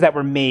changes that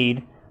were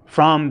made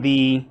from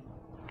the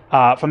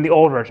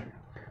old version.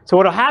 So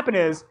what will happen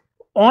is,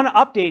 on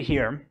update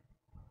here,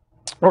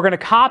 we're going to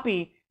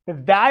copy the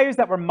values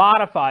that were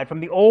modified from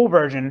the old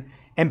version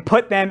and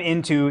put them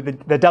into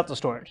the delta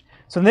storage.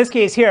 So in this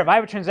case here, if I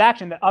have a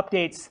transaction that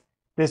updates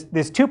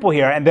this tuple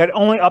here and that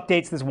only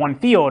updates this one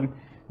field,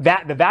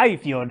 the value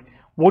field,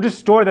 we'll just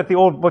store that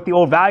what the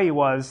old value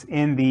was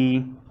in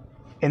the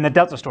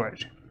delta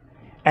storage.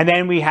 And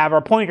then we have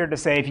our pointer to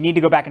say, if you need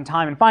to go back in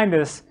time and find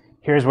this,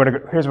 here's where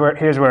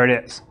it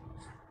is,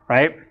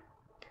 right?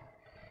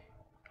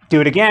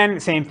 Do it again,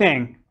 same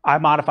thing. I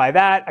modify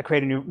that, I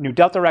create a new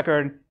delta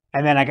record,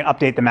 and then I can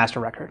update the master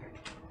record.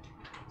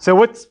 So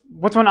what's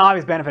one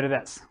obvious benefit of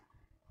this?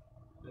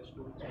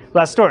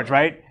 Less storage,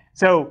 right?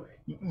 So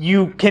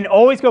you can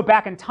always go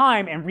back in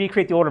time and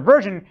recreate the older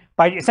version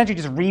by essentially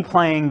just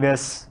replaying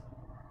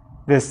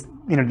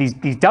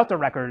these delta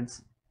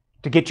records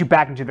to get you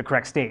back into the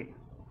correct state.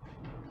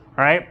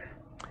 All right?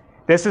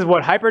 This is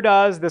what Hyper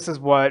does. This is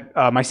what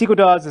MySQL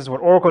does. This is what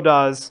Oracle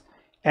does.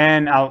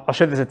 And I'll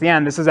show this at the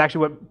end. This is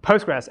actually what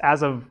Postgres,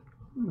 as of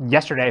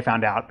yesterday, I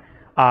found out,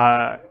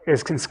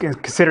 is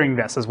considering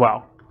this as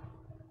well.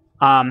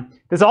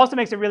 This also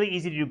makes it really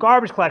easy to do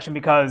garbage collection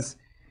because,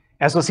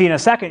 as we'll see in a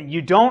second,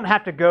 you don't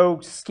have to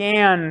go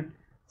scan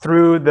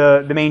through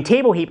the main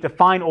table heap to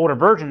find older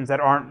versions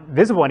that aren't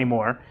visible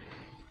anymore.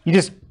 You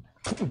just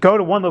go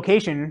to one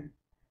location,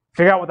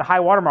 figure out what the high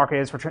watermark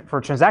is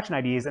for transaction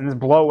IDs, and just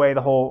blow away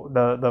the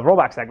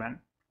rollback segment.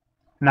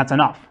 And that's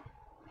enough.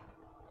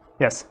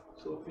 Yes?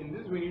 So in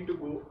this, we need to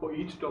go, for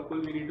each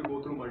tuple, we need to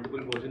go through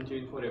multiple version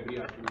change for every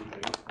attribute,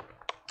 right?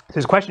 So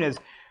his question is,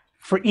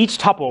 for each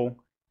tuple,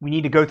 we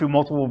need to go through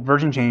multiple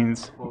version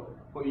chains.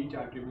 For each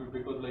attribute,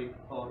 because like,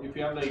 if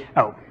you have like...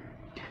 Oh.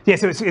 Yeah,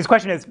 so his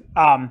question is,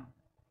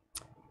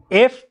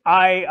 if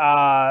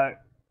I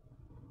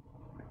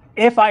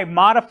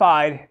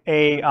modified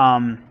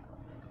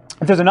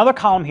if there's another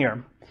column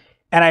here,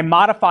 and I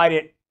modified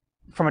it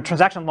from a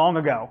transaction long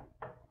ago,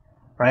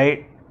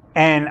 right?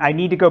 And I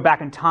need to go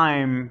back in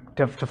time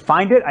to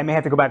find it, I may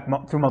have to go back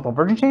through multiple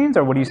version chains,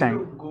 or what are you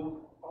saying?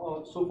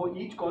 So for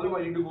each column,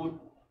 I need to go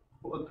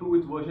through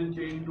its version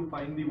chain to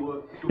find the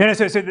word. No,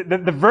 so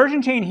the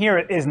version chain here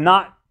is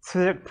not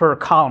per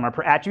column or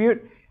per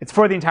attribute, it's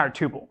for the entire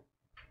tuple.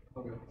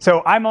 Okay.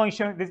 So I'm only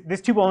showing,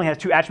 this tuple only has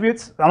 2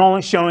 attributes, I'm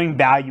only showing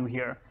value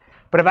here.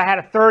 But if I had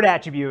a third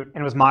attribute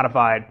and it was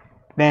modified,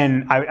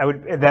 then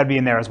that'd be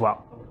in there as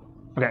well.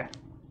 Okay.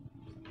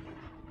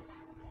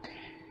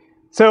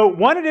 So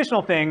one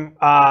additional thing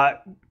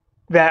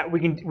that we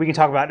can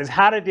talk about is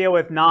how to deal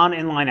with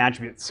non-inline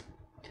attributes.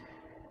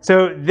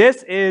 So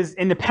this is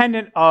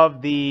independent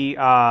of the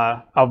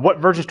of what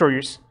version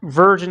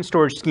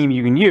storage scheme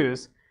you can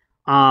use.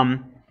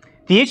 The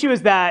issue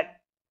is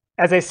that,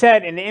 as I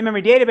said, in the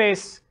in-memory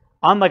database,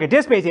 unlike a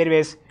disk-based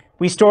database,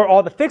 we store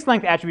all the fixed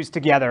length attributes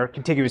together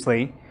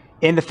contiguously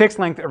in the fixed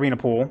length arena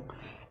pool.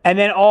 And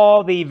then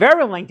all the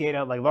variable length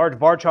data, like large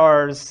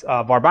varchars,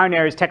 var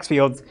binaries, text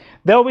fields,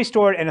 they'll be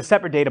stored in a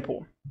separate data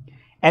pool.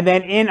 And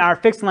then in our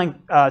fixed length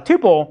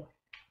tuple,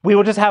 we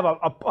will just have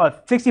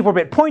a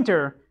 64-bit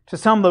pointer to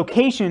some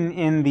location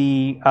in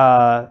the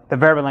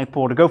variable length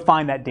pool to go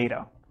find that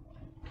data.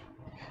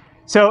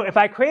 So if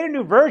I create a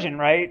new version,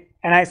 right,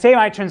 and I say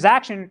my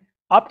transaction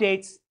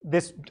updates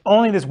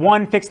only this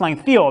one fixed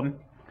length field,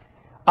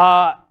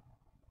 I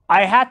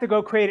have to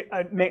go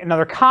make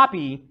another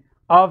copy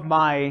of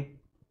my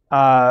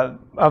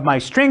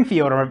string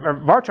field or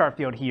varchar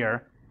field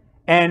here,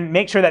 and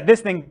make sure that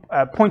this thing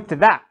points to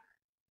that.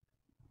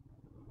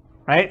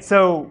 Right.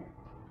 So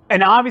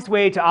an obvious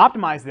way to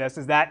optimize this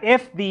is that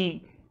if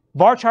the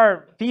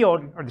varchar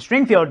field or the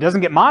string field doesn't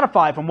get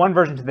modified from one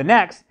version to the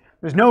next,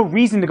 there's no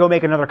reason to go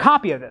make another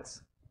copy of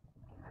this.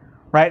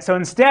 Right. So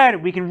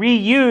instead, we can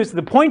reuse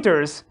the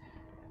pointers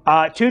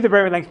to the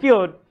variable length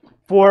field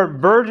for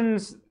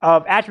versions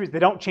of attributes that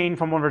don't change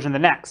from one version to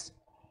the next.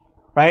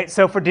 Right.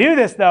 So to do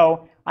this,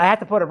 though, I have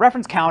to put a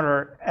reference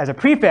counter as a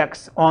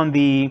prefix on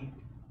the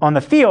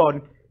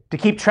field to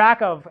keep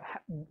track of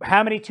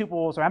how many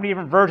tuples or how many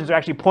different versions are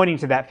actually pointing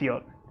to that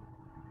field.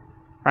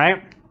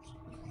 Right.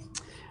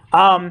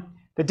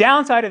 The The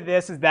downside of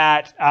this is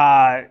that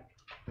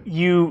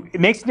it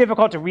makes it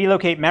difficult to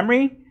relocate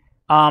memory.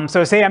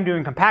 So say I'm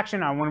doing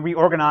compaction, I want to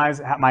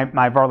reorganize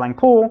my var-length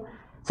pool.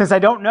 Since I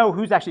don't know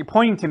who's actually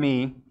pointing to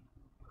me,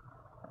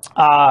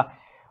 I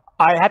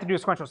have to do a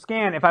sequential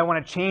scan if I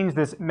want to change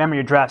this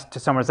memory address to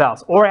somewhere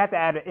else. Or I have to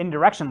add an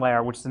indirection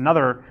layer, which is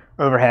another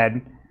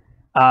overhead,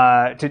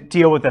 to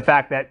deal with the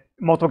fact that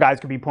multiple guys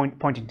could be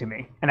pointing to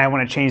me, and I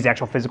want to change the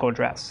actual physical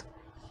address.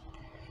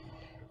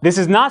 This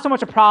is not so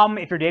much a problem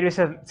if your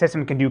database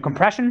system can do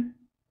compression,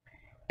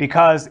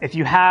 because if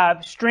you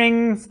have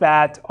strings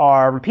that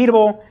are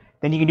repeatable,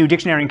 then you can do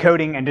dictionary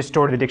encoding and just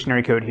store the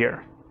dictionary code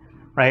here,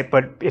 right?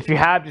 But if you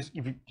have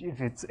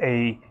if it's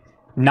a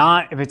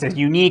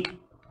unique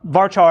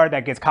varchar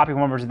that gets copied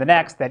from one version to the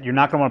next that you're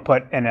not going to want to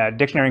put in a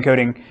dictionary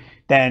encoding,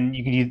 then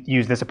you can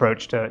use this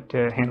approach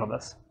to handle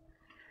this.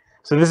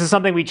 So this is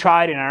something we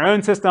tried in our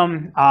own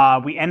system.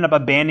 We ended up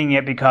abandoning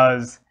it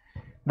because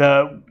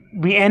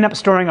we end up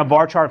storing a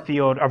varchar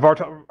field, a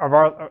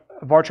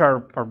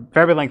varchar or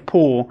variable length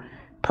pool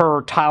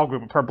per tile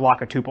group or per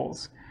block of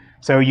tuples.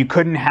 So we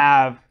didn't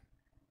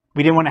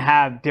want to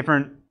have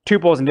different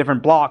tuples and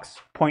different blocks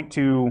point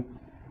to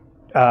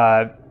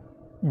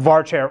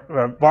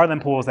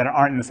varlen pools that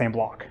aren't in the same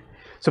block.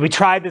 So we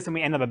tried this and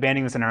we ended up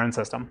abandoning this in our own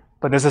system.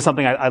 But this is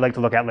something I'd like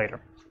to look at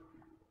later.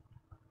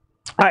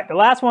 All right, the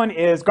last one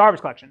is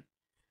garbage collection.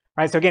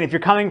 Right, so again, if you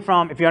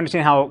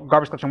understand how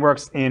garbage collection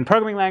works in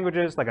programming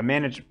languages, like a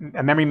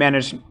memory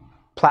managed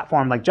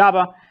platform like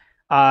Java,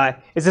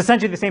 it's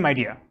essentially the same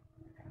idea.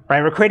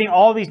 Right, we're creating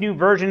all these new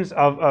versions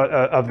of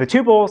the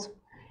tuples,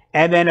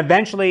 and then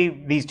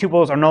eventually these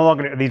versions are no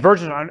longer going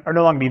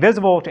to be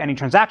visible to any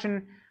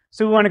transaction.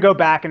 So we want to go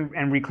back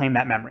and reclaim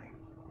that memory.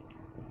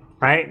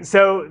 Right,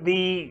 so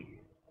the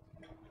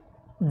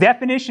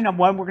definition of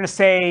when we're going to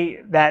say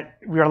that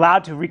we're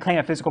allowed to reclaim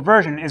a physical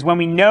version is when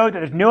we know that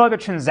there's no other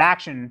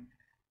transaction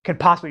could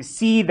possibly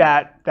see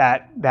that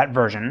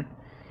version.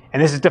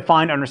 And this is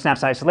defined under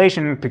snapshot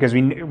isolation because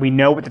we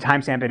know what the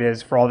timestamp it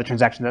is for all the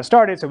transactions that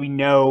started, so we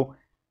know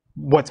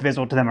what's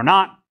visible to them or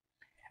not.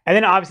 And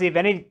then obviously if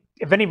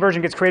any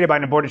version gets created by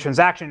an aborted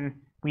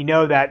transaction, we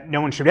know that no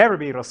one should ever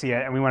be able to see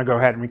it, and we want to go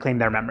ahead and reclaim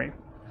their memory.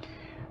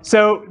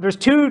 So there's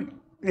two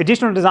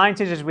additional design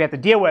decisions we have to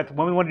deal with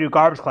when we want to do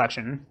garbage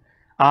collection.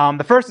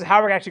 The first is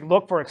how we're actually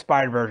look for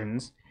expired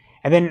versions,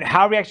 and then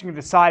how we actually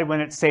decide when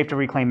it's safe to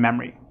reclaim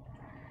memory.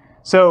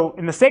 So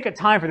in the sake of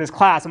time for this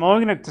class, I'm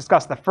only going to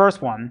discuss the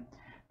first one.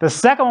 The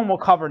second one we'll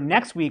cover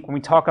next week when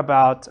we talk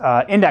about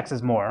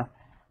indexes more.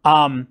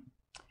 And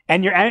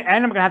I'm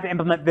going to have to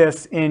implement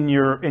this in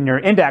your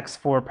index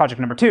for project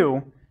number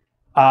 2,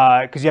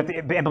 because you have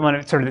to implement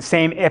it sort of the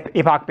same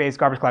epoch-based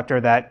garbage collector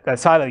that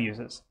Silo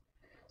uses.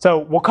 So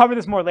we'll cover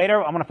this more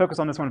later. I'm going to focus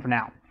on this one for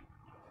now.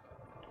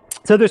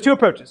 So there's two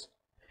approaches.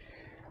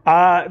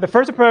 The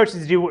first approach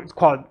is to do what's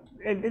called,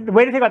 the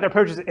way to think about their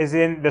approaches is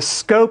in the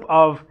scope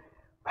of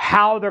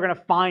how they're going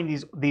to find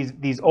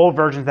these old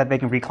versions that they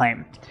can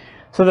reclaim.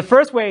 So the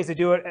first way is to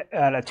do it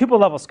at a tuple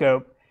level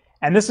scope,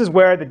 and this is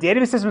where the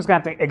database system is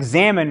going to have to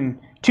examine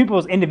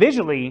tuples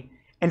individually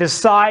and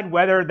decide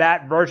whether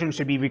that version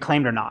should be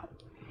reclaimed or not.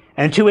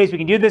 And the two ways we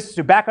can do this is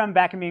through background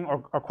vacuuming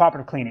or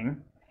cooperative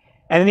cleaning.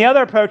 And then the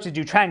other approach is to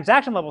do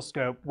transaction level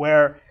scope,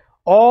 where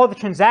all the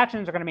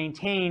transactions are going to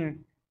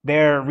maintain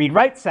their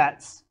read-write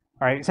sets,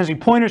 right? Essentially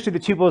pointers to the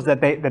tuples or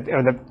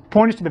the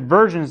pointers to the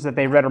versions that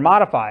they read or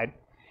modified.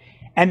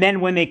 And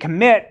then when they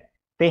commit,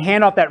 they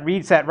hand off that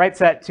read set, write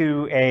set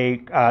to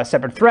a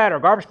separate thread or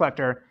garbage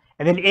collector,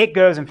 and then it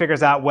goes and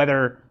figures out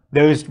whether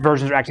those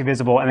versions are actually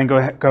visible, and then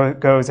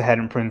goes ahead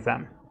and prunes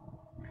them.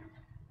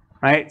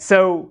 Right?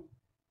 So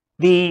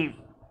the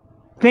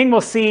thing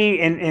we'll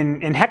see in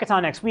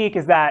Hackathon next week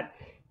is that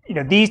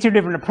these two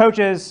different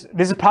approaches,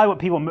 this is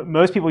probably what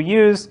most people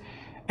use,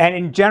 and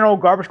in general,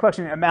 garbage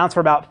collection amounts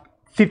for about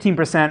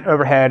 15%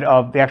 overhead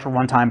of the actual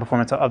runtime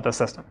performance of the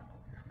system,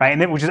 right?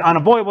 And which is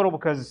unavoidable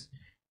because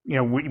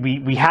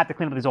we have to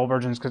clean up these old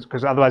versions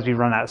because otherwise we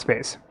run out of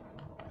space.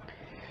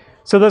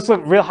 So let's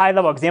look real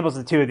high-level examples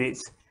of the two of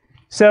these.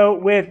 So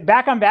with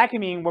background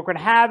vacuuming, what we're going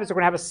to have is we're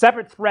going to have a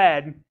separate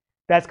thread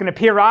that's going to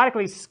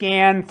periodically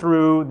scan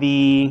through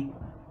the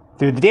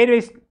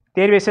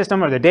database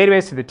system or the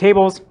database through the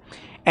tables,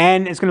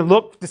 and it's going to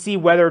look to see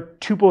whether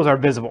tuples are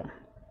visible.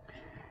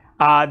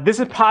 This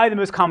is probably the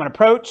most common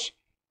approach,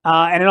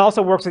 and it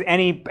also works with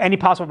any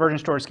possible version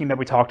storage scheme that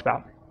we talked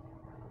about.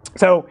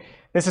 So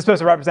this is supposed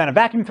to represent a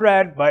vacuum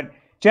thread, but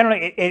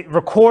generally it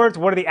records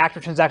what are the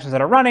active transactions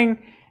that are running,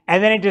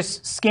 and then it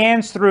just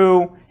scans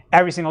through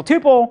every single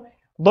tuple,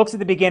 looks at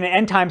the begin and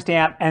end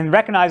timestamp, and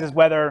recognizes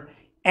whether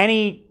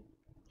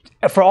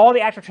for all the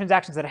active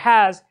transactions that it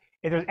has,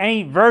 if there's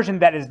any version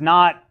that does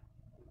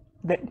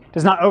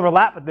not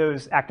overlap with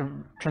those active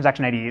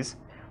transaction IDs,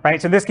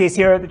 right? So in this case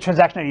here, the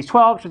transaction ID is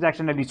 12,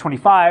 transaction ID is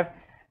 25.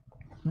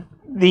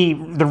 The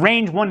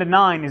range 1 to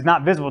 9 is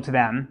not visible to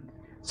them.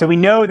 So we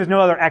know there's no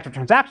other active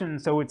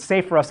transactions, so it's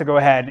safe for us to go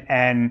ahead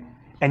and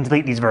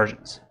delete these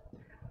versions.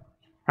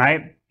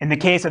 right? In the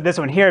case of this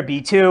one here,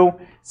 B2,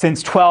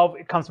 since 12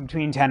 it comes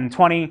between 10 and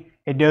 20,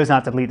 it knows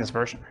not to delete this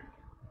version,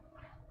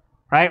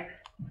 right?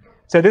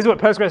 So this is what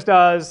Postgres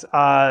does.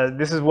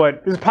 This is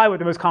probably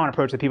the most common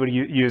approach that people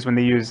use when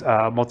they use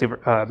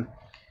when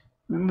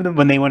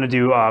they want to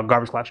do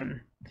garbage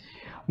collection.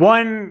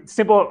 One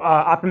simple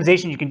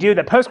optimization you can do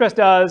that Postgres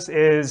does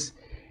is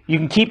you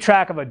can keep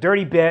track of a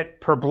dirty bit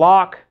per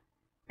block,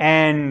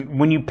 and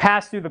when you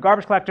pass through the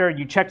garbage collector,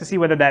 you check to see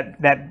whether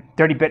that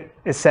dirty bit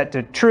is set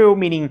to true,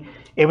 meaning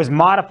it was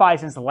modified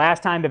since the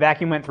last time the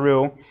vacuum went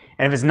through.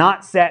 And if it's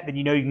not set, then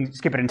you know you can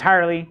skip it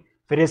entirely.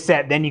 If it is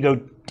set, then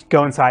you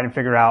go inside and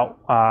figure out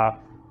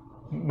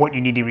what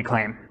you need to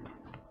reclaim.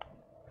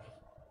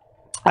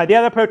 The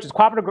other approach is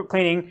cooperative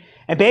cleaning,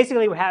 and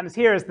basically what happens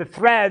here is the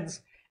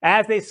threads,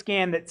 as they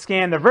scan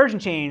the version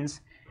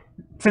chains,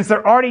 since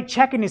they're already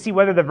checking to see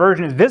whether the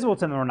version is visible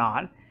to them or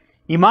not,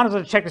 you might as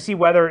well check to see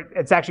whether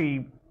it's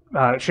actually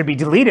should be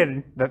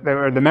deleted,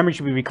 or the memory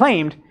should be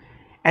reclaimed,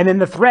 and then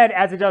the thread,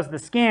 as it does the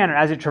scan or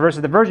as it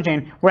traverses the version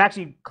chain, will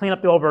actually clean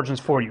up the old versions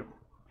for you,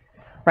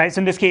 right? So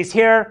in this case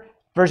here,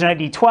 version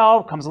ID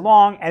 12 comes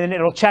along, and then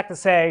it'll check to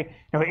say,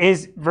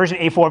 is version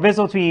A4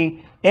 visible to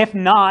me? If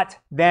not,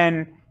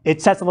 then it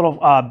sets a little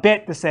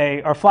bit to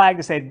say, or flag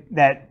to say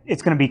that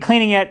it's going to be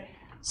cleaning it,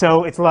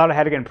 so it's allowed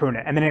ahead again and prune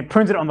it. And then it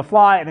prunes it on the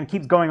fly, and then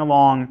keeps going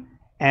along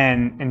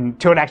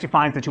until it actually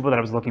finds the tuple that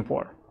I was looking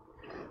for.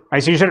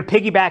 Right, so you're sort of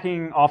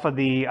piggybacking off of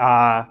the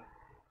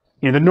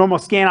the normal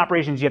scan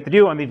operations you have to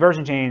do on the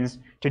version chains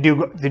to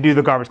do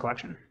the garbage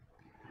collection.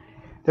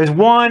 There's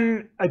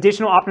one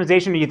additional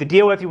optimization you have to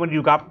deal with if you want to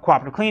do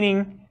cooperative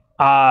cleaning,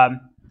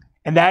 and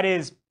that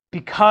is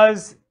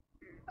because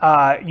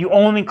you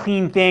only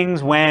clean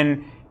things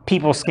when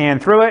people scan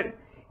through it.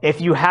 If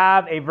you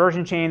have a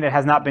version chain that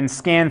has not been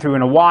scanned through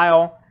in a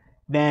while,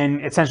 then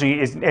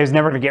essentially is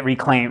never going to get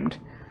reclaimed.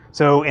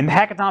 So in the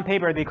hackathon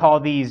paper, they call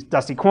these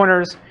dusty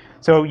corners.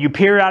 So you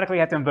periodically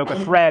have to invoke a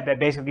thread that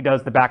basically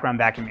does the background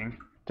vacuuming,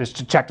 just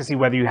to check to see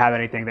whether you have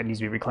anything that needs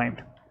to be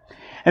reclaimed.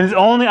 And this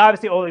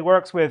obviously only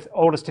works with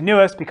oldest to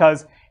newest,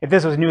 because if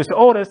this was newest to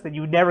oldest, then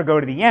you would never go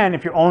to the end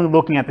if you're only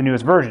looking at the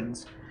newest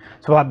versions.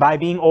 So by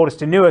being oldest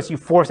to newest, you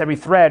force every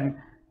thread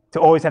to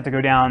always have to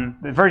go down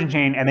the version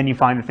chain, and then you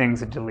find the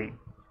things to delete.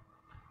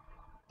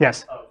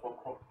 Yes?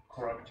 For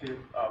corrective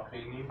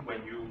cleaning,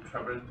 when you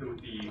traverse through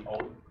the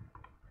old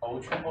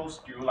tuples,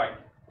 do you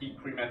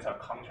decrement a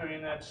counter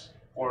in it,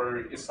 or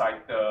it's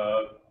like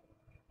the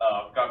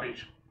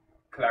garbage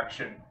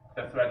collection,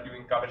 the thread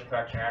doing garbage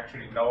collection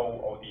actually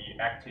know all the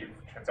active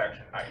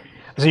transaction ID?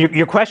 So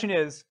your question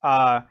is,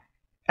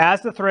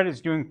 as the thread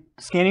is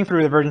scanning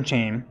through the version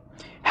chain,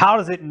 how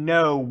does it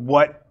know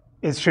what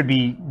should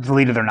be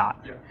deleted or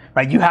not? Yeah.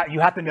 Right? You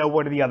have to know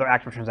what are the other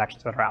active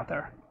transactions that are out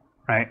there,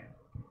 right?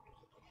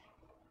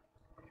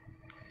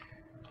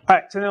 All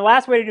right, so then the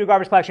last way to do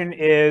garbage collection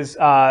is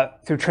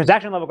through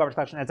transaction level garbage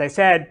collection. As I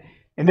said,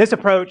 in this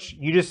approach,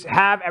 you just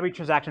have every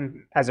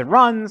transaction as it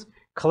runs,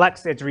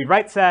 collects its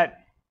read-write set,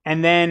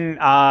 and then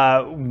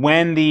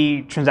when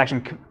the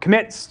transaction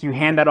commits, you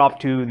hand that off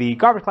to the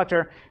garbage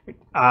collector,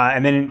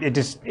 and then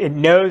it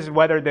knows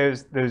whether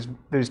those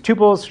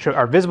tuples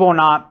are visible or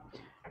not,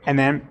 and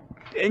then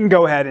it can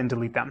go ahead and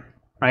delete them,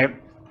 right?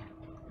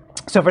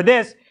 So for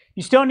this,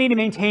 you still need to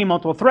maintain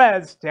multiple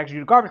threads to actually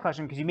do garbage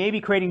collection, because you may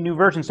be creating new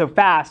versions so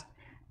fast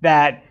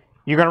that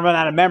you're going to run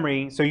out of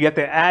memory. So you have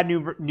to add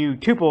new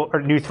tuple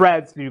or new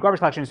threads to do garbage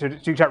collection, so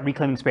you start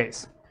reclaiming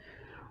space,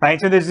 right?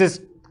 So there's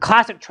this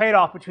classic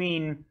trade-off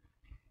between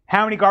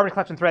how many garbage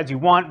collection threads you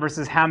want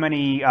versus how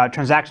many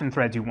transaction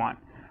threads you want,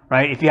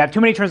 right? If you have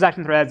too many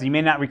transaction threads, you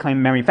may not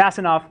reclaim memory fast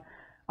enough,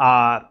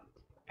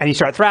 and you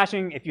start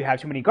thrashing. If you have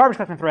too many garbage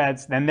collection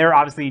threads, then they're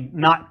obviously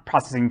not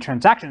processing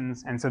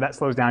transactions, and so that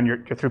slows down your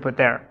throughput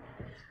there.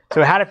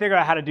 So how to figure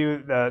out how to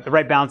do the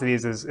right balance of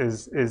these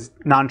is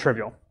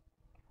non-trivial.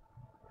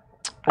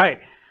 All right,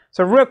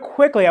 so real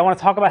quickly, I want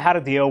to talk about how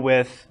to deal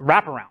with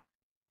wraparound.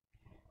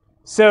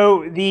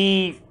 So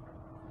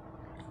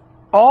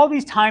all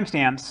these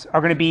timestamps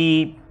are going to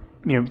be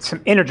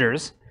some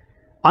integers,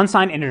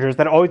 unsigned integers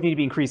that always need to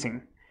be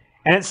increasing.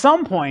 And at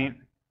some point,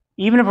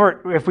 even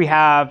if we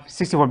have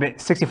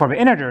 64-bit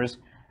integers,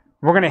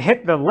 we're going to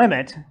hit the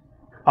limit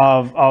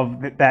of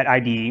that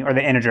ID or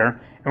the integer,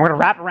 and we're going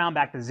to wrap around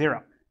back to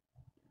 0.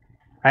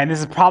 And this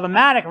is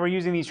problematic if we're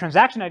using these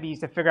transaction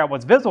IDs to figure out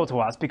what's visible to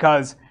us,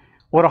 because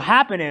what will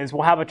happen is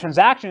we'll have a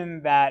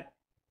transaction that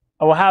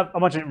we'll have a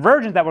bunch of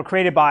versions that were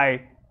created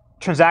by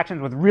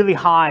transactions with really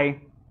high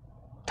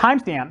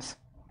timestamps,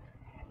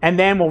 and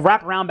then we'll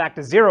wrap around back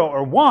to 0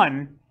 or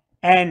 1,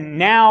 and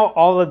now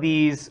all of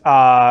these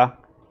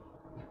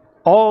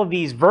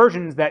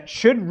versions that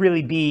should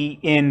really be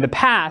in the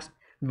past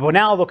will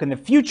now look in the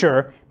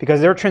future because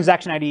their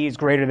transaction ID is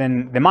greater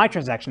than my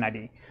transaction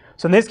ID.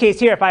 So in this case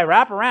here, if I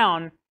wrap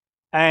around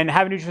and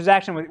have a new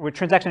transaction with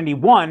transaction ID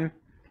 1,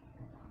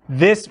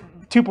 this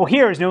tuple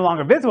here is no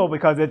longer visible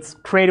because it's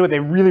created with a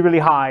really, really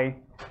high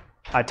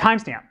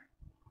timestamp.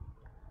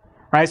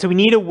 Right? So we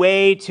need a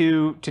way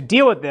to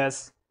deal with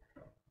this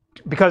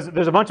because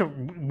there's a bunch of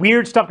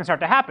weird stuff can start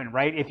to happen,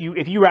 right? If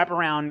you wrap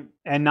around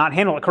and not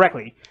handle it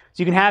correctly.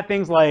 So you can have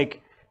things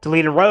like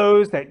deleted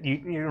rows that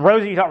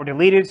rows that you thought were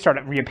deleted start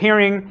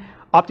reappearing,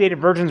 updated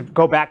versions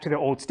go back to their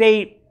old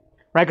state,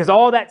 right? Because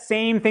all that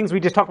same things we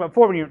just talked about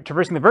before when you're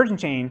traversing the version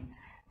chain,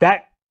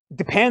 that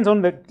depends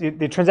on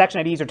the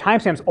transaction IDs or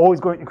timestamps always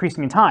going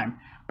increasing in time.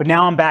 But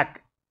now I'm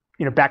back,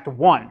 back to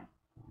 1.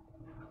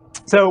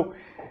 So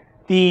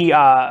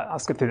I'll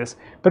skip through this.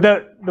 But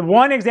the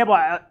one example,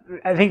 I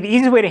think the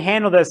easiest way to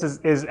handle this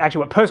is actually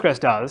what Postgres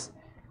does.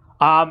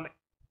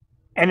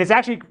 And it's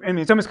actually,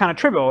 it's almost kind of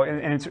trivial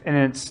in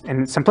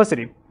its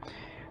simplicity.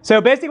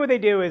 So basically what they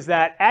do is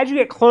that as you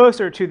get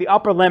closer to the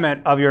upper limit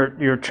of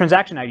your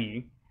transaction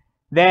ID,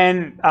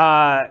 then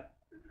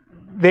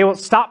they will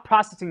stop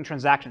processing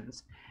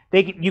transactions.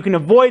 You can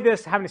avoid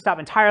this having to stop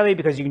entirely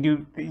because you can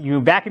do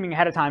vacuuming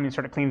ahead of time and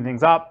start cleaning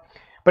things up.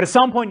 But at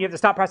some point you have to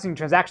stop processing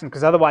transactions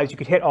because otherwise you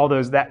could hit all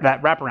that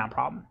wraparound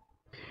problem.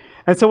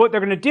 And so what they're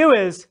going to do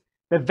is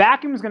the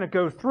vacuum is going to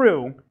go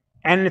through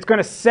and it's going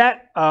to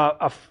set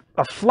a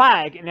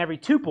flag in every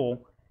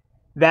tuple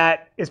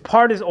that is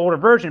part of this older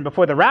version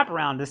before the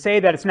wraparound to say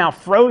that it's now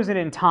frozen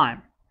in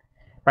time,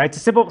 right? It's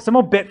a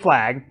simple bit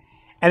flag.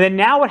 And then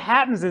now what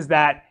happens is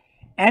that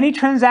any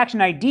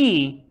transaction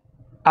ID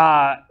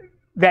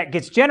that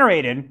gets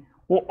generated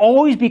will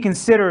always be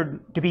considered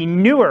to be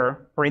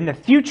newer or in the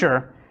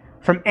future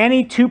from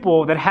any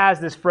tuple that has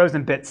this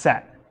frozen bit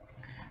set.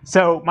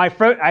 So I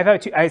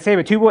save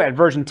a tuple at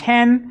version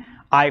 10.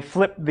 I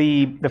flip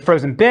the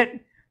frozen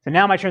bit. So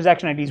now my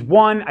transaction ID is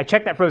 1. I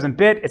check that frozen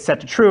bit. It's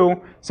set to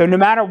true. So no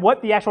matter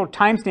what the actual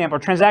timestamp or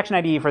transaction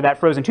ID for that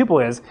frozen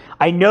tuple is,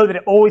 I know that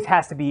it always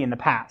has to be in the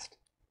past.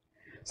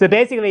 So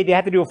basically, they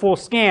have to do a full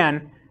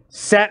scan,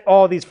 set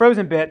all these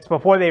frozen bits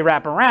before they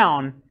wrap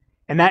around,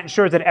 and that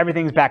ensures that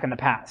everything's back in the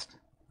past.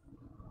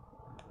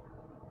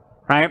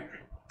 Right?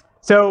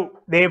 So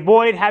they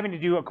avoid having to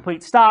do a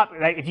complete stop.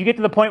 Like if you get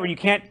to the point where you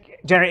can't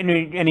generate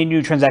any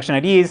new transaction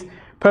IDs,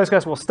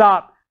 Postgres will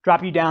stop,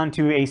 drop you down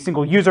to a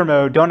single user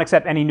mode, don't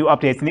accept any new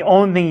updates, and the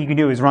only thing you can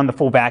do is run the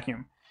full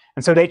vacuum.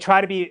 And so they try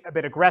to be a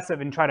bit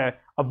aggressive and try to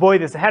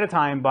avoid this ahead of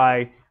time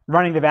by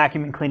running the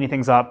vacuum and cleaning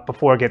things up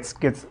before it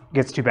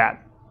gets too bad.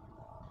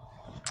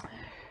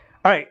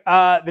 All right,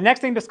 the next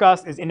thing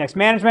discussed is index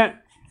management.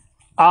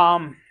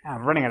 I'm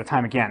running out of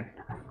time again.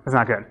 That's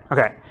not good.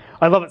 Okay,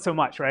 I love it so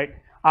much, right?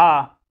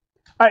 All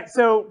right,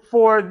 so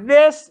for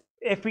this,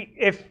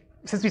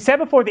 since we said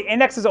before, the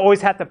indexes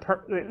always have to,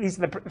 at least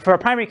for a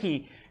primary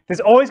key, there's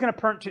always going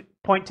to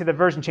point to the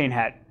version chain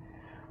head,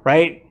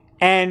 right?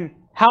 And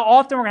how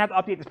often we're going to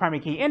have to update this primary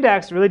key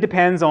index really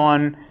depends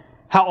on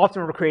how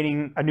often we're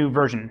creating a new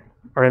version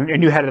or a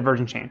new head of the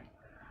version chain,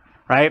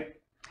 right?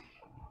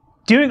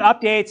 Doing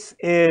updates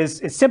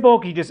is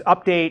simple. You just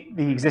update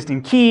the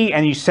existing key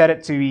and you set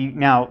it to you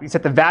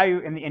set the value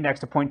in the index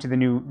to point to the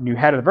new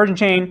head of the version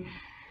chain.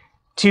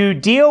 To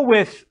deal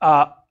with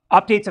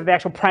updates of the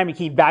actual primary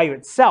key value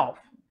itself,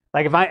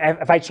 like if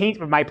I change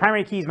my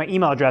primary key is my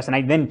email address and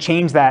I then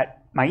change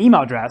my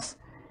email address,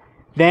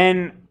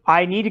 then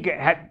I need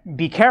to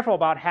be careful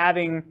about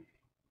having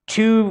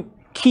 2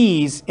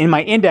 keys in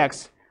my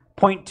index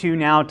point to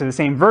the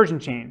same version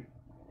chain.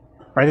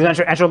 Right? There's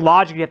actual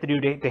logic you have to do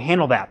to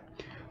handle that.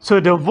 So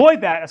to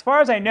avoid that, as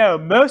far as I know,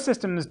 most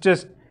systems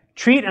just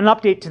treat an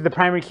update to the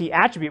primary key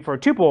attribute for a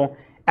tuple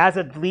as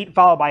a delete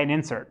followed by an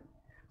insert.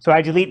 So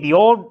I delete the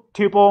old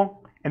tuple,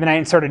 and then I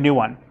insert a new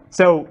one.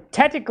 So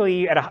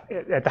technically,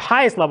 at the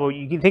highest level,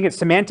 you can think it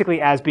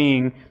semantically as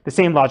being the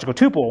same logical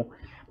tuple,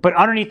 but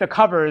underneath the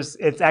covers,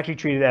 it's actually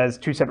treated as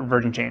 2 separate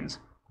version chains,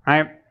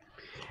 right?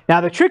 Now,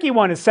 the tricky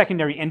one is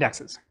secondary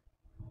indexes.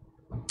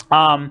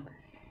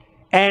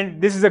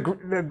 And this is a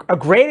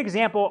great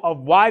example of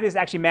why this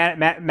actually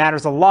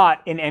matters a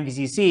lot in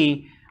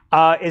MVCC,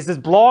 is this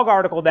blog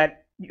article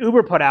that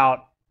Uber put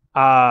out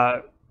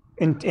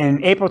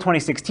in April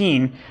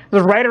 2016. It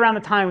was right around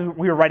the time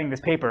we were writing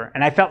this paper,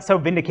 and I felt so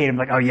vindicated. I'm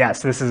like, oh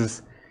yes, this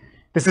is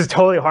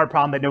totally a hard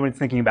problem that no one's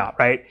thinking about,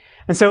 right?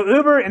 And so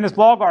Uber, in this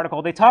blog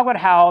article, they talk about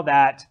how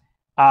that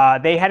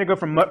they had to go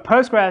from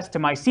Postgres to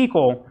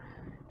MySQL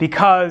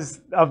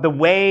because of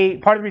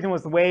part of the reason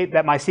was the way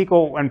that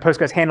MySQL and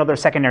Postgres handled their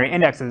secondary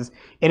indexes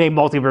in a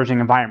multi-versioning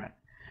environment.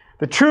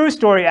 The true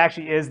story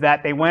actually is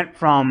that they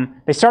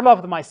started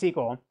off with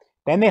MySQL,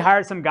 then they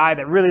hired some guy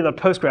that really loved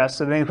Postgres,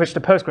 so they switched to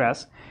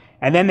Postgres.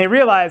 And then they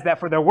realized that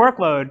for their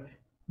workload,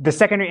 the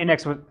secondary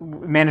index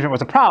management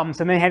was a problem, so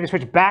then they had to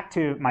switch back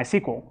to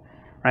MySQL,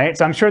 right?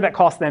 So I'm sure that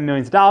cost them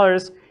millions of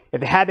dollars. If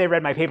they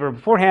read my paper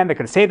beforehand, they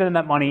could have saved them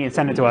that money and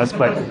sent it to us,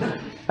 but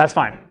that's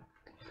fine.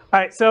 All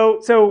right, so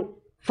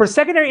for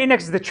secondary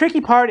indexes, the tricky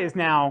part is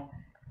now,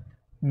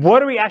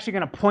 what are we actually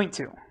going to point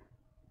to,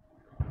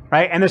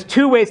 right? And there's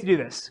 2 ways to do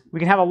this. We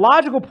can have a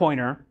logical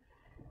pointer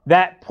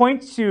that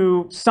points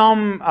to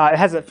it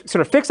has a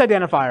sort of fixed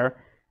identifier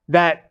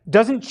that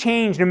doesn't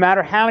change no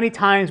matter how many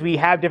times we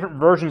have different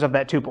versions of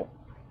that tuple.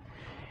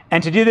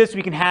 And to do this,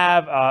 we can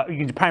have you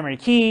can use a primary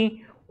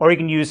key, or you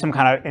can use some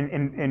kind of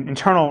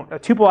internal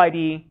tuple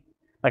ID,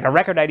 like a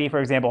record ID, for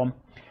example.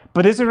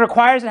 But this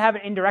requires to have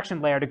an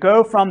indirection layer to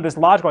go from this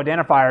logical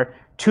identifier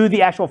to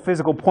the actual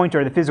physical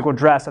pointer, the physical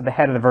address of the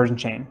head of the version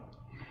chain.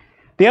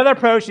 The other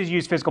approach is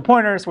use physical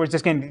pointers, where it's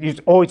just going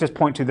to always just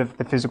point to the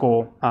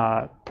physical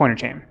pointer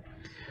chain.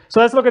 So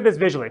let's look at this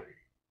visually.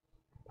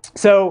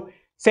 So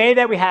say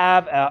that we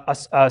have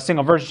a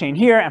single version chain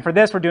here, and for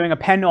this we're doing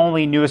append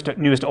only newest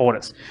to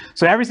oldest.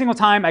 So every single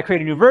time I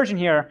create a new version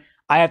here,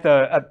 I have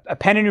to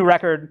append a new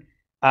record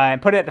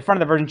and put it at the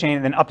front of the version chain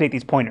and then update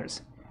these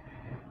pointers.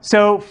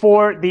 So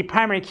for the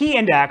primary key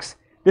index,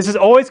 this is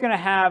always going to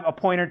have a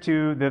pointer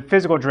to the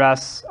physical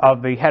address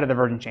of the head of the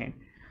version chain.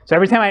 So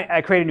every time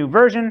I create a new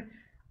version,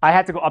 I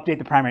have to go update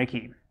the primary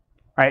key,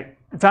 right?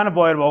 It's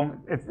unavoidable.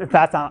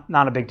 That's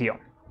not a big deal.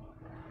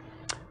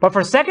 But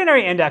for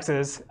secondary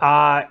indexes,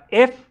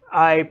 if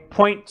I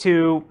point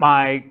to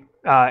my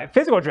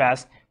physical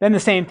address, then the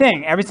same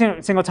thing. Every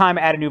single time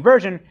I add a new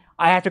version,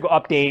 I have to go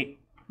update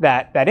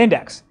that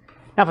index.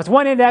 Now, if it's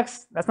one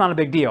index, that's not a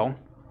big deal.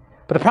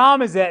 But the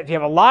problem is that if you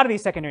have a lot of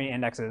these secondary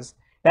indexes,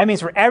 that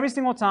means for every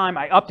single time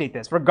I update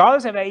this,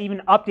 regardless if I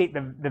even update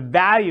the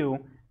value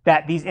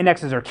that these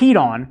indexes are keyed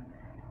on,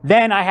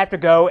 then I have to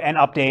go and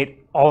update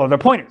all of their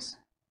pointers,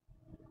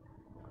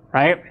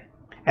 right?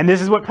 And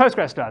this is what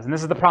Postgres does. And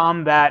this is the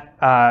problem that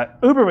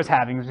Uber was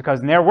having, is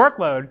because in their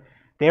workload,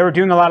 they were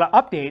doing a lot of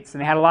updates,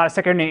 and they had a lot of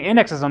secondary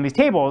indexes on these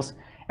tables,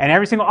 and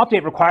every single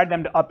update required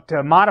them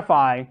to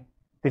modify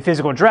the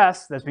physical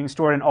address that's being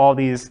stored in all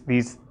these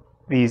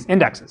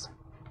indexes.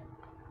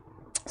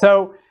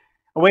 So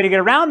a way to get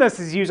around this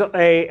is use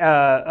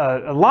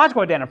a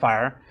logical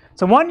identifier.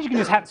 So one, you can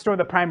just have to store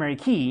the primary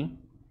key.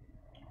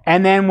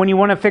 And then when you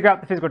want to figure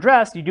out the physical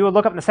address, you do a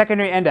lookup in the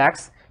secondary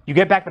index. You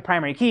get back the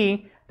primary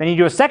key. Then you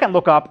do a second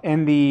lookup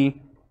in the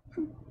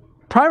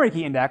primary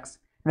key index.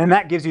 And then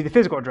that gives you the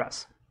physical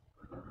address.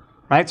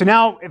 Right? So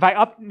now, if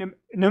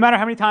no matter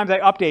how many times I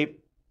update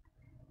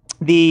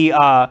the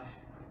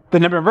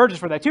number of versions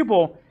for that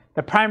tuple,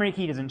 the primary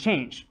key doesn't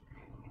change.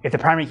 If the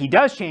primary key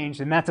does change,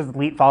 then that's a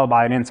delete followed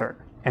by an insert,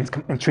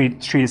 and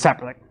treat it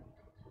separately.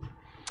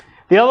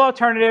 The other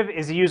alternative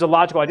is to use a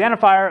logical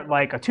identifier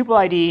like a tuple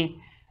ID,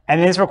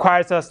 and this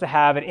requires us to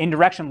have an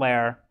indirection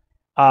layer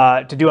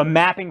to do a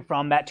mapping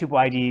from that tuple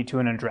ID to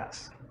an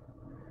address.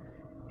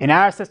 In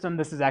our system,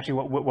 this is actually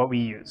what we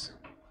use.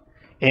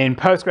 In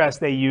Postgres,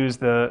 they use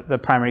the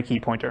primary key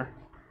pointer.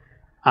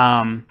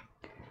 In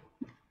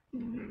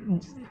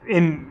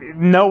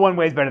no one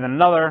way is better than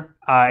another.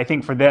 I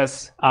think for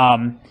this,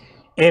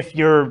 if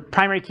your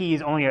primary key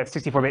is only a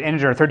 64-bit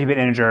integer or 30-bit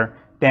integer,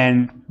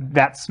 then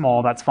that's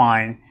small, that's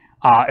fine.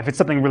 If it's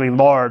something really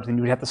large, then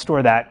you would have to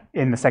store that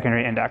in the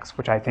secondary index,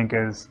 which I think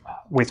is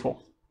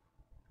wasteful.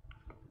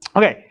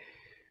 OK,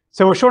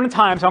 so we're short on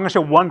time, so I'm going to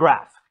show one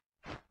graph,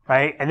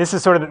 right? And this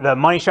is sort of the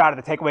money shot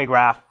of the takeaway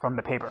graph from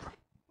the paper.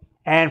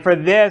 And for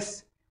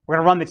this, we're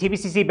going to run the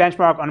TPCC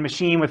benchmark on a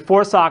machine with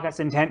 4 sockets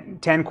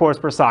and 10 cores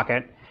per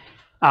socket.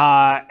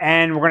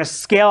 And we're going to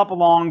scale up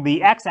along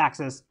the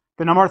x-axis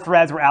the number of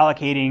threads we're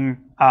allocating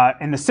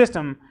in the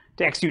system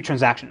to execute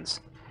transactions.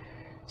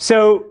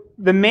 So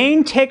the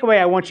main takeaway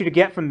I want you to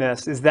get from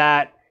this is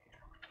that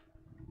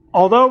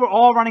although we're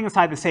all running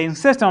inside the same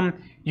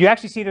system, you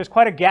actually see there's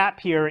quite a gap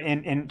here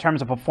in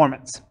terms of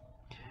performance,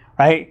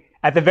 right?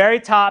 At the very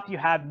top, you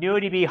have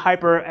NeoDB,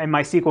 Hyper, and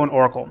MySQL and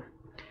Oracle.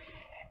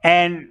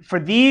 And for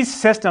these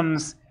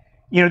systems,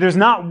 there's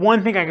not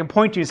one thing I can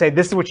point to and say,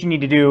 this is what you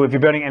need to do if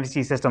you're building an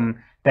MVC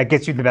system that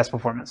gets you the best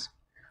performance,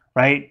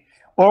 right?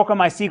 Oracle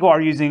and MySQL are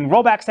using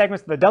rollback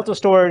segments of the Delta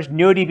storage.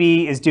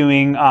 NeoDB is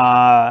doing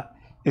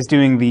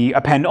the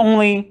append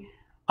only.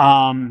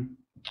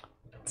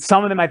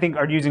 Some of them, I think,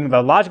 are using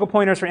the logical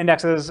pointers for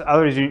indexes.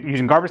 Others are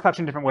using garbage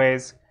collection in different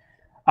ways.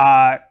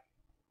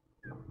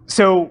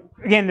 So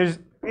again,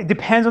 it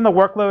depends on the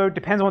workload,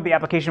 depends on what the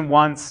application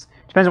wants,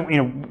 depends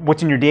on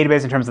what's in your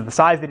database in terms of the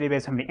size of the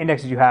database, how many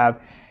indexes you have.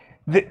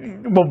 It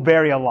will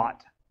vary a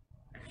lot.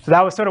 So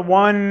that was sort of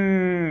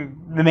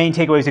the main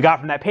takeaways we got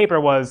from that paper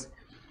was,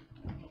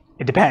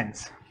 it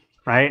depends,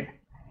 right?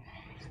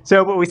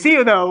 So what we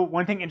see, though,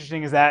 one thing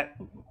interesting is that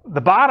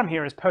the bottom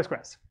here is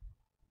Postgres,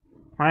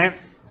 right?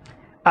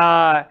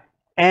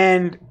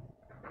 And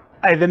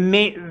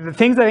the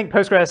things I think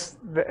Postgres,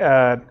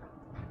 we're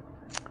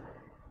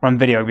on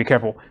video, be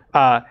careful.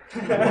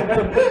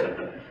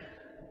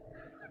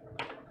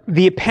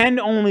 The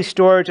append-only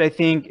storage, I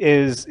think,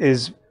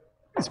 is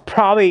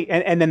probably,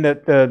 and then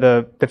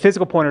the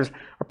physical pointers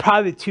are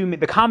probably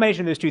the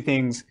combination of those two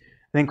things,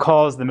 I think,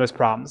 cause the most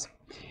problems.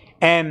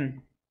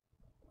 And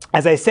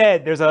as I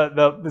said, there's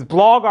this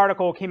blog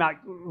article came out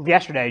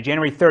yesterday,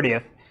 January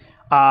 30th.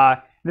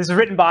 This is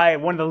written by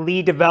one of the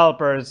lead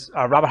developers,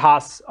 Robert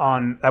Haas,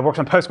 that works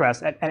on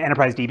Postgres at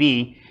Enterprise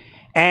DB.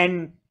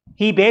 And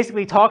he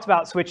basically talks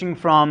about switching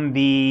from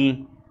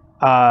the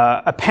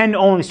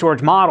append-only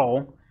storage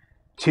model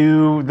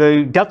to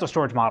the Delta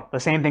storage model, the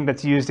same thing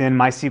that's used in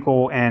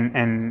MySQL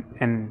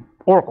and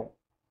Oracle.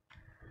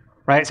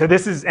 Right? So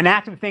this is an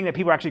active thing that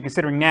people are actually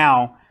considering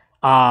now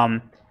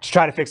to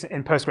try to fix it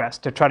in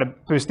Postgres, to try to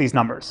boost these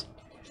numbers.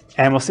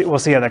 and we'll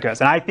see how that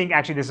goes. And I think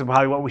actually this is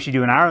probably what we should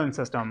do in our own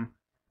system.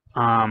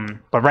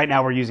 But right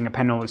now we're using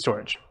append-only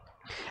storage.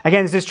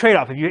 Again, it's this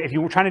trade-off. If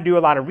you're trying to do a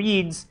lot of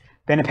reads,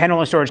 then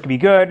append-only storage could be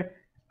good,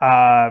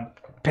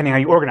 depending on how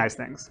you organize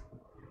things.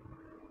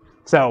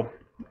 So,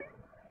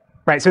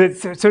 right. So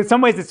in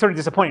some ways it's sort of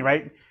disappointing,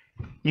 right?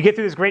 You get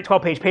through this great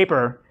 12-page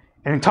paper,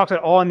 and it talks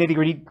about all the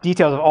nitty-gritty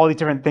details of all these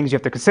different things you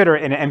have to consider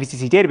in an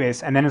MVCC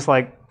database, and then it's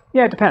like,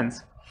 yeah, it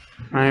depends,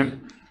 right?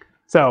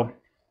 So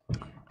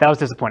that was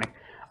disappointing.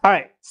 All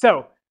right,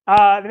 so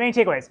the main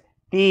takeaways.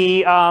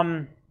 The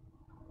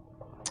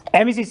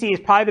MVCC is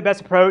probably the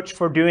best approach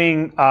for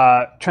doing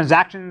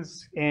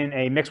transactions in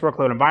a mixed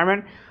workload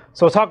environment.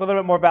 So we'll talk a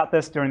little bit more about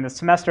this during the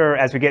semester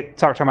as we start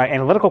talking about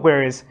analytical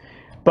queries.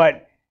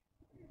 But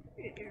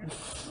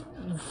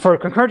for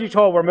concurrency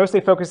control, we're mostly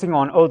focusing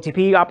on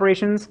OLTP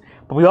operations,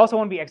 but we also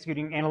want to be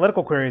executing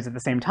analytical queries at the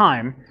same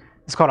time.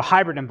 It's called a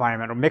hybrid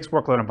environment or mixed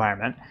workload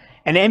environment.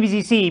 And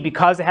MVCC,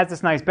 because it has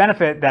this nice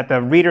benefit that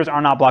the readers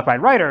are not blocked by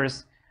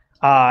writers,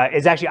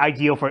 is actually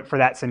ideal for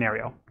that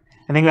scenario.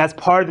 I think that's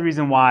part of the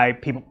reason why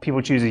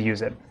people choose to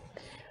use it.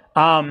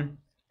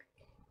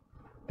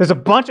 There's a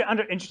bunch of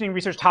interesting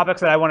research topics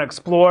that I want to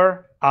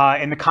explore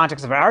in the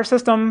context of our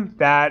system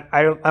that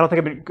I don't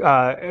think have been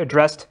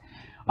addressed.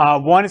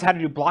 One is how to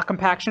do block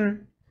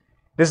compaction.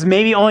 This is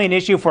maybe only an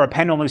issue for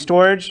append-only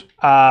storage,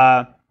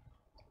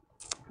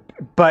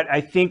 but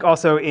I think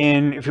also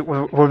if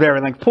we're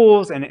very linked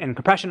pools and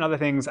compression and other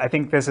things, I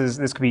think this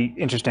could be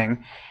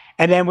interesting.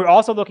 And then we're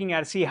also looking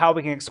at see how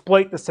we can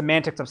exploit the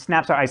semantics of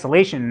snapshot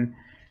isolation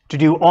to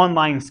do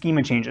online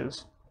schema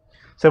changes.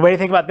 So the way to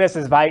think about this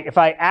is if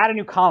I add a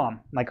new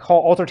column, like call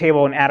alter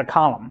table and add a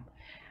column,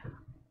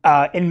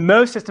 in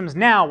most systems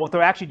now, what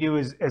they'll actually do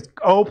is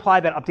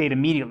apply that update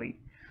immediately.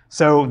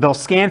 So they'll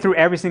scan through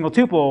every single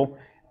tuple,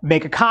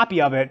 make a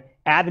copy of it,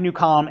 add the new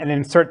column, and then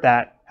insert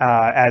that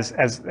as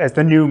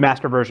the new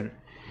master version.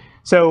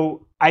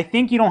 So I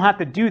think you don't have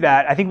to do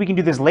that. I think we can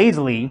do this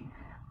lazily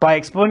by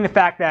exploiting the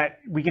fact that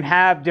we can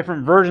have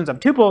different versions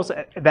of tuples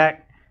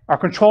that are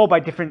controlled by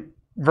different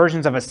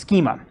versions of a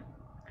schema.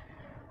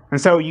 And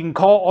so you can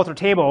call alter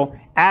table,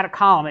 add a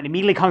column, and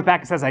immediately comes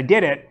back and says, I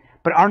did it.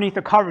 But underneath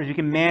the covers, you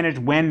can manage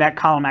when that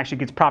column actually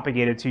gets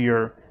propagated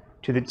to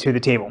the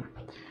table.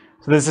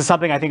 So this is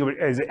something I think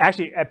is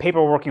actually a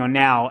paper we're working on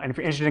now. And if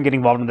you're interested in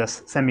getting involved in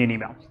this, send me an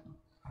email.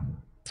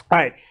 All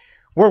right,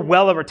 we're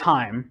well over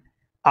time.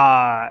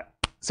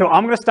 So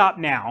I'm going to stop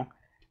now.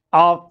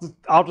 I'll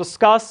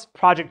discuss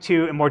Project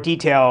 2 in more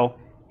detail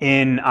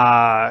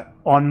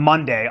on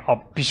Monday.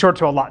 I'll be sure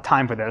to allot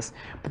time for this.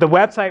 But the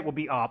website will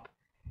be up.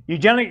 You're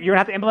going to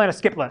have to implement a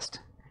skip list.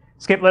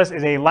 Skip list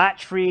is a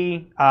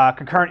latch-free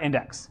concurrent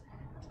index.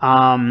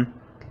 And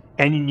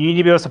you need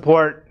to be able to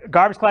support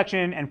garbage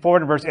collection and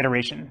forward and reverse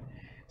iteration.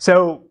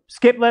 So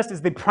skip list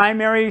is the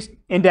primary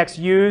index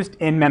used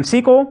in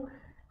MemSQL.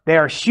 They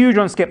are huge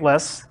on skip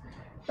lists.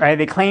 Right?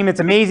 They claim it's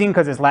amazing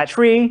because it's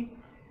latch-free.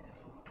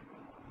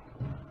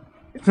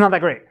 It's not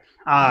that great.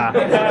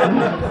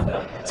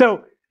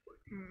 So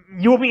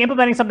you will be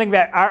implementing something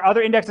that our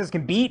other indexes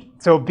can beat.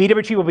 So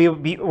BW tree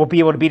will be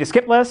able to beat a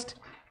skip list,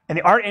 and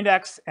the art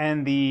index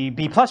and the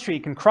B+ tree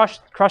can crush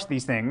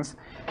these things.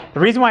 The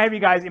reason why I have you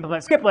guys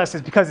implement skip lists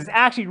is because it's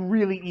actually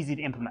really easy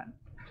to implement.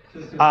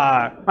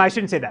 I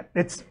shouldn't say that.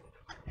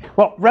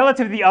 Well,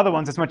 relative to the other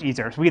ones, it's much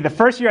easier. So the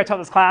first year I taught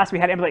this class, we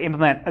had to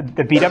implement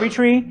the BW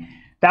tree.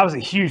 That was a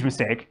huge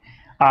mistake.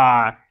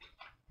 That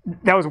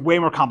was way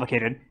more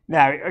complicated.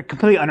 I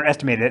completely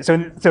underestimated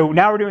it. So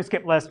now we're doing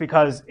skip lists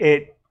because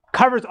it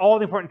covers all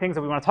the important things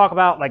that we want to talk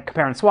about, like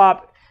compare and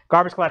swap,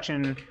 garbage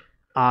collection,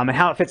 and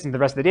how it fits into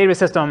the rest of the database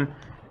system,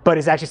 but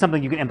it's actually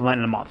something you can implement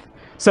in a month.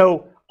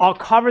 So I'll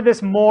cover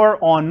this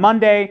more on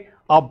Monday.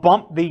 I'll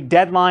bump the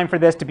deadline for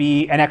this to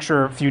be an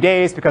extra few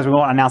days because we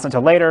won't announce it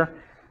until later.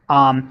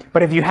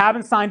 But if you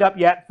haven't signed up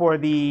yet for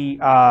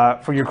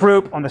your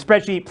group on the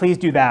spreadsheet, please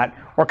do that.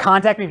 Or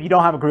contact me if you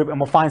don't have a group, and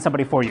we'll find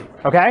somebody for you.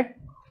 Okay?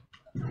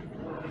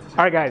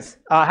 All right, guys.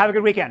 Have a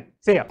good weekend.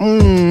 See ya.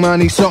 I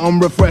need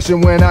something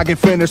refreshing when I get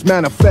finished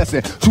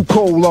manifesting. Too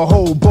cold, a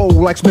whole bowl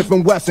like Smith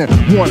 & Wesson.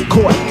 One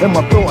chord and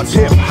my thoughts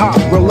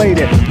hip-hop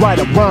related. Write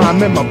a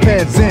rhyme and my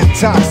pen's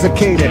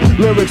intoxicated.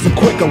 Lyrics are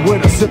quicker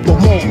with a sip of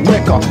more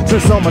liquor.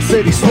 Since I'm a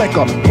city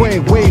slicker,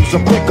 brain waves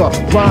are thicker.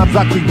 Rhymes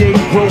I create,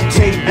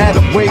 rotate at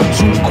a rate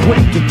too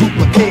quick to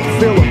duplicate.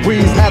 Feel a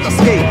breeze as I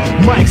skate.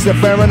 Mics at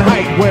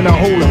Fahrenheit when I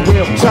hold it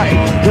real tight.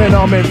 Then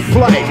I'm in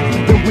flight,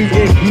 then we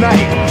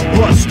ignite.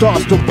 Blood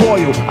starts to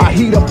boil. I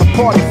heat up the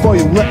party for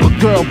you. Let my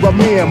girl rub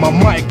me and my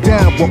mic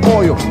down with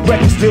oil.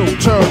 Record still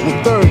turns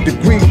with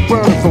third-degree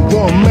burn for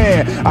one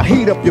man. I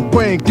heat up your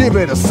brain, give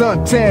it a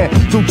suntan.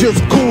 So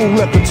just cool,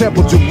 let the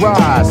temperature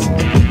rise.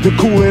 To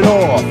cool it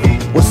off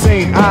with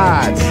same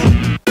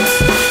odds.